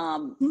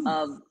 Mm.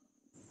 of,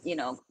 you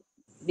know,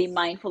 be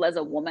mindful as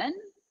a woman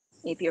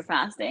if you're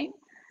fasting.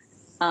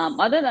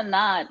 Other than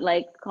that,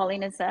 like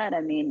Colleen has said,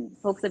 I mean,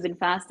 folks have been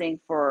fasting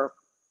for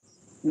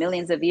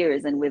millions of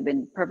years and we've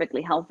been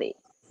perfectly healthy.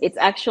 It's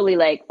actually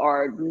like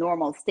our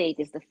normal state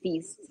is to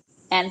feast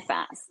and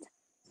fast.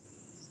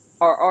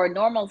 Our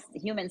normal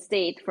human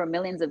state for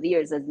millions of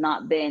years has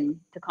not been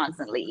to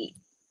constantly eat.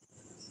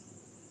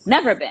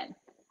 Never been.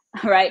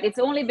 Right? It's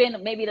only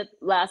been maybe the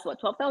last, what,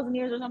 12,000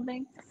 years or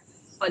something?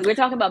 But we're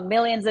talking about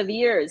millions of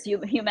years.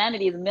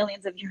 Humanity is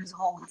millions of years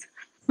old.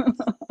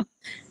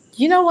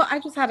 You know what? I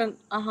just had an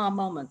aha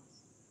moment.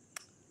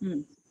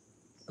 Hmm.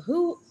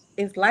 Who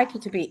is likely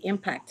to be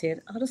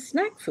impacted are the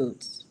snack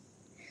foods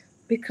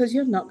because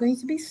you're not going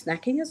to be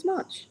snacking as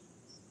much.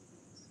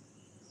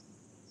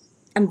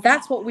 And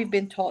that's what we've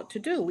been taught to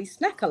do. We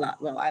snack a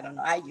lot. Well, I don't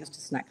know. I used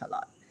to snack a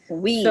lot.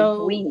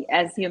 So, We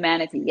as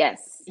humanity,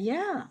 yes.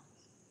 yeah,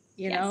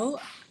 you Yes. know,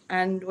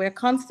 and we're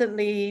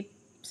constantly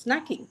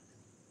snacking.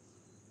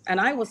 And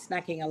I was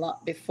snacking a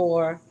lot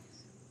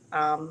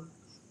um,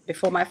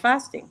 before my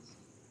fasting.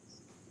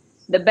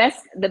 The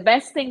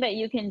best thing that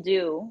you can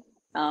do,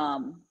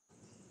 um,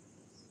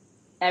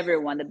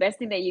 everyone, the best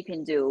thing that you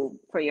can do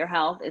for your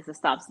health is to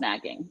stop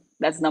snacking.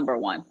 That's number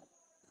one.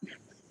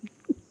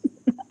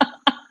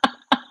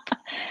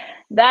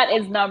 That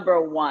is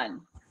number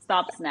one.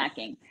 Stop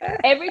snacking.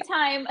 Every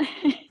time,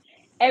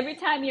 every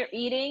time you're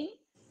eating,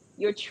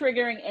 you're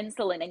triggering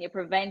insulin and you're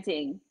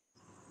preventing,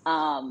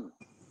 um,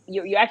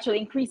 you're actually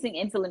increasing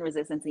insulin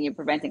resistance and you're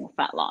preventing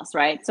fat loss,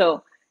 right?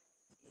 So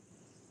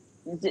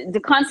the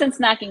constant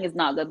snacking is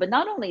not good. But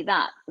not only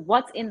that,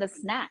 what's in the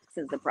snacks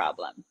is the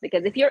problem.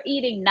 Because if you're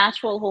eating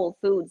natural whole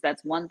foods,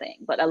 that's one thing.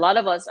 But a lot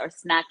of us are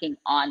snacking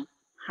on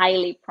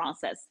highly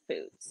processed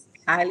foods.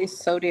 Highly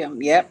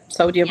sodium. Yep.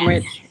 Sodium Yes.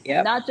 rich.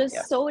 Yep. Not just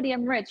Yep.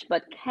 sodium rich,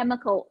 but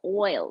chemical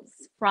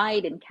oils,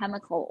 fried in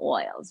chemical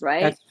oils,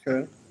 right? That's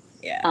true.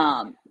 Yeah.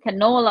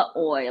 Canola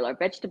oil or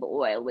vegetable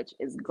oil, which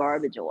is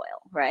garbage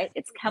oil, right?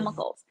 It's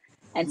chemicals.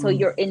 And so Mm.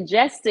 you're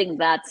ingesting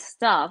that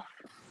stuff,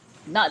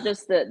 not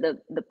just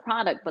the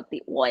product, but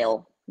the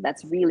oil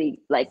that's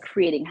really like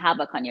creating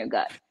havoc on your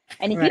gut.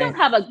 And if you Right. don't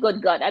have a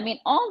good gut, I mean,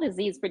 all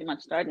disease pretty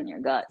much starts in your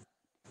gut.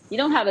 You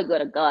don't have a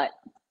good gut,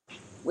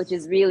 which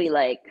is really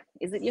like,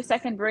 is it your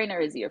second brain or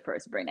is it your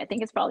first brain? I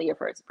think it's probably your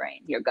first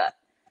brain, your gut.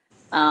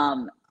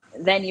 Um,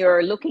 then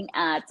you're looking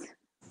at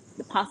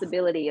the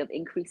possibility of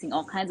increasing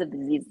all kinds of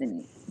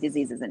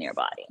diseases in your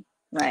body,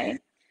 right?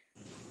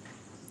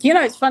 You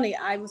know, it's funny.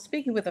 I was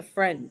speaking with a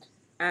friend,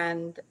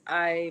 and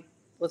I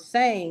was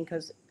saying,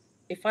 because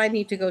if I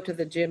need to go to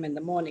the gym in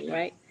the morning,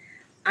 right,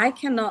 I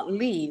cannot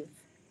leave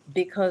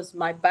because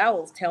my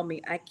bowels tell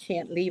me I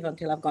can't leave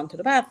until I've gone to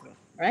the bathroom,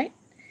 right?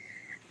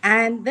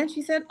 And then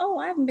she said, "Oh,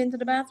 I haven't been to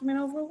the bathroom in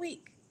over a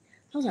week."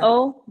 I was like,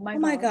 Oh my "Oh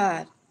my God.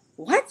 God,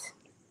 what?"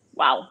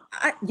 Wow.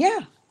 Yeah,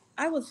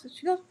 I was.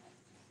 She goes,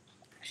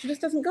 she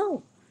just doesn't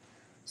go.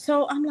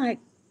 So I'm like,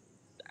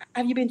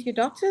 "Have you been to your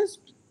doctors?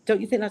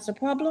 Don't you think that's a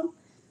problem?"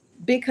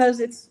 Because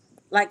it's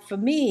like for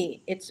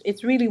me,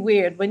 it's really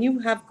weird. When you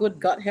have good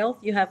gut health,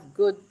 you have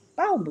good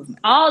bowel movement.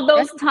 All Right?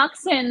 those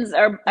toxins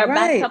are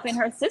backed up Right. in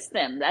her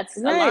system. That's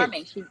Right.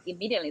 alarming. She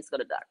immediately needs to go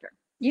to the doctor.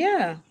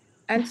 Yeah.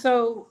 And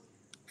so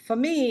for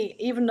me,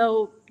 even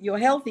though you're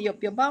healthy,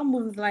 your bowel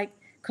movement's like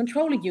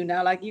controlling you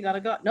now. Like you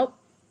gotta go. Nope.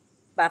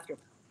 Bathroom.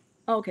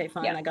 Okay,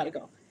 fine, Yeah. I gotta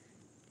go.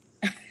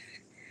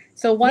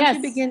 So once you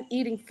Yes, begin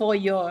eating for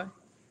your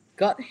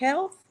gut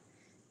health,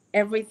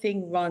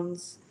 everything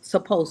runs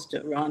supposed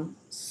to run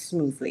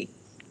smoothly.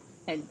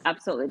 it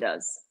absolutely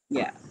does.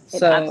 Yeah. It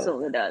So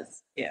absolutely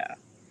does. yeah.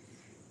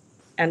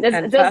 Does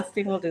And does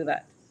fasting will do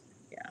that.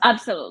 Yeah.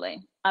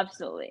 absolutely,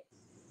 absolutely.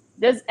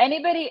 Does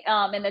anybody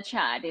in the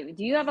chat, do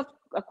you have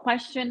a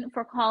question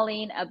for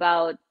Colleen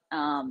about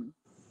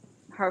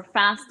her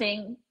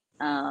fasting,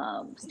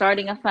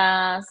 starting a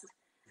fast,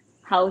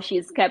 how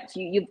she's kept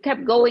you've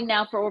kept going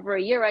now for over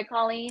a year, right,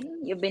 Colleen?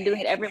 You've been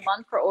doing it every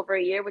month for over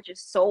a year, which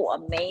is so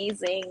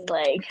amazing.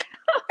 Like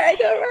I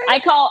know, I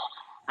right? call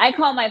I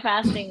call my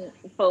fasting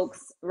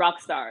folks rock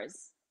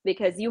stars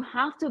because you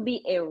have to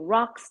be a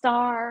rock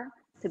star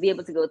to be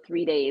able to go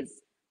 3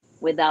 days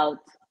without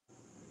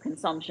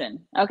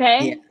consumption. Yeah.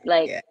 Okay?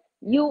 Like Yeah.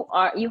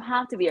 you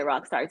have to be a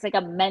rock star. It's like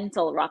a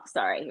mental rock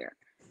star right here.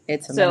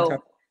 It's a mentor.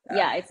 So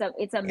yeah, it's a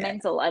Yeah.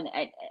 mental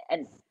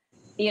and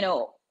you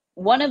know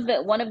one of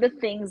the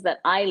things that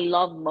I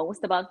love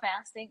most about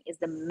fasting is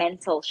the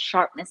mental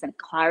sharpness and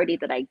clarity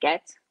that I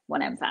get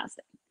when I'm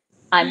fasting.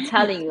 I'm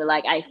telling you,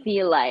 like I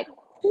feel like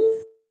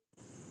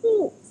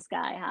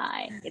sky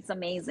high. It's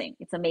amazing.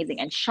 It's amazing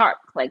and sharp,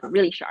 like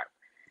really sharp.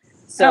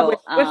 We're, So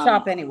we're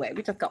sharp anyway.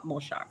 We just got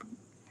more sharp.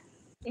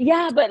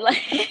 yeah, but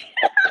like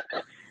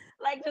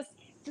like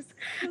just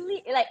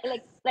clear,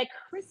 like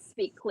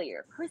crispy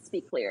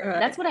All clear.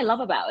 That's right. what I love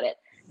about it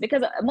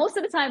because most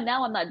of the time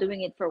now I'm not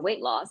doing it for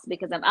weight loss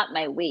because I'm at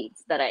my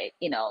weights that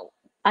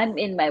I'm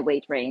in my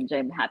weight range.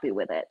 I'm happy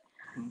with it,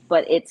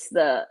 but it's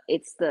the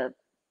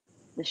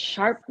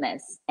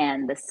sharpness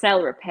and the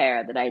cell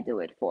repair that I do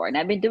it for, and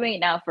I've been doing it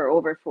now for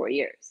over 4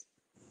 years.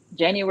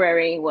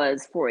 January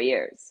was 4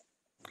 years,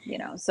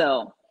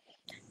 so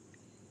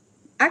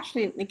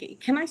Actually, Nikki,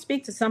 can I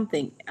speak to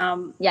something?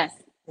 yes.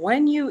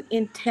 When you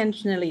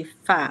intentionally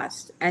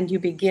fast and you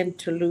begin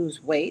to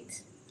lose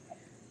weight,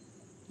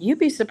 you'd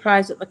be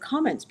surprised at the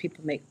comments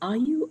people make. Are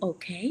you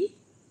okay?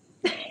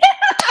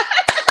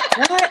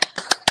 Why,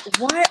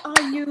 why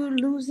are you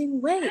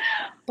losing weight?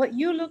 But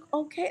you look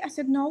okay. I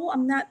said, no,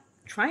 I'm not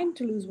trying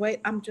to lose weight.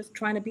 I'm just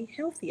trying to be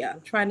healthier.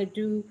 I'm trying to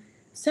do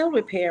cell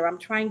repair. I'm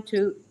trying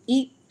to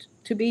eat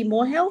to be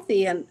more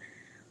healthy. And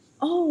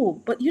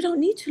oh, but you don't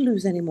need to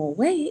lose any more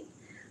weight.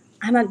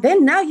 And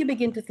then now you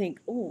begin to think,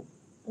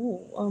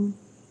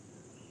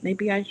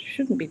 maybe I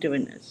shouldn't be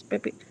doing this.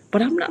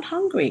 But I'm not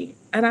hungry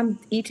and I'm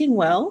eating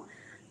well,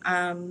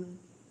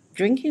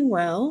 drinking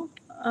well.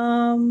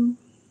 Um,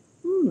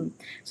 hmm.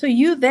 So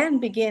you then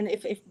begin,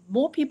 if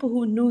more people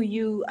who knew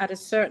you at a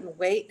certain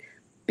weight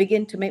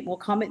begin to make more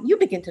comment, you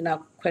begin to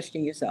now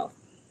question yourself.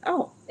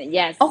 Oh,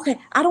 Yes, okay,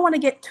 I don't want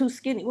to get too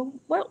skinny. Well, you know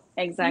what?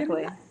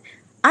 exactly.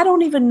 I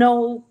don't even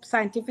know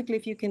scientifically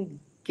if you can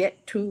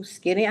get too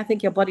skinny. I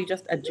think your body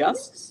just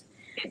adjusts.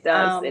 It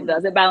does. It Um,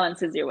 does. It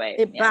balances your weight.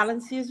 it Yes.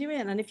 balances you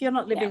in. And if you're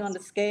not living on Yes.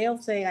 the scale,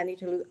 saying I need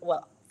to lose,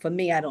 well, for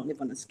me, I don't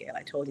live on the scale.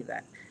 I told you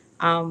that.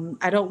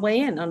 I don't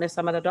weigh in unless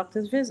I'm at a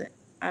doctor's visit.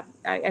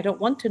 I don't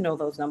want to know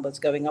those numbers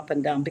going up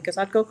and down because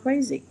I'd go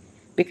crazy.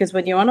 Because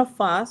when you're on a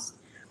fast,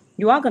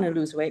 you are going to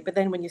lose weight. But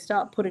then when you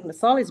start putting the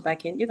solids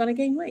back in, you're going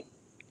to gain weight.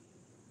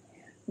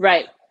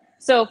 Right.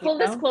 So You full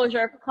know?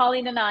 disclosure,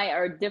 Colleen and I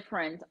are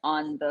different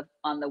on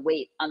the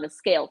weight on the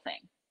scale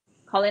thing.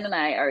 Colleen and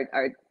I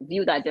are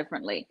view that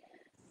differently.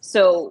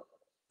 So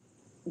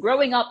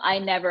growing up, I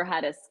never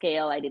had a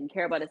scale. I didn't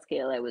care about a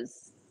scale. I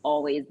was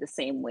always the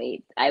same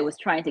weight. I was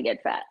trying to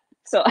get fat.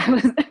 So I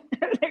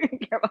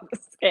didn't care about the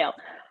scale.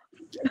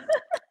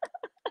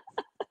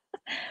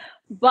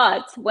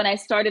 But when I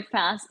started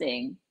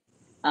fasting,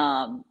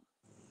 um,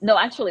 no,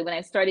 actually, when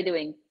I started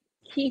doing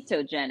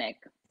ketogenic,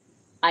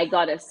 I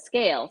got a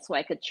scale so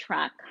I could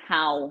track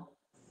how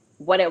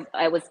what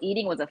I was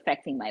eating was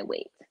affecting my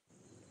weight.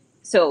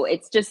 So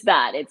it's just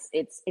that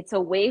it's a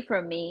way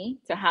for me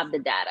to have the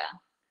data,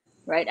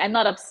 right? I'm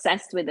not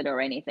obsessed with it or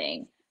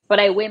anything, but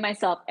I weigh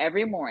myself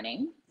every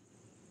morning,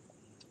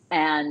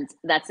 and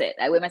that's it.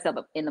 I weigh myself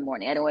up in the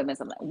morning. I don't weigh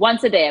myself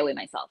once a day. I weigh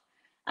myself,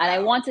 and I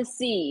want to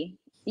see.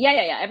 Yeah,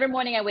 yeah, yeah. Every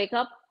morning I wake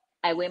up,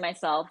 I weigh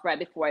myself right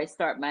before I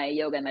start my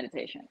yoga and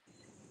meditation.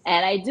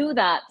 And I do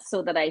that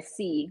so that I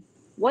see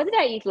what did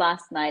I eat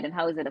last night and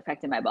how is it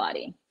affecting my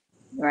body,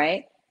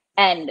 right?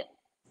 And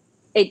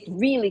it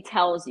really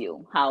tells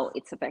you how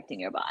it's affecting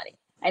your body.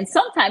 And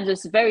sometimes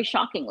it's very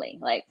shockingly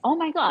like, oh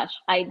my gosh,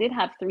 I did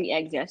have 3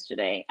 eggs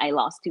yesterday. I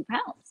lost 2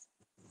 pounds.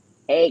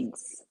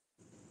 Eggs,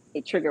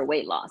 they trigger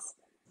weight loss.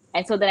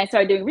 And so then I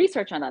started doing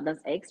research on that. Does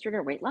eggs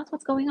trigger weight loss?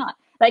 What's going on?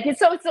 Like it's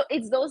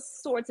those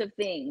sorts of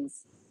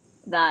things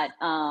that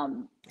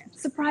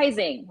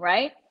surprising,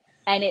 right?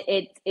 And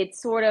it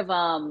sort of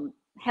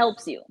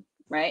helps you,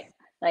 right?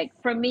 Like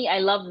for me, I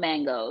love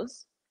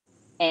mangoes,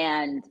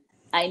 and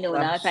I know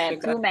now if I have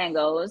Sugar. 2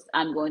 mangoes,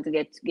 I'm going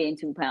to gain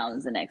 2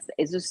 pounds the next day.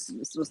 It's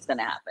just going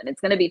to happen.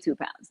 It's going to be 2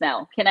 pounds.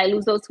 Now, can I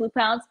lose those 2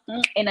 pounds?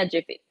 In a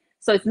jiffy.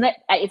 So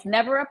it's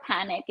never a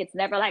panic. It's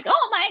never like,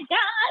 oh my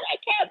God, I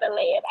can't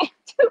believe I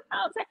have 2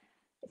 pounds.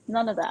 It's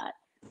none of that.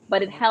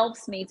 But it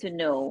helps me to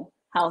know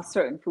how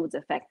certain foods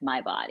affect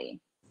my body.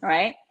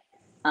 Right.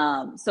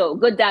 So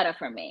good data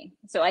for me.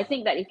 So I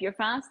think that if you're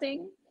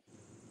fasting,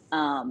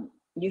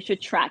 you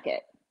should track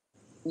it.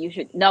 You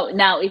should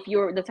now if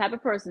you're the type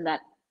of person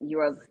that you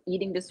have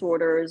eating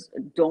disorders,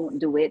 don't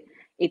do it.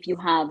 If you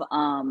have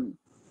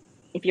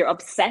if you're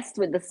obsessed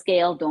with the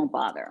scale, don't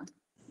bother,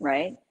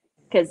 right?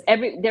 Because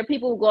there are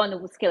people who go on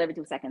the scale every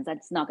 2 seconds.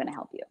 That's not going to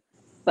help you.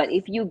 But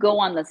if you go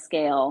on the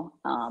scale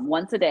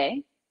once a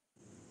day,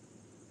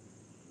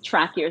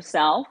 track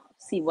yourself,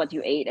 see what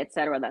you ate,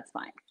 etc., that's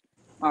fine.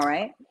 All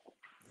right.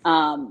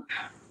 I'm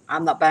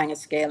not buying a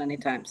scale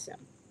anytime soon.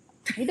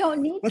 You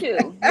don't need to.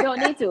 You don't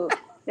need to.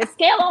 The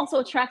scale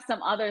also tracks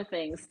some other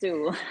things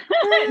too.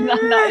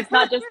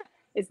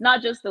 It's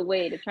not just the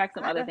weight. It tracks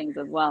some other things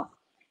as well.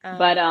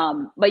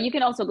 But you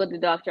can also go to the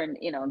doctor and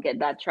get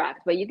that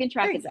tracked. But you can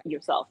track it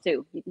yourself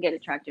too. You can get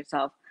it tracked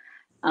yourself.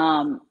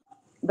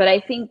 But I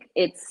think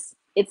it's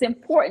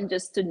important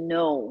just to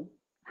know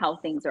how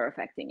things are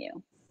affecting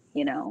you.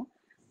 You know,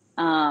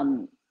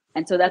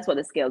 and so that's what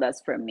the scale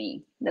does for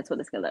me. That's what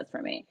the scale does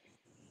for me.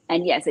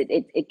 And yes,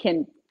 it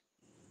can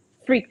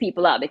freak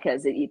people out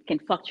because it can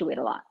fluctuate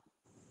a lot,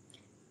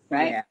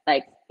 right? Yeah.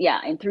 Like,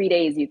 in 3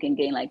 days you can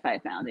gain like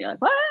 5 pounds. You're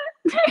like, what?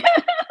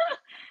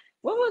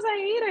 What was I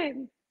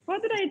eating?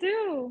 What did I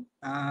do?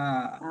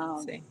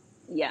 See.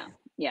 Yeah.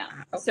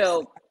 Oops.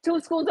 So 2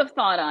 schools of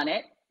thought on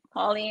it.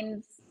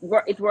 Colleen's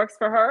it works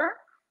for her,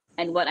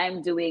 and what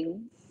I'm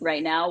doing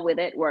right now with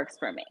it works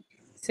for me.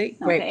 See,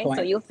 great Okay, point.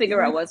 so you'll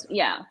figure out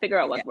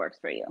what works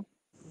for you.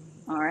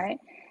 All right.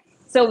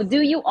 So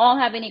do you all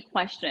have any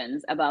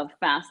questions about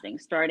fasting,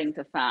 starting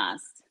to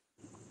fast,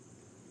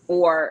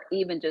 or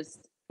even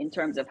just in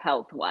terms of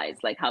health wise,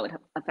 like how it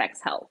affects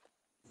health?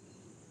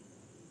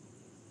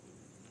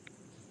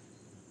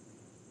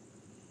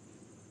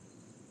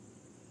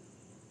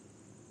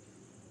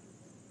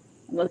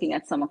 I'm looking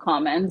at some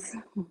comments.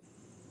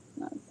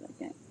 1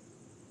 second.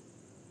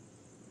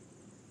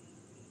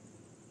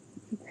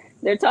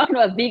 They're talking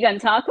about vegan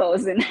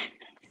tacos in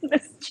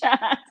this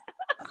chat.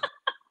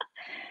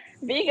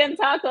 Vegan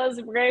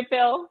tacos, Great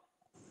Pill.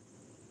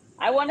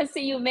 I want to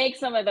see you make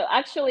some of the.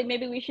 Actually,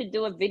 maybe we should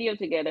do a video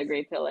together,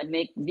 Great Pill, and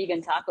make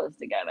vegan tacos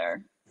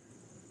together.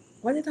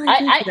 What did I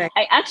do today?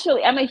 I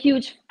actually, I'm a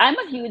huge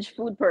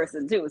food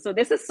person too. So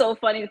this is so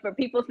funny for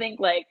people think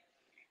like,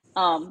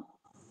 I'm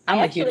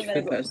a huge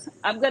food person.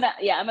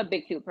 I'm a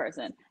big food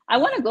person. I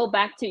want to go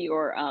back to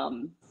your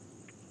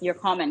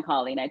comment,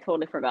 Colleen. I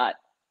totally forgot.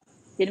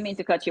 Didn't mean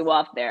to cut you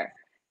off there.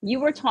 You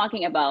were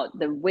talking about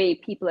the way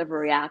people have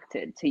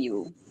reacted to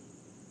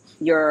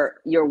your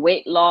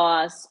weight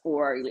loss,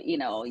 or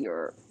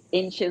your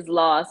inches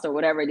lost, or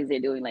whatever it is you're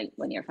doing, like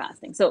when you're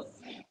fasting. So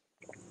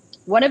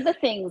one of the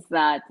things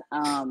that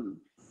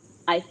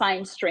I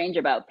find strange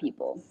about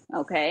people,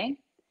 okay,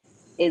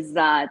 is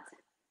that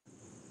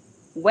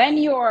when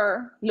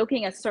you're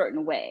looking a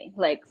certain way,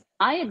 like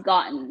I had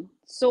gotten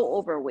so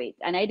overweight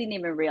and I didn't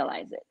even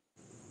realize it,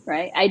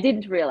 right? I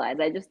didn't realize.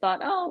 I just thought,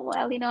 oh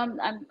well,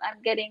 I'm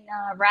getting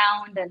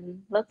round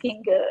and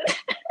looking good.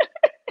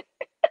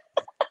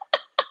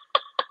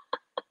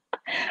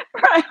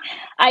 Right?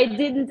 I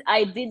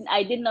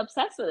didn't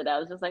obsess with it. I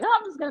was just like, oh,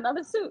 I'm just getting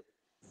another suit.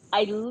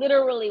 I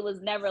literally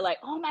was never like,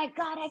 oh my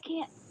God, I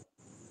can't.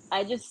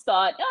 I just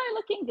thought, oh, you're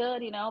looking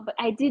good, but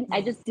I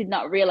just did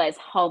not realize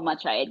how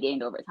much I had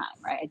gained over time,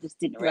 right? I just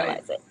didn't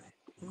realize it.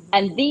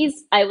 And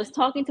I was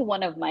talking to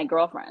one of my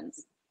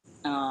girlfriends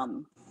a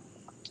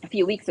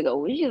few weeks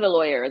ago. She's a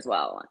lawyer as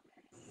well.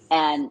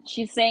 And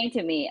she's saying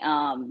to me,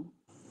 I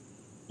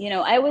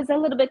was a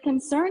little bit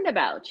concerned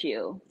about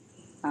you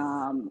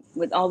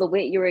with all the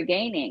weight you were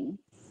gaining.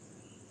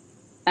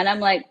 And I'm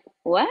like,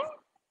 what?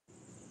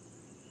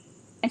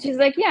 And she's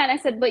like, yeah. And I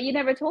said, but you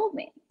never told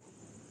me.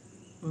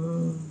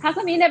 How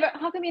come you never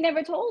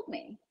told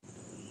me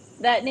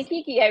that,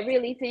 Nikiki, I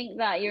really think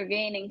that you're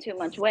gaining too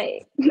much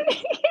weight?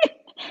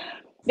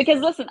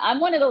 Because listen, I'm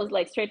one of those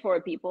like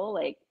straightforward people.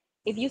 Like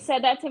if you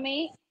said that to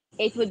me,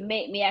 it would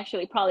make me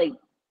actually probably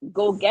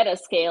go get a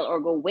scale or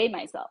go weigh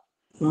myself.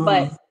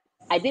 But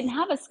I didn't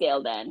have a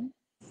scale then.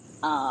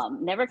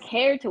 Never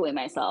cared to weigh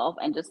myself,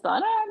 and just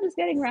thought, oh, I'm just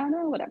getting around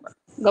or whatever.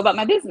 Go about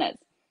my business.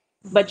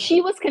 But she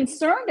was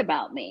concerned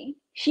about me.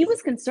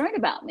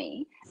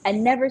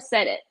 And never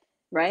said it.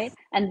 Right.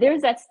 And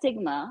there's that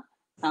stigma,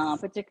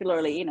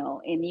 particularly,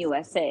 in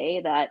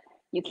USA, that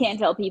you can't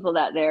tell people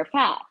that they're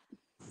fat,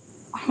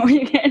 or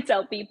you can't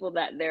tell people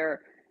that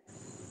they're,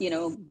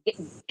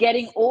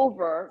 getting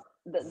over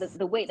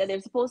the weight that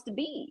they're supposed to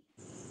be.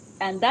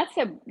 And that's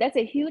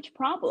a huge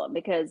problem,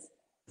 because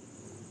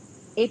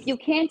if you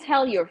can't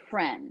tell your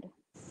friend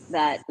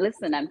that,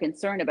 listen, I'm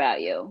concerned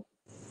about you,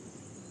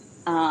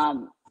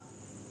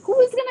 who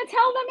is going to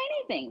tell them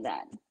anything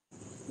then?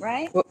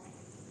 Right?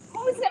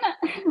 Who's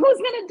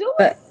gonna do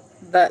it?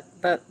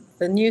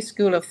 The new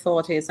school of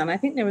thought is, and I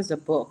think there is a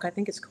book, I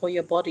think it's called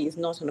Your Body is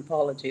Not an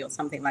Apology or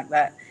something like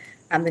that.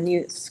 And the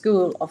new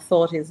school of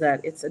thought is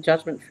that it's a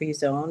judgment-free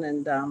zone,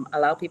 and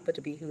allow people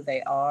to be who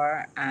they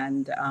are,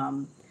 and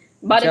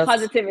Body just,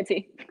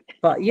 positivity.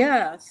 but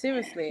yeah,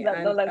 seriously.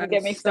 Don't let me And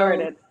get me so,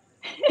 started.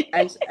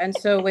 and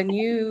so when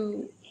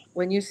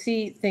you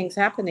see things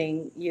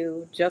happening,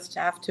 you just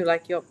have to,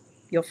 like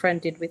your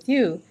friend did with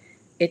you,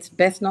 it's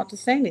best not to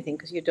say anything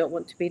because you don't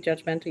want to be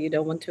judgmental, you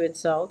don't want to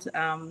insult.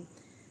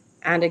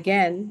 And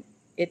again,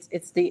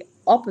 it's the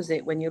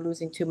opposite when you're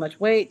losing too much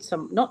weight.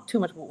 Some not too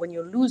much, but when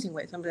you're losing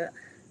weight, somebody,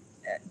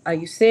 are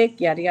you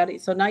sick? Yada yada.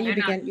 So now you You're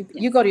not. begin. You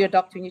Yes. go to your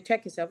doctor and you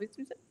check yourself.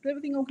 Is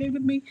everything okay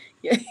with me?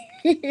 Yeah,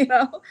 you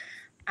know.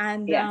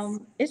 And Yes.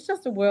 it's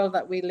just a world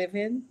that we live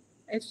in.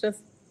 It's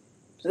just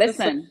a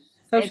Listen,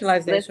 it's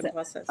socialization listen.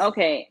 process.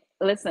 Okay,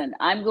 listen.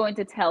 I'm going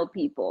to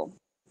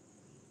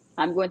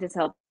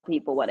tell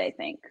people what I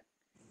think.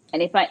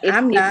 And if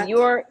I'm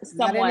you're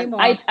not someone,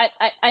 anymore.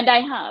 and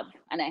I have,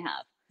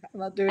 I'm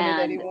not doing it and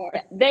anymore.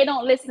 they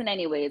don't listen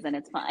anyways, and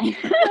it's fine.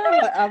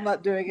 I'm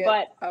not doing it.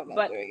 but I'm not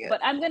but doing it.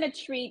 but I'm gonna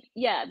treat,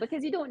 yeah,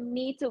 because you don't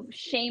need to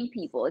shame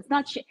people. It's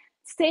not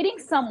stating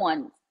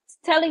someone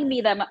telling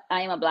me that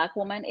I am a black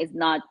woman is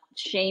not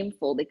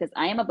shameful because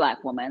I am a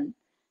black woman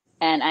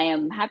and I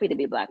am happy to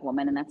be a black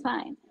woman, and that's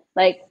fine.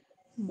 Like,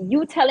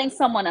 you telling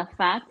someone a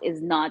fact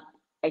is not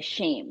a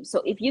shame.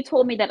 So if you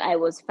told me that I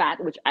was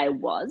fat, which I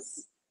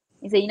was,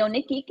 you say,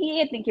 Nikki,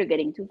 I think you're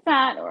getting too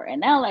fat, or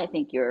NL, I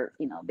think you're,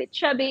 a bit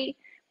chubby.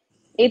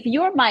 If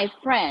you're my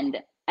friend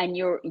and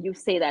you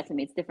say that to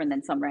me, it's different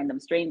than some random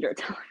stranger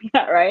telling me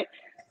that, right?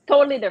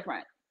 Totally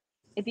different.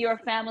 If you're a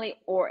family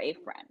or a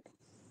friend,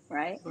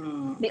 right?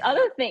 Mm. The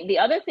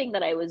other thing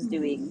that I was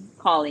doing,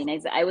 Colleen,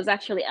 is I was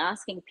actually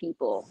asking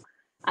people.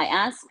 I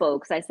asked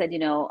folks, I said,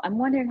 I'm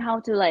wondering how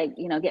to, like,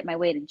 get my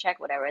weight in check,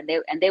 whatever. And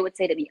they would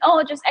say to me,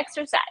 oh, just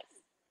exercise.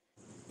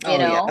 You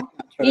Oh yeah, that's know,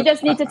 not you true.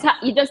 just need to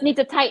you just need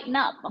to tighten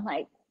up. I'm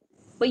like,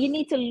 but you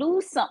need to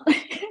lose something.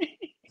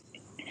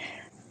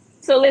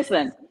 So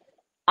listen,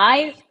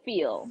 I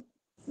feel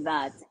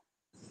that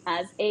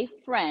as a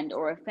friend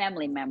or a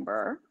family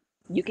member,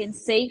 you can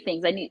say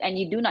things, and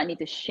you do not need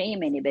to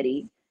shame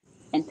anybody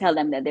and tell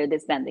them that they're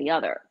this, that, and the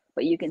other.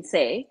 But you can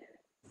say,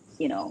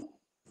 you know,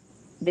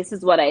 this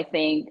is what I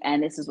think,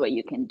 and this is what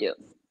you can do.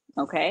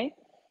 Okay.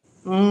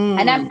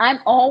 And I'm Mm. I'm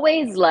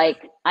always like,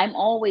 I'm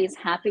always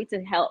happy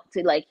to help,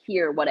 to like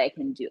hear what I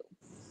can do.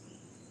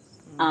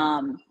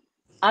 Um,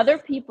 Other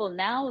people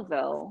now,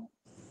 though,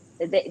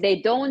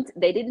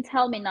 they didn't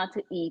tell me not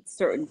to eat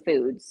certain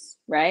foods,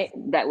 right?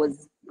 That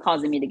was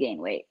causing me to gain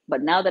weight.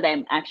 But now that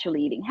I'm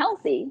actually eating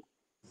healthy,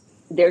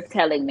 they're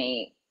telling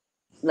me,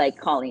 like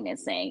Colleen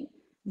is saying,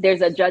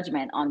 there's a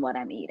judgment on what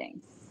I'm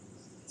eating.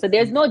 So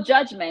there's no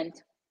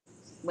judgment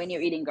when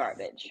you're eating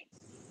garbage.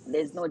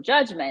 There's no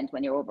judgment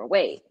when you're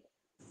overweight.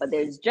 But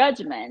there's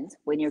judgment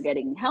when you're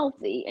getting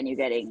healthy and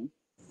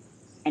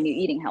you're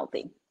eating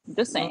healthy.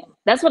 Just saying.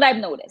 That's what I've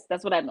noticed.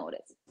 That's what I've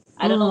noticed.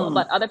 I don't know Mm.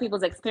 about other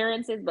people's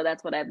experiences, but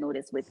that's what I've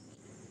noticed with me.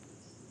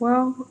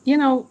 Well,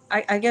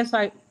 I guess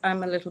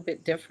I'm a little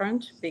bit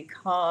different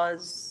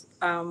because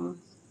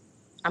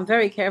I'm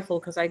very careful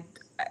because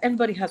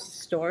everybody has a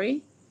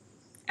story,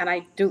 and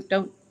I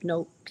don't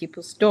know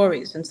people's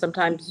stories, and Mhm.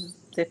 sometimes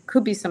there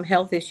could be some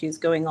health issues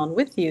going on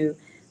with you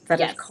that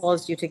has Yes.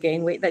 caused you to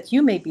gain weight that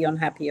you may be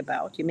unhappy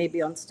about. You may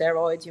be on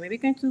steroids, you may be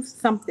going through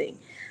something,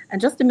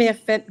 and just the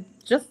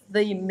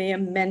mere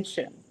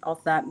mention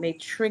of that may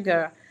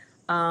trigger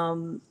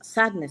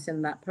sadness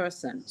in that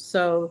person.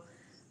 So,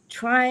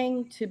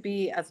 trying to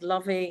be as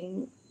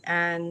loving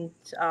and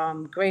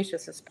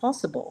gracious as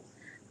possible,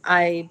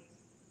 I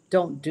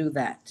don't do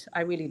that.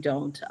 I really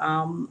don't,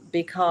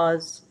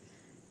 because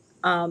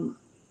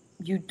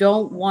you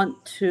don't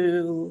want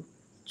to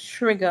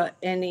trigger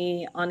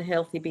any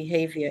unhealthy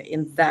behavior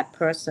in that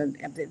person.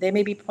 They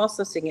may be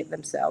processing it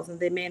themselves and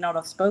they may not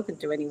have spoken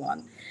to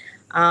anyone.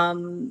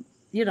 Um,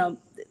 you know,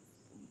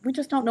 we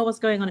just don't know what's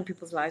going on in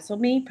people's lives. So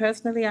me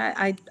personally,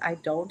 I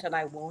don't and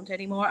I won't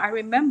anymore. I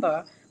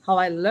remember how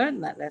I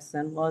learned that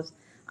lesson was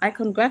I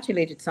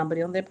congratulated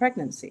somebody on their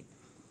pregnancy.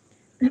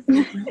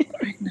 Oh, you're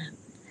pregnant.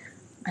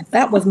 And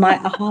that was my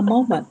aha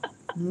moment.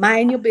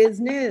 Mind your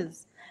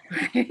business.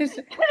 Right?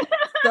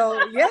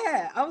 So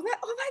yeah, I was like,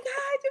 oh my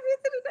God, you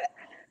did that.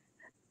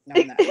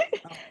 No, no,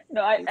 no.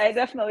 No, I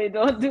definitely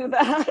don't do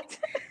that.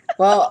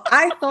 Well,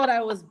 I thought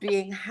I was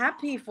being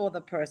happy for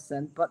the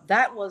person, but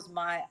that was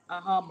my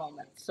aha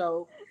moment.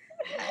 So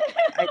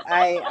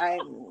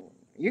I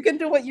you can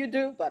do what you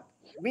do, but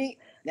me,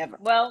 never.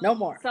 Well, No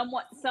more.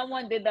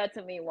 someone did that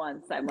to me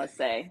once, I must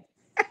say.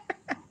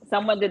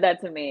 Someone did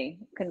that to me,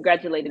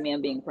 congratulated me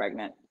on being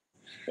pregnant.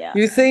 Yeah.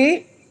 You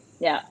see?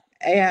 Yeah.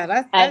 Yeah,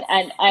 And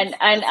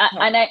that's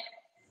tough.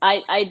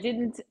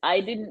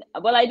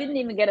 I didn't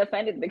even get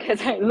offended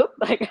because I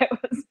looked like I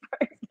was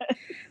pregnant.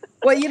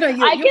 Well,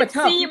 I you were could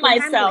tough. see You could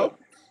handle myself. it.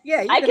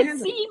 Yeah, you I could could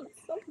handle it. see,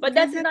 Some people but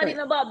can't that's not handle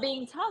even it. about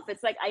being tough.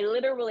 It's like I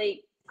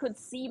literally could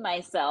see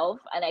myself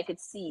and I could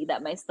see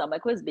that my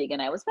stomach was big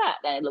and I was fat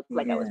and I looked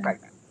like I was Yeah.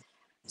 pregnant.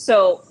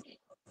 So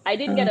I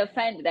didn't get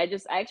offended.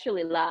 I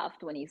actually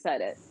laughed when he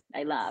said it.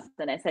 I laughed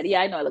and I said,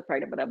 "Yeah, I know I look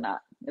pregnant, but I'm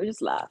not." I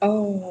just laughed.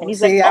 And Oh,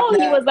 he's like, see, I've "Oh," he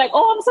never. was like,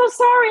 "Oh, I'm so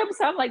sorry. I'm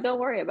sorry." I'm like, "Don't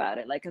worry about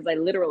it." Like, because I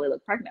literally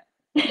look pregnant.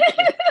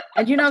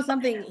 And you know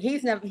something?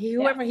 He's never, Yeah.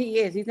 whoever he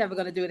is, he's never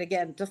going to do it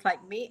again. Just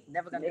like me,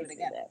 never going to do it Yes,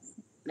 again. yes.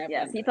 Never Yes.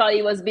 going to He do it thought again.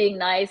 he was being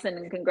nice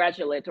and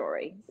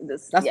congratulatory.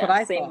 This, That's what yeah,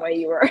 I same way thought.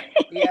 you were.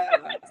 Yeah,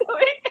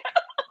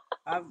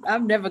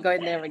 I'm never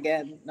going there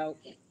again. No,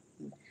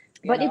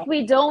 you But know. if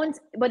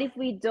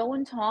we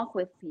don't talk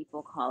with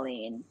people,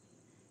 Colleen,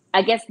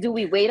 I guess, do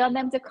we wait on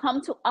them to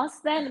come to us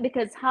then?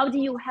 Because how do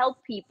you help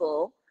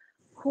people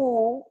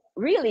who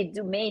really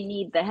do may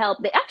need the help?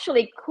 They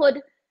actually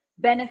could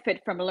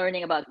benefit from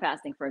learning about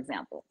fasting, for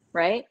example,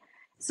 right?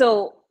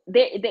 So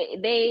they're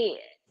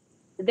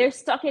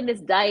stuck in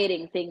this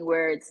dieting thing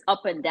where it's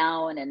up and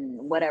down and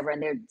whatever,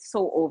 and they're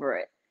so over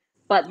it.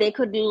 But they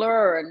could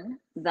learn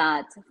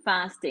that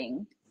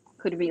fasting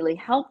could really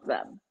help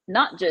them,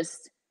 not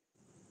just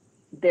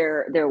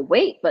their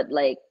weight, but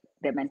like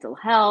their mental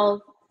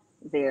health,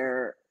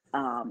 their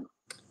um,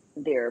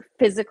 their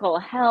physical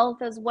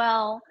health as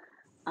well.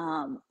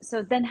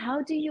 So then,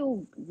 how do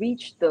you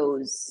reach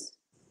those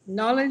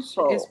Knowledge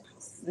is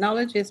folks?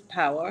 knowledge is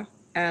power,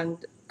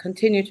 and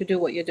continue to do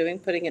what you're doing,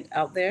 putting it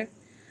out there.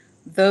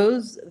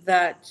 Those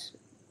that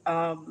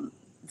um,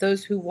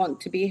 those who want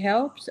to be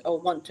helped or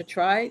want to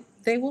try,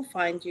 they will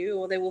find you,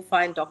 or they will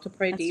find Dr. That's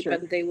Pradeep, true.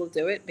 and they will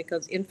do it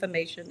because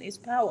information is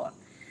power.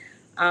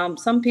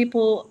 Some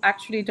people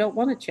actually don't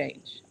want to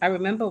change. I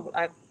remember,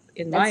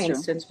 in my That's true.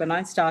 instance, when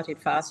I started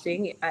That's true.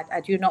 fasting,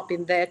 had you not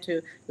been there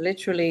to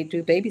literally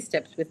do baby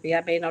steps with me,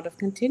 I may not have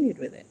continued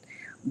with it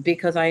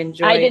because I I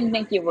enjoyed. didn't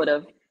think you would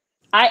have.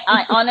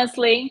 I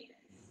honestly,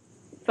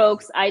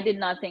 folks, I did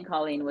not think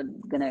Colleen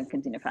would gonna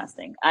continue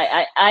fasting.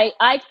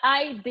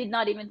 I did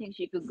not even think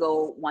she could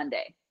go one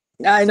day.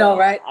 I know, So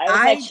right? I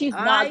was like, she's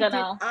not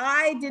gonna.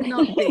 I did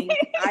not think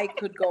I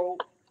could go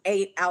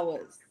 8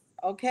 hours.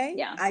 Okay,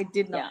 Yeah, I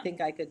did not yeah,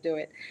 think I could do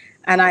it,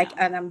 yeah.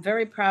 and I'm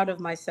very proud of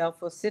myself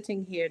for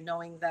sitting here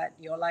knowing that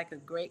you're like a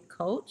great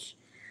coach,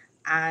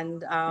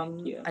 and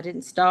Thank you. I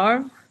didn't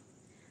starve.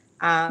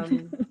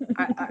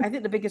 I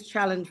think the biggest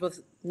challenge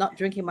was not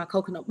drinking my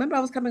coconut. Remember, I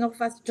was coming up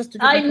fast just to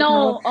drink I my coconut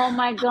water. know. Oh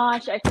my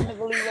gosh, I couldn't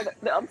believe it.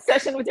 The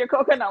obsession with your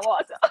coconut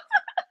water.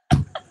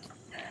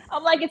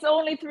 I'm like, it's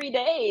only 3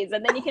 days,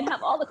 and then you can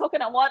have all the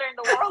coconut water in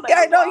the world Yeah, that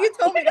I you know you want.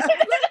 told me that. I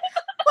was like,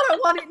 but I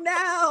want it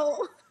now.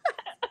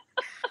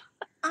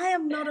 I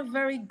am not a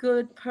very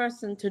good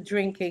person to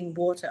drinking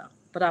water,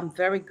 but I'm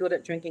very good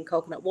at drinking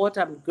coconut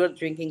water. I'm good at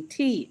drinking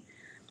tea.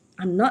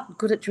 I'm not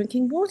good at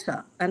drinking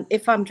water. And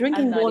if I'm I'm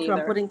drinking not water, I'm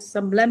either. putting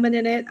some lemon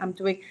in it.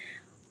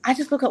 I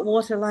just look at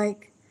water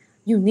like,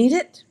 you need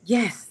it?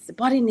 Yes, the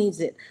body needs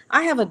it.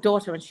 I have a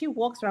daughter and she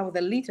walks around with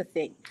a liter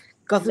thing.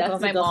 Guzzle, That's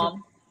guzzle, my guzzle.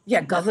 mom. Yeah,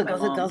 That's guzzle, my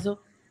guzzle, mom. guzzle.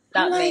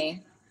 I'm Not like,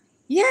 me.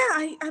 yeah,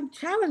 I'm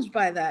challenged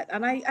by that.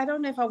 And I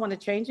don't know if I want to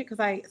change it because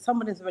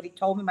someone has already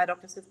told me, my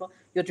doctor says, well,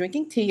 you're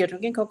drinking tea, you're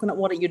drinking coconut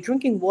water, you're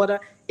drinking water,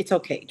 it's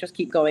okay, just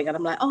keep going. And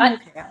I'm like, oh, And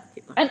okay, I'll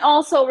keep going. and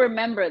also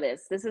remember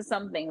this. This is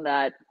something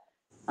that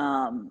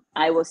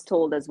I was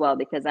told as well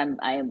because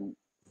I am,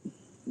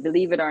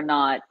 believe it or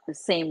not, the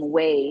same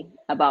way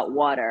about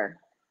water.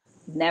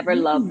 Never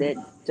loved it.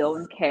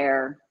 Don't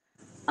care.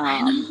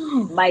 I Um,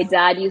 know. my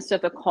dad used to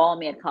have to call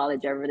me at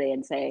college every day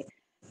and say,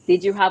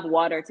 "Did you have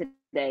water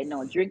today?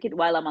 No, drink it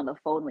while I'm on the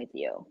phone with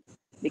you,"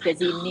 because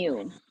I he know.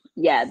 knew,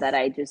 yeah, that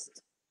I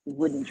just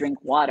wouldn't drink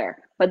water.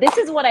 But this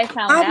is what I I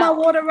found have my out.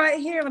 water right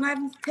here and I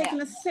haven't Yeah,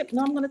 taken a sip.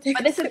 No, I'm going to take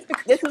but a sip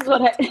because this you is what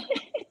told I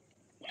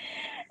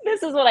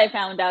this is what I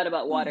found out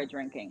about water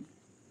drinking.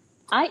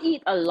 I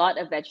eat a lot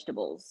of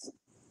vegetables.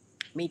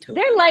 me too.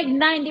 They're like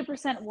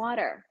 90%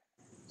 water.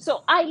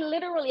 So I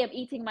literally am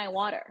eating my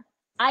water.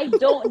 I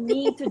don't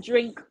need to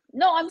drink.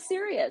 No, I'm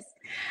serious.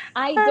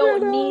 I I don't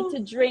don't need know. to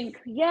drink.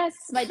 Yes,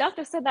 my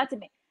doctor said that to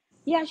me.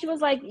 Yeah, she was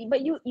like,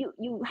 but you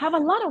have a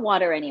lot of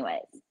water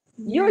anyways.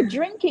 You're Yeah.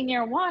 drinking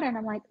your water. And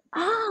I'm like,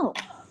 oh,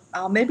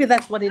 Maybe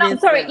that's what it no, I'm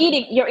is sorry, then.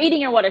 eating. You're eating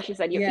your water. She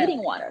said, you're Yeah.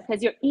 eating water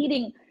because you're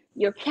eating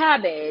your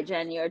cabbage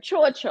and your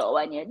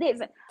chocho and your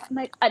this. I'm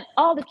like, and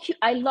all the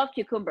I love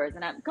cucumbers,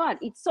 and I'm God,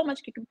 eat so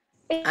much cucumber.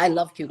 I It's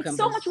love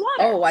so much water. cucumbers.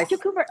 Oh,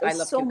 Cucumber is I so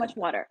love much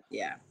water. cucumbers.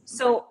 Yeah.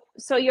 So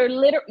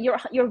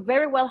you're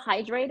very well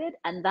hydrated,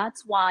 and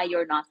that's why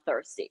you're not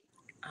thirsty.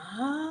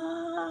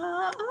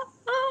 Ah,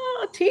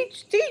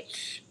 teach,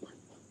 teach.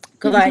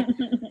 Because I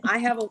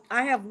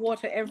have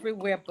water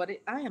everywhere, but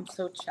I am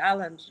so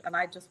challenged, and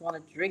I just want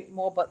to drink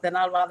more. But then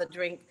I'd rather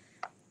drink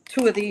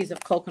two of these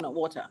of coconut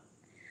water.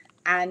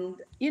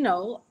 And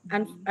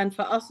and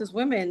for us as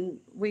women,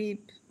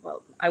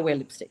 well, I wear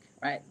lipstick,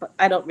 right? But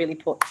I don't really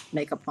put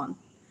makeup on.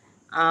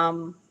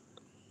 Um,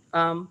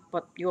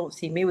 but you won't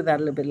see me without a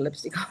little bit of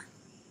lipstick on.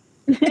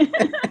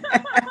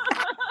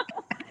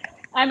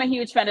 I'm a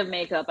huge fan of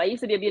makeup. I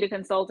used to be a beauty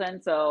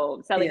consultant,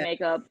 so selling Yeah.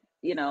 makeup,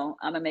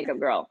 I'm a makeup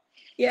girl.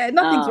 Yeah,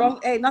 nothing's Um, wrong.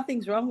 Hey,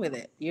 nothing's wrong with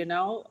it,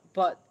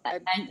 But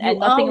and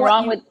you are nothing what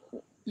wrong with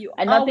you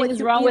and are nothing what is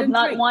you wrong eat with and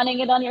not drink. wanting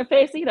it on your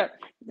face either.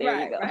 There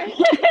you Right, go.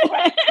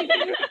 right.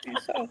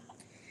 So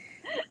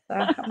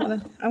I'm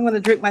gonna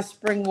drink my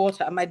spring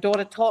water. And my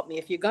daughter taught me,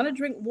 if you're gonna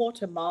drink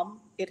water, Mom,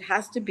 it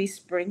has to be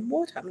spring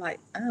water. I'm like,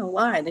 oh,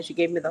 why? And then she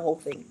gave me the whole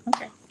thing.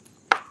 Okay.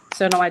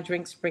 So now I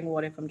drink spring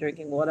water if I'm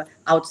drinking water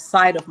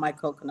outside of my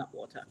coconut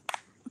water.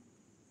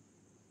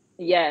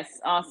 Yes,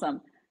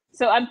 awesome.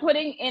 So I'm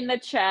putting in the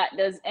chat,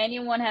 does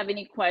anyone have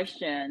any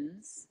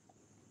questions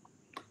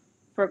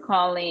for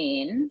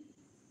Colleen,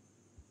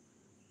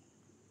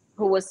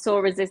 who was so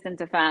resistant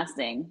to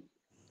fasting?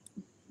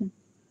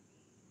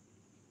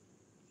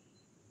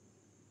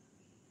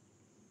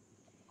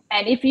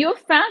 And if you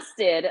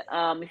fasted,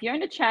 if you're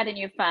in the chat and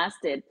you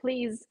fasted,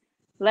 please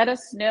let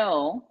us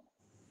know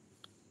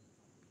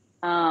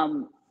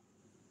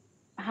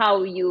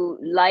how you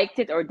liked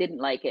it or didn't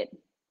like it.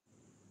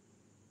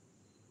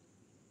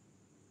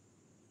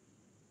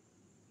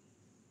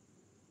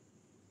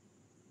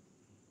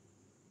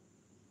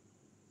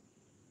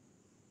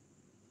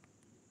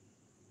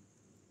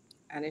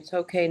 And it's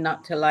okay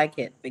not to like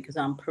it because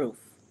I'm proof.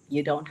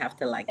 You don't have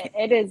to like it.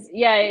 It is,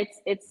 yeah,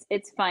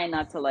 it's fine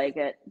not to like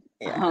it.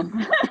 Yeah.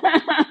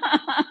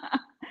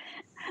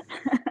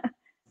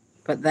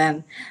 But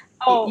then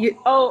Oh, you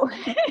oh,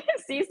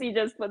 Cece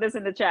just put this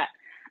in the chat.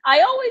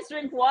 I always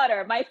drink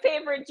water, my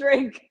favorite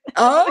drink.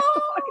 oh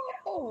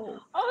Oh,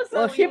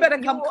 well, so she better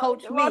you come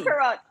coach walk me.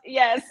 her out.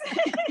 Yes.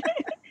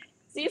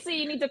 Cece,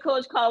 you need to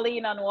coach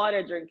Colleen on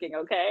water drinking,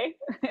 okay?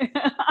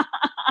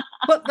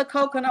 Put the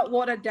coconut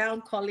water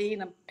down,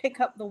 Colleen, and pick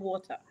up the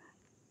water.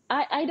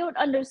 I don't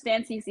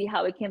understand, Cece,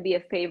 how it can be a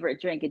favorite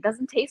drink. It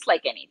doesn't taste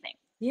like anything.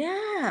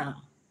 Yeah.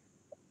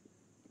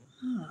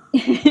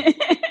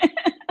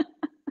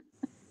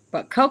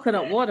 But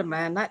coconut water,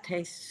 man, that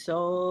tastes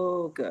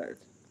so good.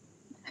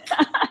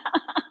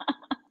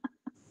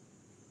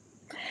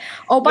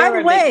 Oh, by You're the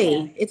a big way,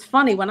 fan. it's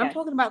funny when I'm Yes.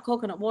 talking about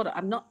coconut water,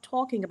 I'm not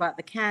talking about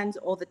the cans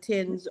or the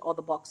tins or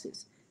the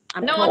boxes.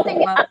 I'm No, I'm talking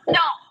thinking, about no,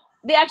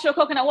 the actual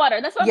coconut water.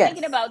 That's what I'm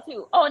thinking yes. about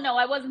too. Oh no,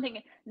 I wasn't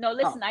thinking. No, Oh,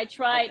 listen, I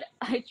tried,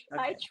 okay, I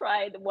okay.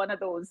 tried one of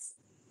those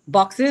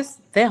Boxes,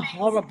 they're things.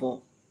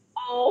 horrible.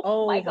 Oh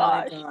my Oh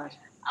my gosh. gosh.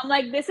 I'm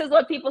like, this is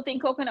what people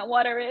think coconut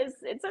water is.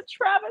 It's a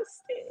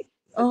travesty.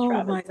 It's a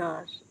Oh my travesty.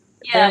 gosh.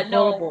 They're Yeah,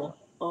 no. horrible.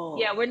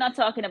 Yeah, Oh we're not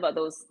talking about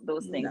those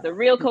things. no. The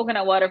real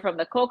coconut water from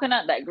the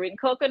coconut, that green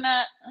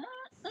coconut.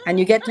 And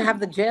you get to have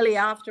the jelly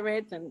after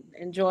it and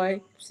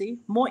enjoy. See,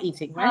 more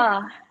eating, right?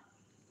 Ah,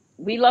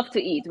 we love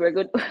to eat. We're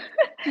good.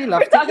 You We're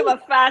love to talking eat.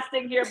 about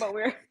fasting here, but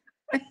we're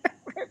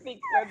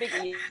big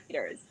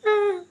eaters.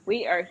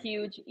 We are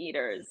huge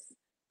eaters.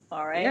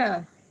 All right.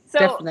 Yeah, So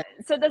definitely.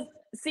 so does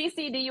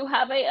Cece, do you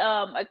have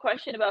a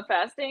question about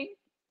fasting?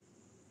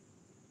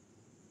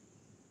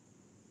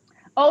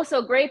 Oh,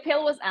 so Gray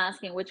Pill was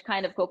asking which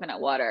kind of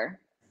coconut water.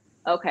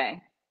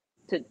 Okay.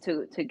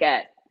 To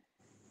get.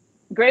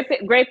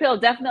 Gray Pill,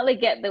 definitely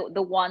get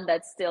the one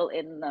that's still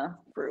in the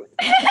fruit.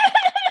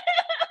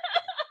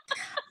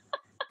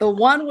 The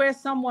one where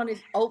someone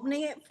is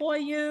opening it for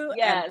you and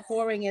Yes,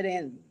 pouring it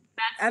in.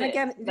 that's And it.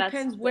 again, it That's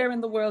depends the where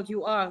in the world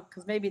you are,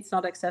 because maybe it's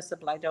not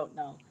accessible. I don't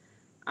know.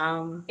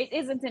 it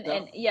isn't in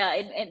So yeah,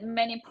 in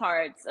many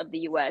parts of the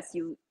US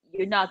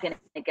you're not gonna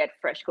get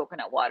fresh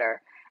coconut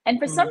water. And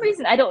for some mm,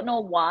 reason, I don't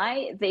know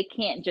why they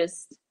can't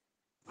just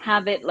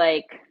have it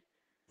like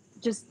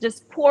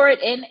just pour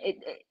it in.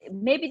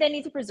 Maybe they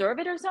need to preserve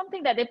it or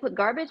something, that they put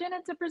garbage in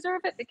it to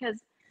preserve it,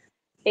 because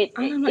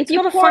I don't know. if It's you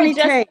got a pour it funny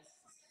just taste.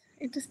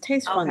 It just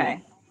tastes funny.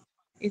 okay.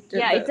 It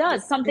Yeah, it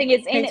does. it Something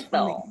is in tastes it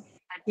funny. though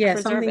to Yeah,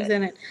 preserve something's it.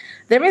 in it.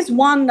 There is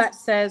one that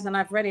says, and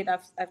I've read it.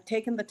 I've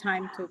taken the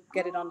time to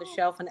get it on the Oh.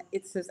 shelf, and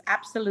it says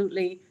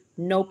absolutely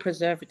no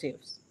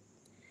preservatives.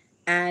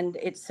 And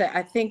it's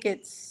I think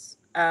it's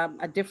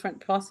a different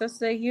process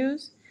they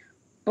use,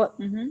 but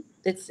Mm-hmm.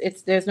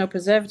 it's there's no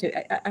preservative.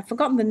 I've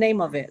forgotten the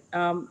name of it.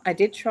 I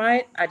did try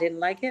it. I didn't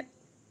like it,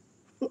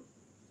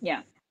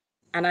 Yeah.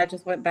 and I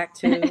just went back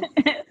to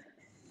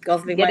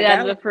guzzling Get my it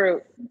out of the gallon.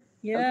 fruit.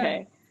 Yeah,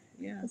 Okay.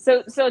 yeah.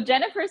 So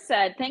Jennifer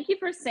said, thank you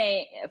for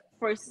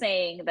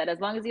saying that as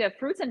long as you have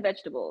fruits and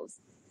vegetables,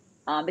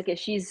 because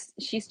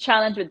she's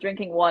challenged with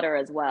drinking water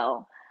as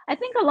well. I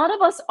think a lot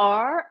of us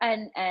are,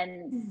 and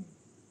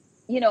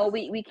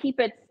we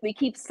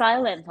keep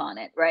silent on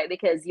it, right?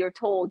 Because you're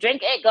told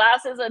drink 8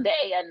 glasses a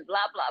day and blah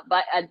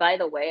blah. By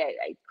the way,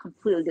 I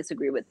completely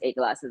disagree with 8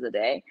 glasses a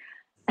day,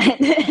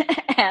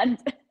 and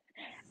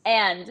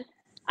and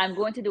I'm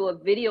going to do a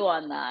video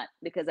on that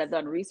because I've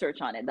done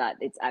research on it that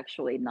it's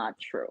actually not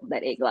true,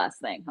 that 8 glass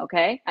thing.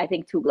 Okay. I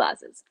think 2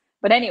 glasses.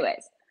 But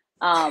anyways,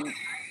 um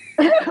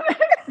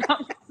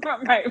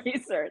from my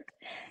research.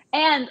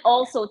 And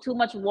also too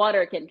much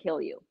water can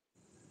kill you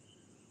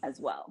as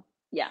well.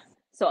 Yeah.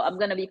 So I'm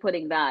gonna be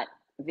putting that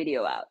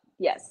video out.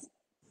 Yes.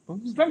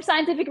 Mm, From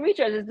scientific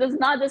research. It's just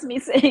not just me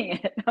saying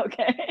it,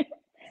 okay?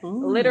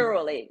 mm.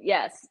 Literally,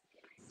 yes.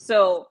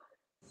 So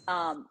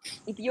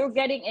if you're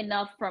getting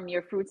enough from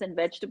your fruits and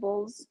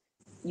vegetables,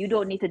 you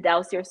don't need to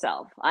douse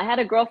yourself. I had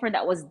a girlfriend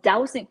that was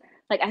dousing,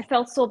 like I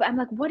felt so bad. I'm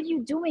like, what are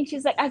you doing?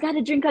 She's like, I got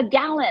to drink a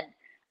gallon.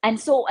 And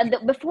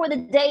before the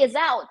day is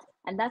out.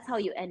 And that's how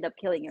you end up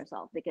killing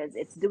yourself, because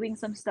it's doing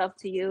some stuff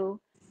to you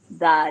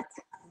that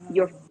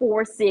you're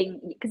forcing,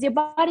 because your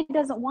body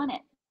doesn't want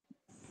it.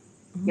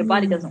 Your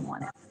body doesn't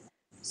want it.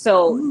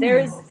 So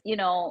there's,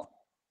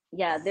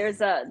 yeah,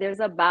 there's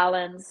a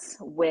balance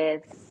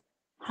with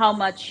how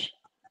much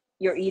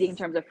you're eating in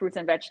terms of fruits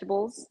and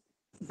vegetables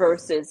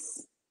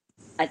versus,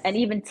 and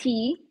even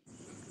tea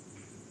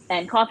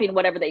and coffee and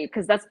whatever they,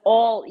 because that's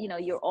all,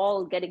 you're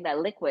all getting that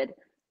liquid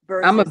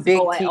I'm a versus, oh,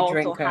 big I tea also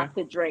drinker. have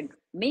to drink.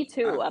 Me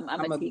too. I'm a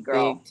I'm a tea big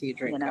girl, tea you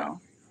drinker.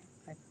 know.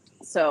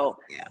 So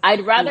Yeah.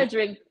 I'd rather And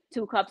drink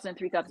 2 cups and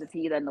 3 cups of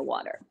tea than the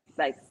water.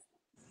 Like,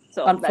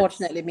 so that's,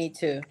 unfortunately, me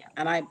too.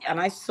 And yeah,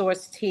 I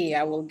source tea.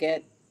 I will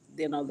get,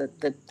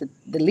 the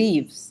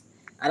leaves,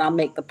 and I'll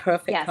make the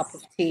perfect cup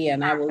of yes, tea.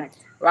 And I will,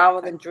 perfect,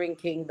 rather than perfect.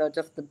 drinking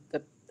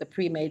the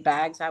pre-made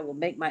bags, I will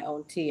make my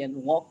own tea and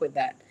walk with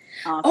that.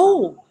 Awesome.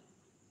 Oh,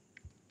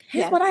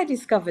 here's Yes. what I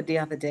discovered the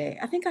other day.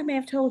 I think I may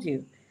have told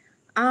you.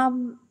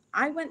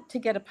 I went to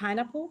get a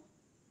pineapple,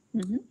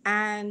 Hmm.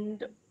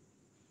 and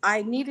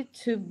I needed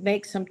to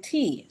make some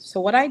tea. So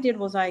what I did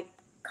was I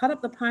cut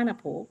up the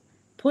pineapple,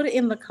 put it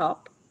in the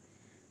cup,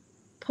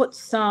 put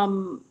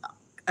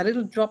a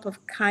little drop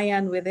of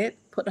cayenne with it,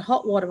 put the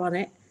hot water on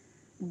it,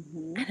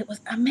 Hmm. and it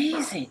was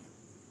amazing.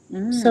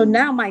 So Mm,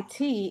 now my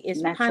tea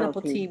is natural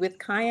pineapple tea. tea with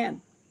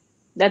cayenne.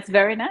 That's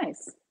very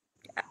nice.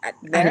 And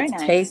Very it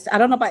nice. tastes, I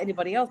don't know about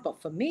anybody else,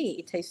 but for me,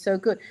 it tastes so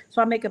good.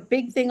 So I make a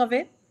big thing of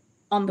it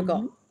on the go.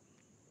 Hmm.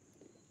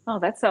 Oh,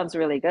 that sounds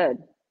really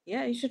good.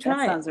 Yeah, you should That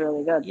try it. sounds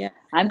really good. Yeah.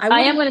 I'm I I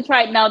am wouldn't, gonna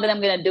try it now that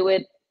I'm gonna do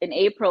it in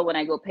April when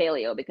I go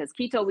paleo, because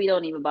keto we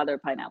don't even bother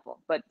pineapple.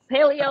 But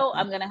paleo,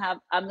 I'm gonna have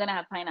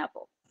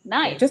pineapple. yeah,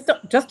 Nice.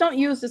 just don't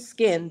use the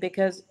skin,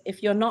 because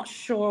if you're not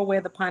sure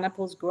where the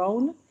pineapple's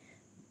grown,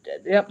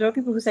 there are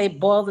people who say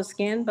boil the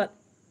skin, but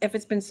if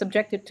it's been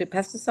subjected to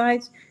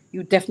pesticides,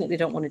 you definitely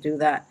don't want to do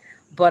that.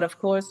 But of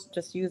course,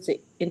 just use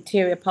the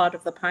interior part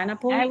of the I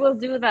pineapple. will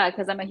do that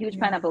because I'm a huge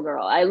Yeah. pineapple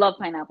girl. I love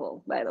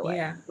pineapple, by the way.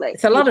 Yeah. Like,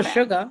 It's a lot huge of fan.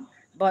 sugar,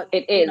 but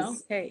It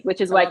hey,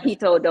 which is it's a why lot of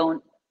sugar. keto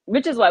don't,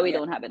 which is why we Yeah.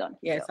 don't have it on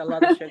Yeah, keto. it's a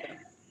lot of sugar.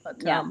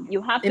 But Yeah,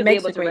 you have it to be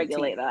makes able a to great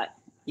regulate tea. that.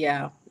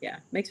 Yeah, yeah.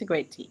 Makes a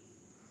great tea.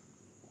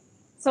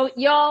 So,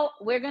 y'all,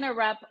 we're gonna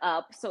wrap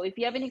up. So, if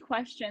you have any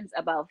questions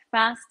about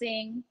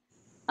fasting,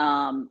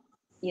 um,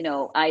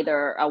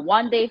 either a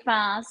 1 day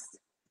fast,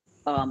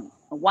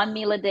 one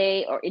meal a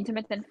day, or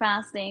intermittent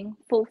fasting,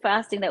 full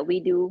fasting that we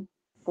do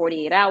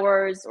 48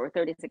 hours or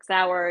 36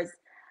 hours,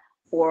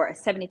 or a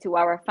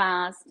 72-hour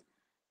fast,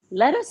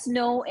 let us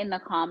know in the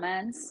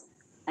comments.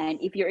 And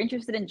if you're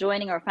interested in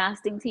joining our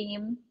fasting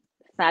team,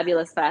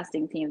 fabulous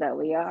fasting team that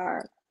we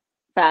are,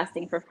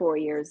 fasting for 4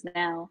 years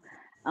now,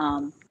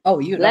 Oh,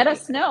 you let lucky.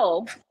 us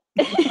know.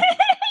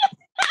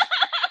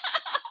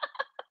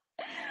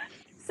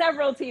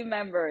 Several team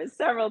members.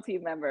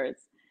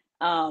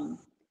 Um,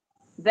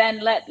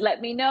 then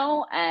let me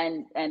know,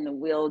 and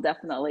we'll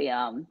definitely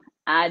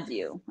add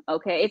you.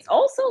 Okay, it's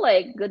also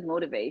like good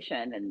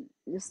motivation and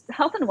just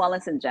health and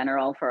wellness in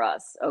general for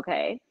us.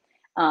 Okay,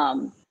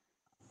 um,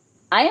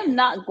 I am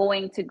not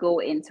going to go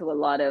into a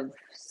lot of.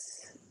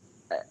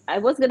 I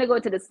was going to go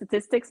into the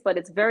statistics, but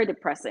it's very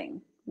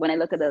depressing when I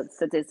look at the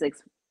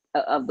statistics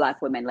of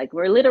Black women. Like,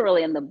 we're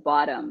literally in the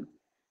bottom,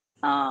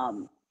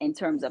 in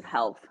terms of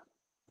health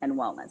and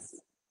wellness,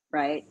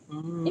 right?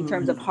 In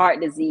terms of Mm. heart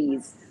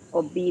disease,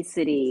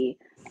 obesity,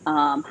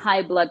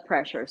 high blood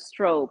pressure,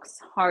 strokes,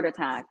 heart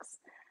attacks.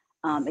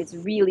 It's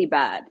really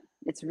bad.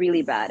 It's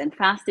really bad. And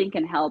fasting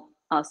can help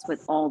us with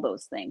all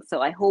those things.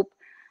 So I hope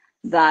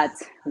that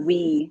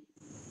we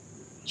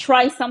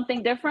try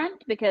something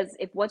different, because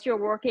if what you're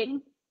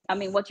working, I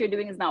mean, what you're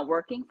doing is not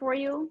working for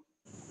you,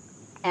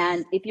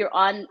 and if you're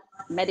on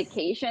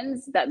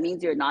medications, that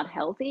means you're not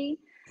healthy.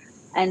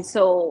 And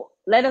so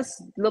let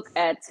us look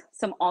at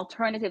some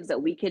alternatives that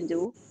we can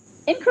do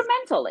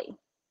incrementally.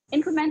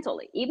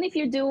 Incrementally. Even if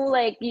you do,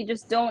 like, you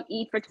just don't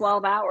eat for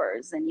 12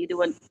 hours and you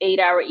do an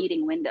 8-hour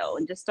eating window,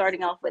 and just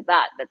starting off with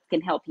that, that can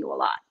help you a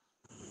lot.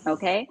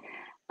 Okay.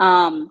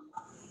 Um,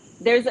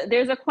 there's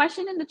a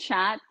question in the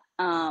chat,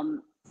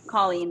 um,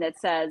 Colleen, that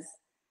says,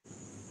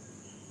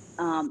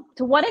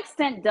 to what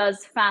extent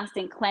does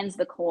fasting cleanse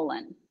the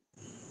colon?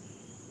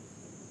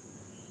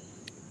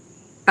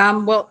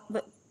 Well,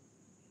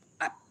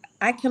 I,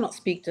 I cannot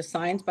speak to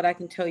science, but I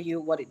can tell you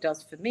what it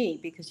does for me,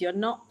 because you're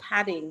not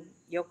padding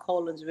your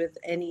colons with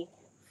any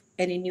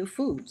new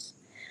foods.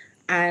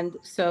 And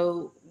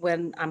so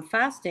when I'm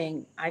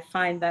fasting, I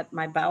find that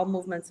my bowel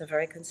movements are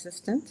very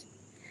consistent,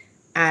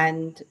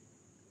 and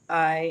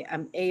I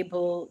am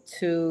able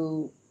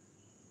to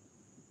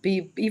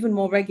be even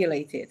more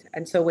regulated.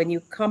 And so when you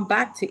come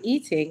back to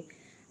eating,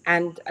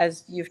 and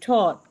as you've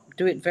taught,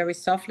 do it very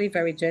softly,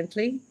 very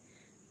gently,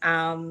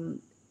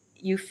 um,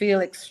 you feel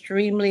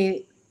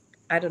extremely,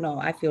 I don't know,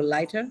 I feel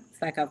lighter.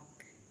 It's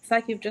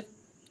like you've just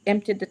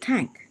emptied the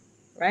tank,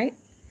 right?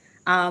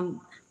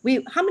 Um,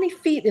 how many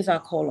feet is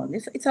our colon?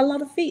 It's a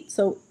lot of feet.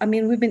 So, I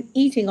mean, we've been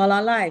eating all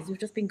our lives. We've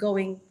just been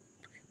going,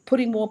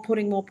 putting more,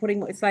 putting more, putting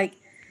more. It's like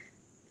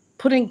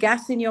putting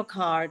gas in your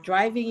car,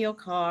 driving your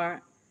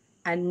car,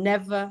 and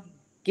never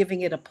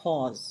giving it a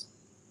pause.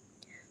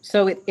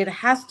 So it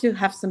has to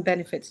have some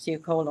benefits to your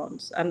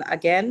colons. And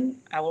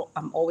again,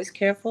 I'm always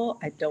careful.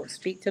 I don't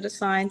speak to the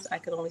science. I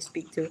can only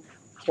speak to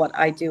what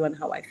I do and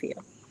how I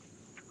feel.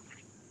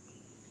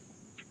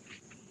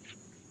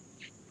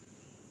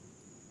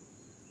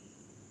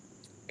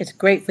 It's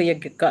great for your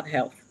gut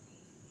health.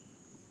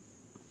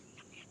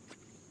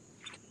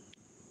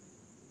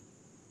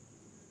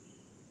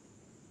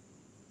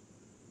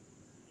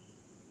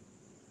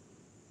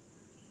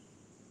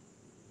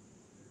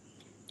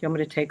 Do you want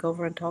me to take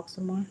over and talk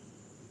some more?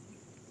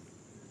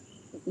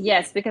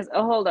 Yes, because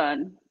oh, hold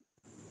on.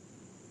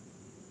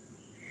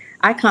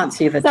 I can't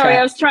see the Sorry,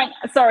 I chat. was trying.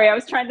 Sorry, I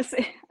was trying to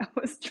say. I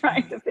was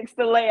trying to fix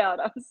the layout.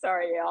 I'm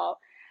sorry, y'all.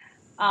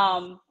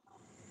 Um,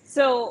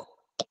 so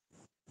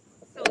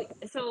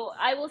so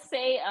I will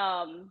say,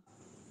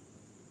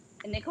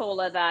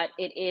 Nicola, that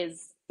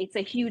it's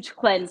a huge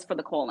cleanse for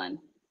the colon.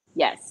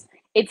 Yes,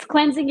 it's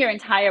cleansing your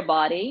entire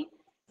body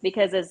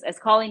because as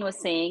Colleen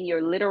was saying,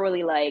 you're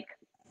literally like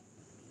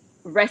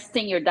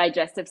resting your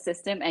digestive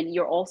system and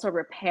you're also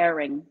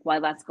repairing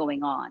while that's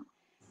going on.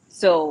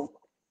 So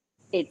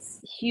it's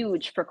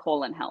huge for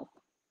colon health.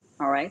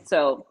 All right.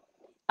 So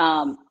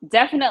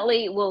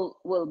definitely we'll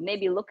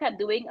maybe look at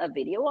doing a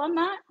video on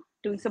that,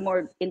 doing some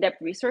more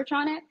in-depth research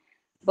on it.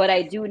 But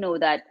I do know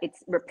that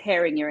it's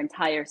repairing your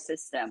entire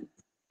system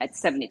at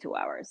 72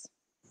 hours.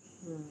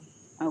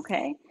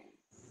 Okay.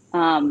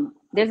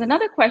 There's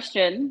another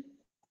question.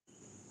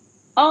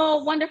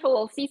 Oh,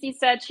 wonderful. Cece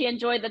said she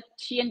enjoyed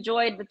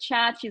the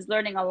chat. She's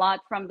learning a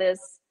lot from this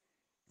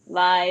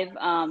live.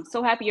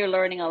 So happy you're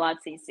learning a lot,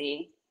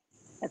 Cece.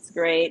 That's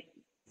great.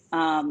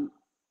 Um,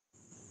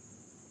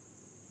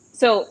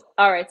 so,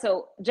 all right.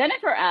 So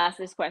Jennifer asked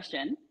this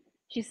question.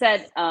 She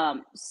said,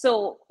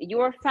 so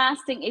you're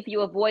fasting if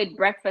you avoid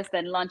breakfast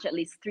and lunch at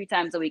least 3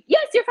 times a week.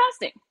 Yes, you're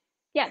fasting.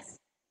 Yes.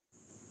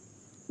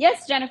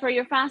 Yes, Jennifer,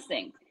 you're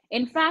fasting.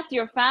 In fact,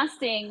 you're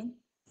fasting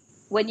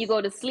when you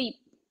go to sleep.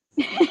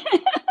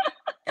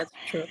 That's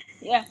true.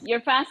 Yeah,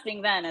 you're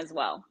fasting then as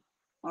well.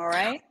 All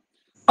right.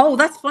 Oh,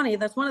 that's funny.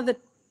 That's one of the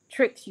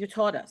tricks you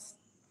taught us.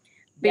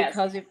 Yes.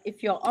 Because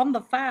if you're on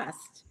the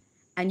fast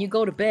and you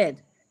go to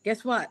bed,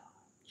 guess what?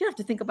 You have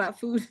to think about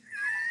food.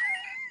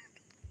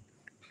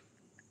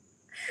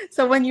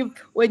 So when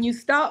you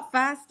start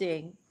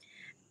fasting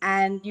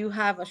and you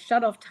have a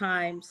shut off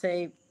time,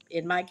 say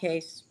in my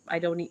case, I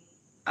don't eat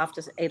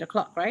after 8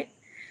 o'clock, right?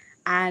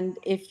 And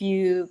if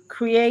you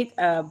create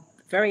a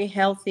very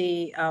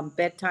healthy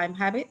bedtime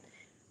habit,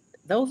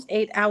 those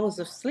 8 hours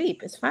of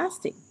sleep is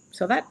fasting.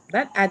 So that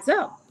adds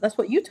up. That's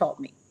what you taught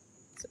me.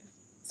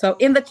 So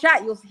in the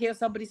chat, you'll hear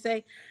somebody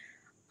say,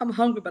 "I'm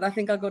hungry, but I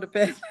think I'll go to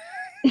bed."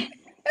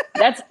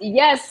 That's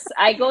yes,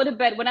 I go to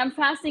bed when I'm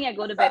fasting, I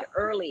go to bed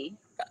early.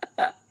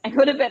 I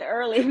go to bed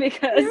early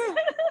because Yeah,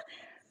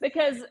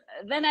 because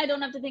then I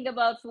don't have to think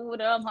about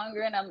food. Oh, I'm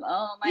hungry and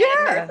my head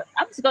hurts. yeah.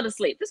 I'm just go to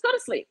sleep. Just go to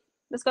sleep.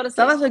 Just go to So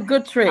sleep. that's a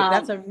good trick.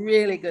 That's Um, a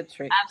really good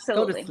trick.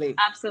 Go to absolutely, sleep.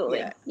 Yeah, absolutely.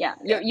 Yeah,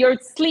 yeah, you're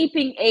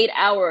sleeping 8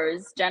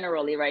 hours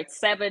generally, right?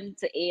 7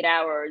 to 8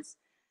 hours.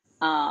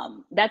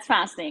 That's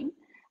fasting,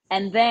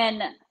 and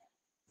then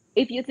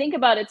if you think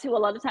about it too, a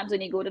lot of times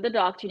when you go to the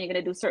doctor and you're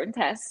going to do certain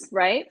tests,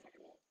 right?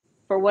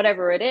 For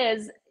whatever it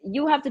is,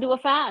 you have to do a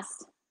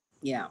fast.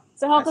 yeah.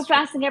 So how could That's true.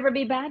 fasting ever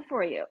be bad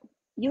for you?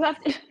 You have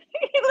to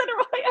you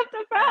literally have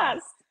to Yeah,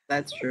 fast.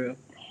 that's true.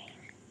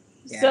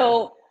 Yeah,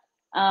 So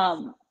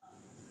um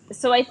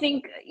so I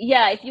think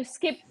yeah,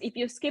 if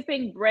you're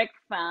skipping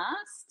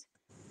breakfast,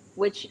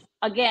 which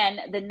again,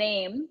 the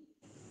name,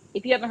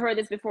 if you haven't heard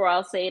this before,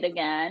 I'll say it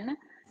again.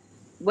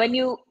 When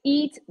you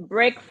eat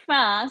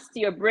breakfast,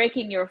 you're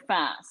breaking your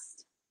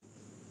fast.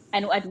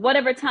 And at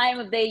whatever time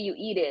of day you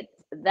eat it,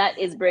 that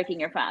is breaking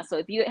your fast. So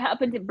if you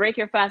happen to break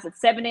your fast at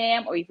 7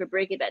 a.m. or if you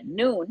break it at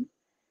noon,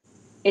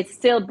 it's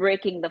still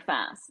breaking the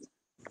fast.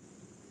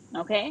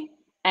 Okay.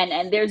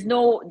 And there's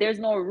no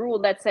rule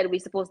that said we're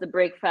supposed to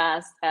break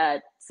fast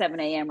at 7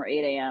 a.m. or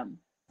 8 a.m.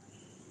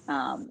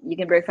 You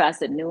can break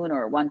fast at noon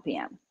or 1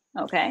 p.m.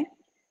 Okay.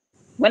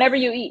 Whenever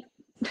you eat,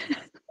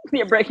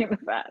 you're breaking the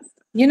fast.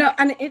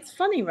 and it's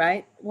funny,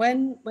 right?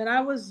 When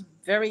I was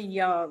very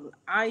young,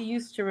 I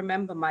used to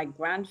remember my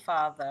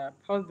grandfather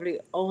probably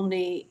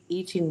only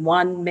eating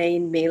one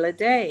main meal a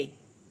day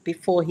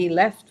before he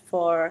left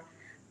for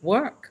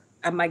work,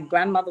 and my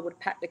grandmother would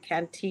pack the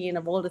canteen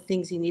of all the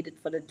things he needed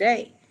for the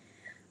day.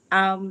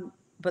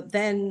 But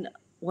then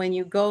when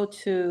you go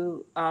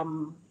to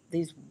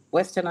these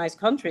westernized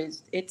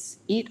countries, it's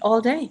eat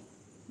all day.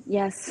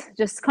 Yes,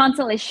 just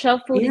constantly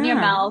shove food in your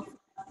Yeah, mouth,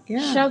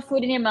 yeah, shove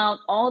food in your mouth.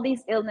 All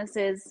these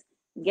illnesses,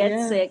 get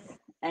yeah, sick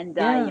and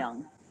die yeah.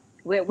 young.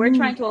 We're Mm,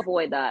 trying to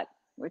avoid that.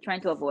 We're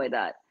trying to avoid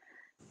that.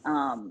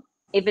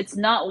 If it's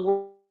not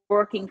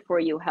working for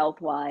you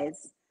health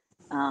wise,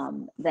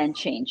 then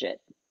change it.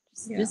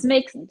 yeah,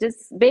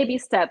 Just baby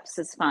steps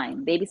is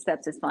fine. Baby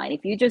steps is fine.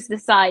 If you just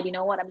decide, you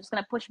know what, I'm just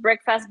gonna push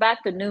breakfast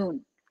back to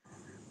noon,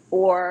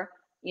 or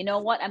you know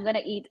what, I'm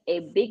gonna eat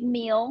a big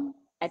meal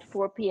at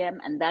 4 p.m.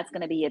 and that's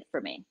gonna be it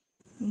for me.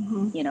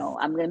 You know,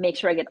 I'm going to make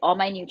sure I get all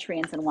my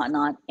nutrients and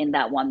whatnot in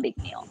that one big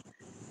meal.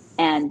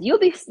 And you'll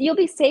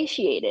be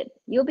satiated.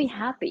 You'll be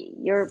happy.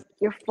 You're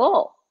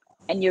full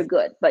and you're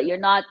good, but you're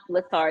not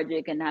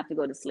lethargic and have to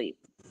go to sleep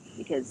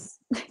because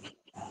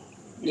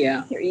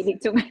Yeah. you're eating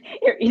too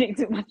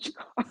much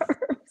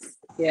carbs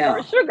or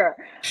Yeah. sugar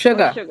or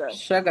Sugar, sugar.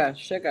 sugar,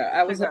 sugar.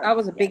 I Sugar.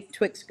 was a Yes. big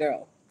Twix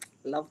girl.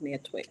 Love me a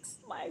Twix.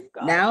 My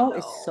gosh, Now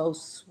it's no. so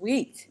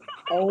sweet.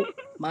 Oh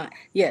my.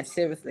 Yeah,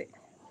 seriously.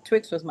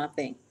 Twix was my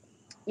thing.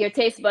 Your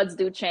taste buds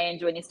do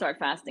change when you start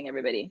fasting,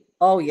 everybody.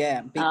 Oh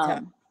yeah, big time.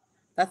 Um,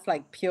 That's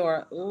like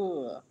pure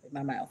ooh in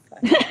my mouth. I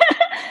can't.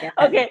 Can't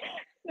have it. okay,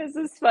 this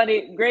is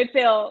funny. Great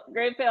Pill,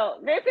 Great Pill,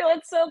 Great Pill.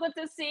 It's so good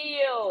to see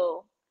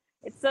you.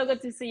 It's so good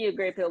to see you,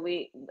 Great Pill.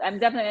 I'm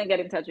definitely gonna get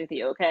in touch with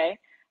you. Okay.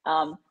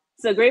 Um,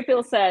 so Great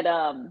Pill said,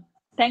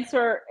 "Thanks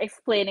for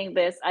explaining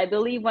this. I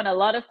believe when a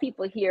lot of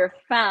people hear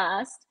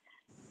fast,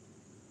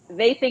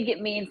 they think it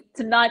means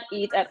to not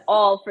eat at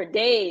all for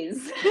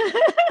days."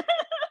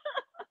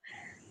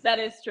 That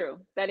is true.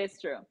 That is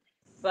true.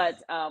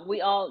 But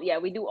yeah,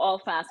 we do all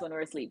fast when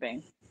we're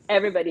sleeping.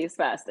 Everybody is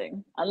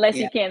fasting, unless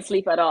Yeah, you can't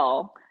sleep at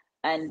all.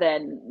 And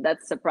then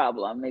that's a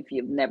problem if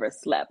you've never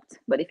slept.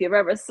 But if you've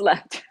ever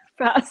slept,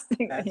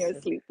 fasting when that's you're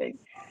it. sleeping,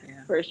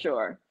 Yeah, for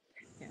sure.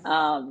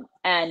 yeah.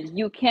 And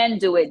you can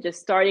do it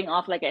just starting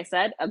off, like I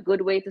said, a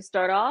good way to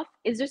start off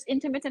is just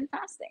intermittent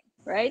fasting,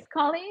 right,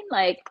 Colleen?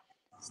 Like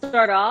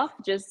start off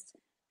just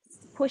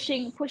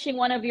pushing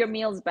one of your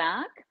meals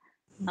back,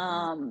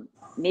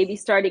 maybe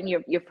starting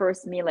your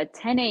first meal at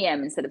 10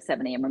 a.m. instead of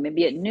 7 a.m. or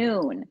maybe at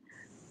noon,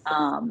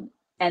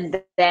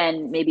 and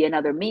then maybe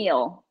another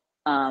meal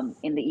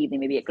in the evening,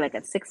 maybe like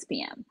at 6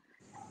 p.m.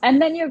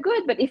 And then you're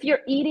good. But if you're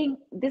eating,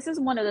 this is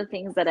one of the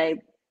things that I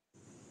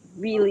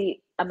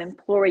really am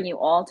imploring you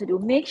all to do.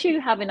 Make sure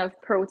you have enough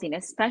protein,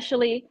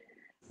 especially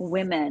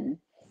women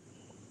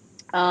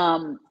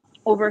um,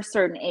 over a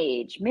certain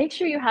age. Make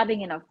sure you're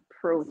having enough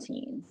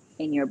protein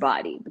in your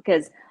body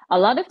because a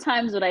lot of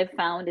times what I've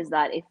found is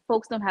that if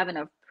folks don't have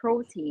enough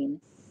protein,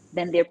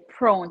 then they're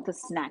prone to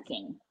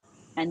snacking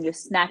and you're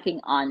snacking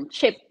on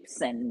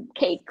chips and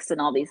cakes and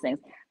all these things.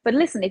 But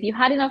listen, if you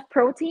had enough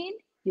protein,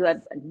 you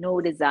have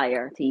no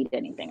desire to eat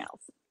anything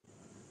else.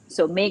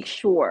 So make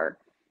sure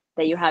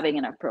that you're having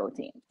enough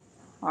protein.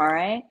 All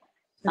right.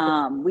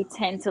 Super. We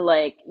tend to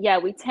like, yeah,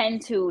 we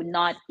tend to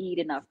not eat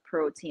enough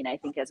protein, I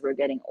think, as we're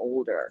getting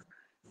older.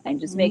 And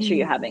just make sure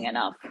you're having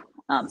enough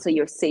so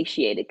you're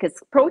satiated. Because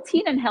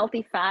protein and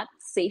healthy fat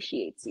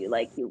satiates you,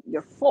 like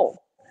you're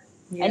full.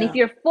 And if Yeah.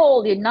 you're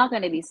full, you're not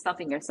going to be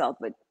stuffing yourself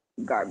with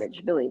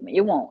garbage. Believe me,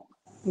 you won't.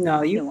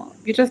 No, You won't.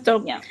 you just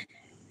don't. Yeah.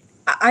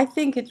 I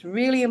think it's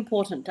really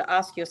important to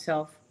ask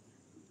yourself,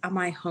 am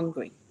I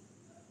hungry?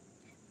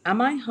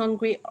 Am I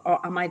hungry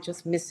or am I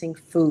just missing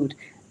food?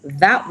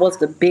 That was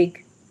the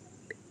big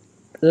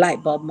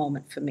light bulb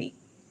moment for me.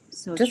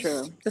 So Just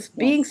true. just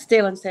being Yes.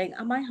 still and saying,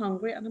 am I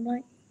hungry? And I'm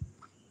like,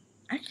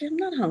 actually, I'm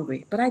not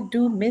hungry, but I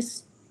do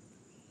miss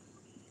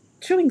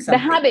chewing The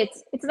something.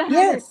 habits. It's the habits.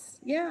 Yes,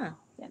 yeah.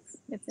 Yes.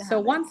 It's the So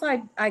habits.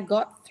 once I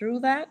got through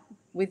that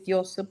with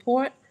your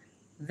support,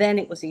 then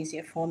it was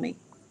easier for me.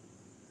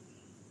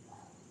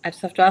 I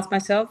just have to ask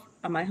myself,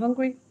 am I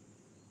hungry?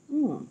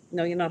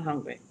 No, you're not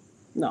hungry.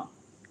 No,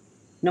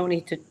 no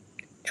need to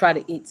try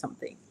to eat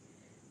something.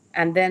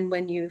 And then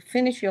when you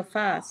finish your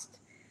fast,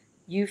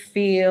 you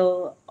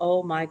feel,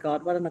 oh my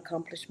God, what an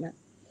accomplishment.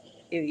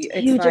 It's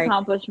Huge like,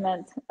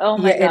 accomplishment. Oh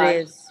yeah, my it gosh.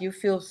 is. You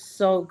feel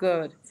so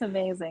good. It's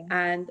amazing.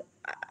 And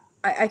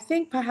I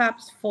think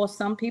perhaps for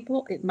some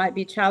people, it might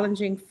be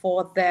challenging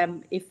for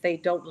them if they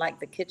don't like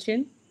the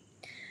kitchen.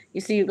 You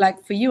see,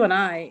 like for you and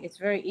I, it's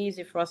very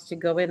easy for us to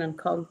go in and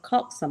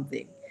concoct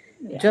something,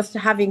 Yes. just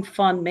having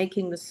fun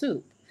making the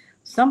soup.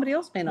 Somebody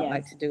else may not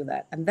like Yes. to do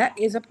that, and that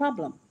is a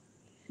problem.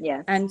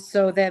 Yes. And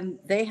so then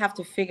they have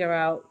to figure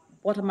out,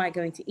 what am I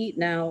going to eat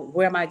now?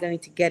 Where am I going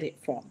to get it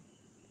from?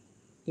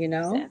 You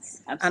know?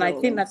 Yes. And I think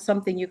Absolutely. that's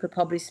something you could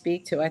probably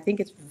speak to. I think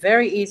it's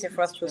very easy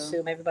for us It's to true.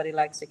 assume everybody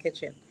likes the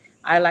kitchen.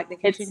 I like the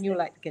kitchen, It's you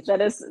like the kitchen.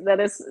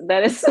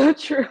 that is so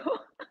true.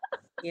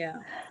 Yeah,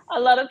 A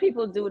lot of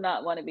people do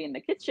not want to be in the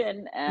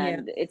kitchen, yeah,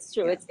 and it's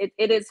true. yeah,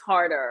 It is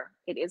harder.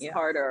 It is yeah,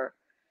 harder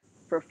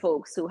for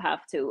folks who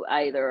have to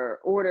either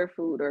order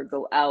food or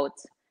go out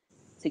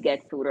to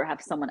get food or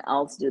have someone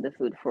else do the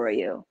food for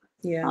you.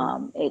 yeah,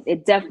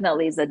 It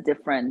definitely is a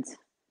different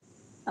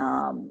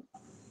um,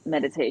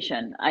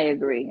 meditation. I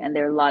agree, and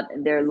there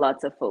are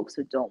lots of folks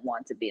who don't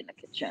want to be in the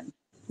kitchen.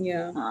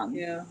 yeah, Um,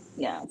 yeah,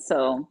 yeah,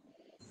 so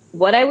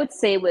what I would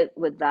say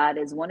with that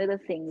is one of the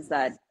things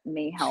that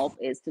may help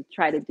is to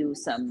try to do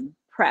some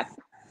prep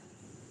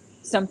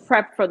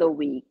for the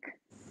week.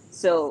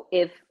 So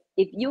if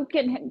you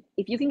can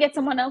get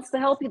someone else to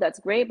help you, that's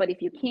great. But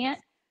if you can't,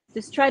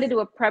 just try to do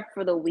a prep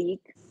for the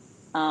week.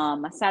 A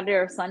Saturday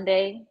or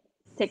Sunday,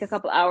 take a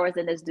couple hours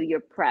and just do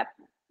your prep.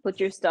 Put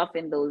your stuff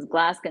in those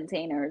glass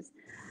containers,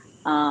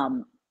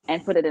 um,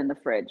 and put it in the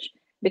fridge.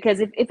 Because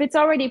if it's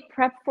already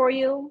prepped for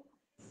you,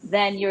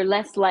 then you're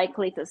less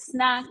likely to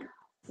snack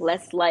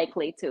less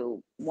likely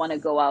to want to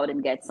go out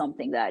and get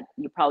something that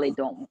you probably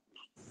don't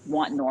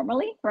want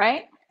normally,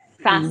 right?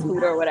 Fast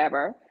food or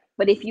whatever.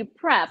 But if you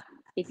prep,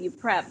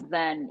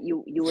 then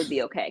you would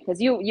be okay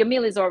because your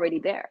meal is already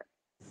there.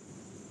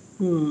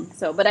 Hmm.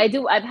 So, but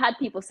I've had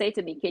people say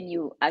to me, can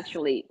you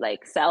actually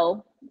like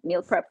sell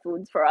meal prep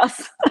foods for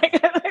us?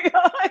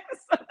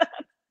 So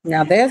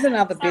Now there's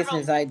another several,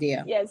 business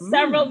idea. yes,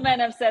 several Mm. men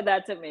have said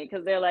that to me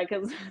because they're like,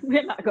 because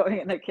we're not going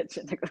in the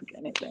kitchen to cook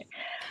anything.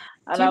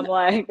 And Do you I'm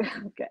like,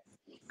 okay,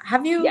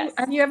 yes.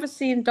 have you ever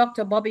seen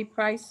Dr. Bobby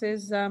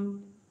Price's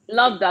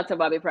Love Dr.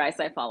 Bobby Price.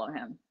 I follow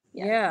him.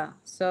 Yes, yeah,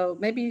 so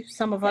maybe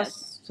some of yes,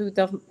 us who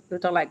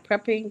don't like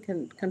prepping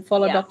can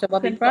follow yeah. Dr.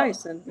 Bobby Confo.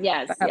 Price and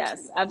Yes, perhaps yes,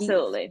 eat.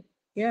 absolutely.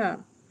 Yeah.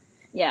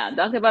 Yeah,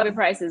 Dr. Bobby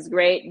Price is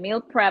great.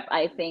 Meal prep,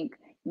 I think,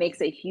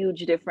 makes a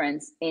huge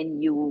difference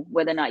in you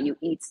whether or not you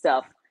eat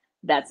stuff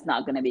that's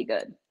not going to be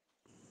good.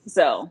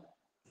 So,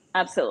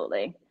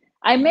 absolutely.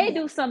 I may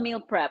do some meal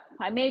prep.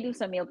 I may do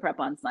some meal prep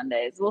on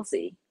Sundays. We'll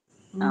see.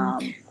 Mm.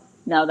 Um,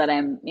 now that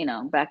I'm,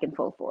 back in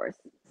full force.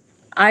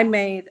 I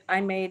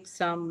made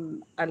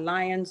some a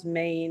lion's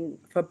mane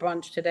for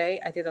brunch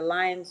today. I did a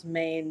lion's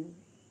mane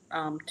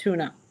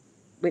tuna,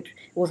 which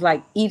was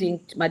like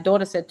eating. My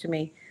daughter said to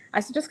me, I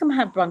said, just come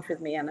have brunch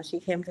with me. And she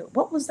came to,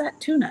 what was that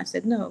tuna? I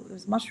said, no, it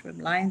was mushroom,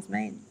 lion's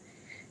mane.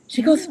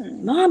 She goes,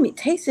 Mm, Mom, it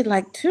tasted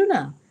like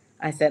tuna.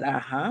 I said,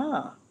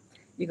 aha,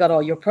 you got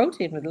all your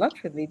protein with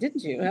lunch with me,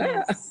 didn't you?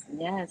 yes,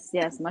 yes,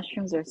 yes.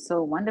 Mushrooms are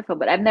so wonderful,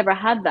 but I've never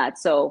had that.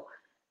 So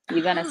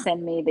you're gonna Ah,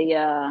 send me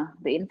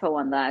the info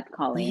on that,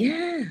 Colleen.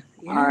 yeah,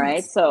 All right.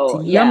 yes. It's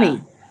So yeah.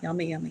 yummy,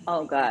 yummy, yummy.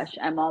 Oh gosh,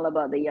 I'm all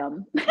about the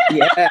yum.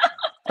 Yeah.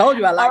 Told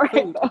you I All like right,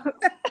 food.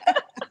 folks.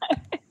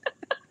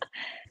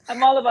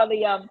 I'm all about the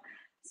yum.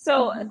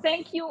 So Mhm.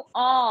 thank you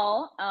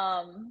all.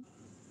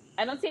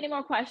 I don't see any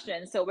more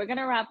questions, so we're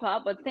gonna wrap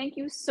up. But thank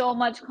you so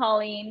much,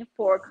 Colleen,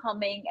 for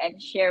coming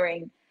and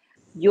sharing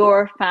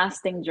your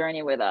fasting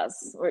journey with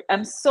us.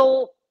 I'm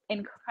so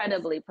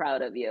incredibly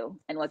proud of you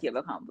and what you've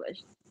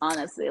accomplished.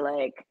 Honestly,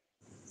 like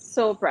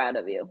so proud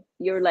of you.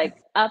 You're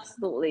like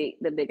absolutely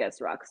the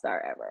biggest rock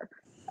star ever.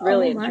 Oh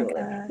Really and my truly.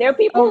 God. There are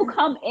people who Oh,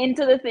 come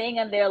into the thing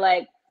and they're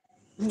like,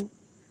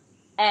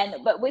 and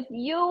but with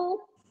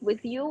you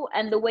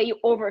and the way you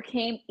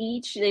overcame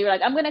each, they were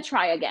like, I'm gonna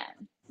try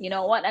again. You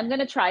know what? I'm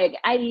gonna try again.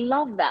 I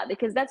love that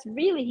because that's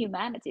really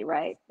humanity,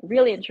 right?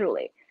 Really and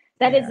truly.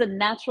 That is yeah. a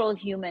natural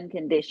human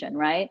condition,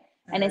 right?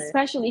 And Uh,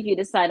 especially if you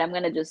decide I'm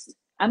gonna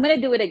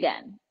do it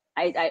again.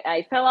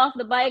 I fell off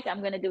the bike,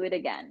 I'm gonna do it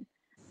again.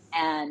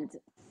 And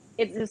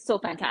it's just so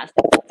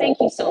fantastic.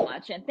 Thank you so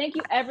much. And thank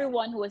you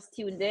everyone who has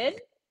tuned in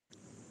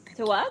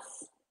to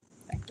us.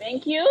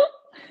 Thank you.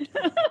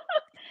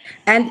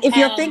 and if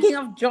you're And thinking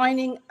of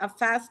joining a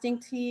fasting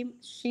team,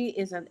 she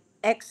is an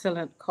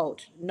excellent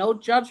coach. No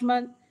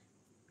judgment.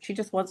 She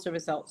just wants the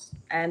results.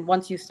 And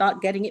once you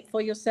start getting it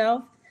for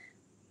yourself,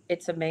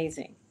 it's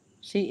amazing.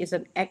 She is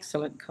an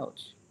excellent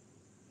coach.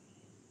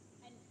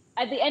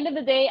 at the end of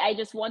the day, I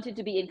just wanted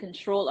to be in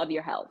control of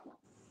your health.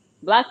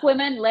 Black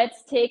women,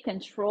 let's take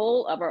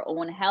control of our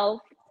own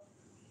health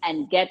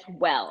and get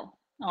well.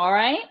 All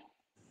right?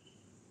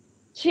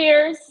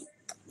 Cheers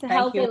to Thank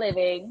healthy you.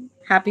 living.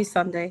 Happy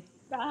Sunday.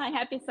 Bye.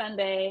 Happy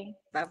Sunday.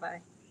 Bye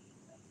bye.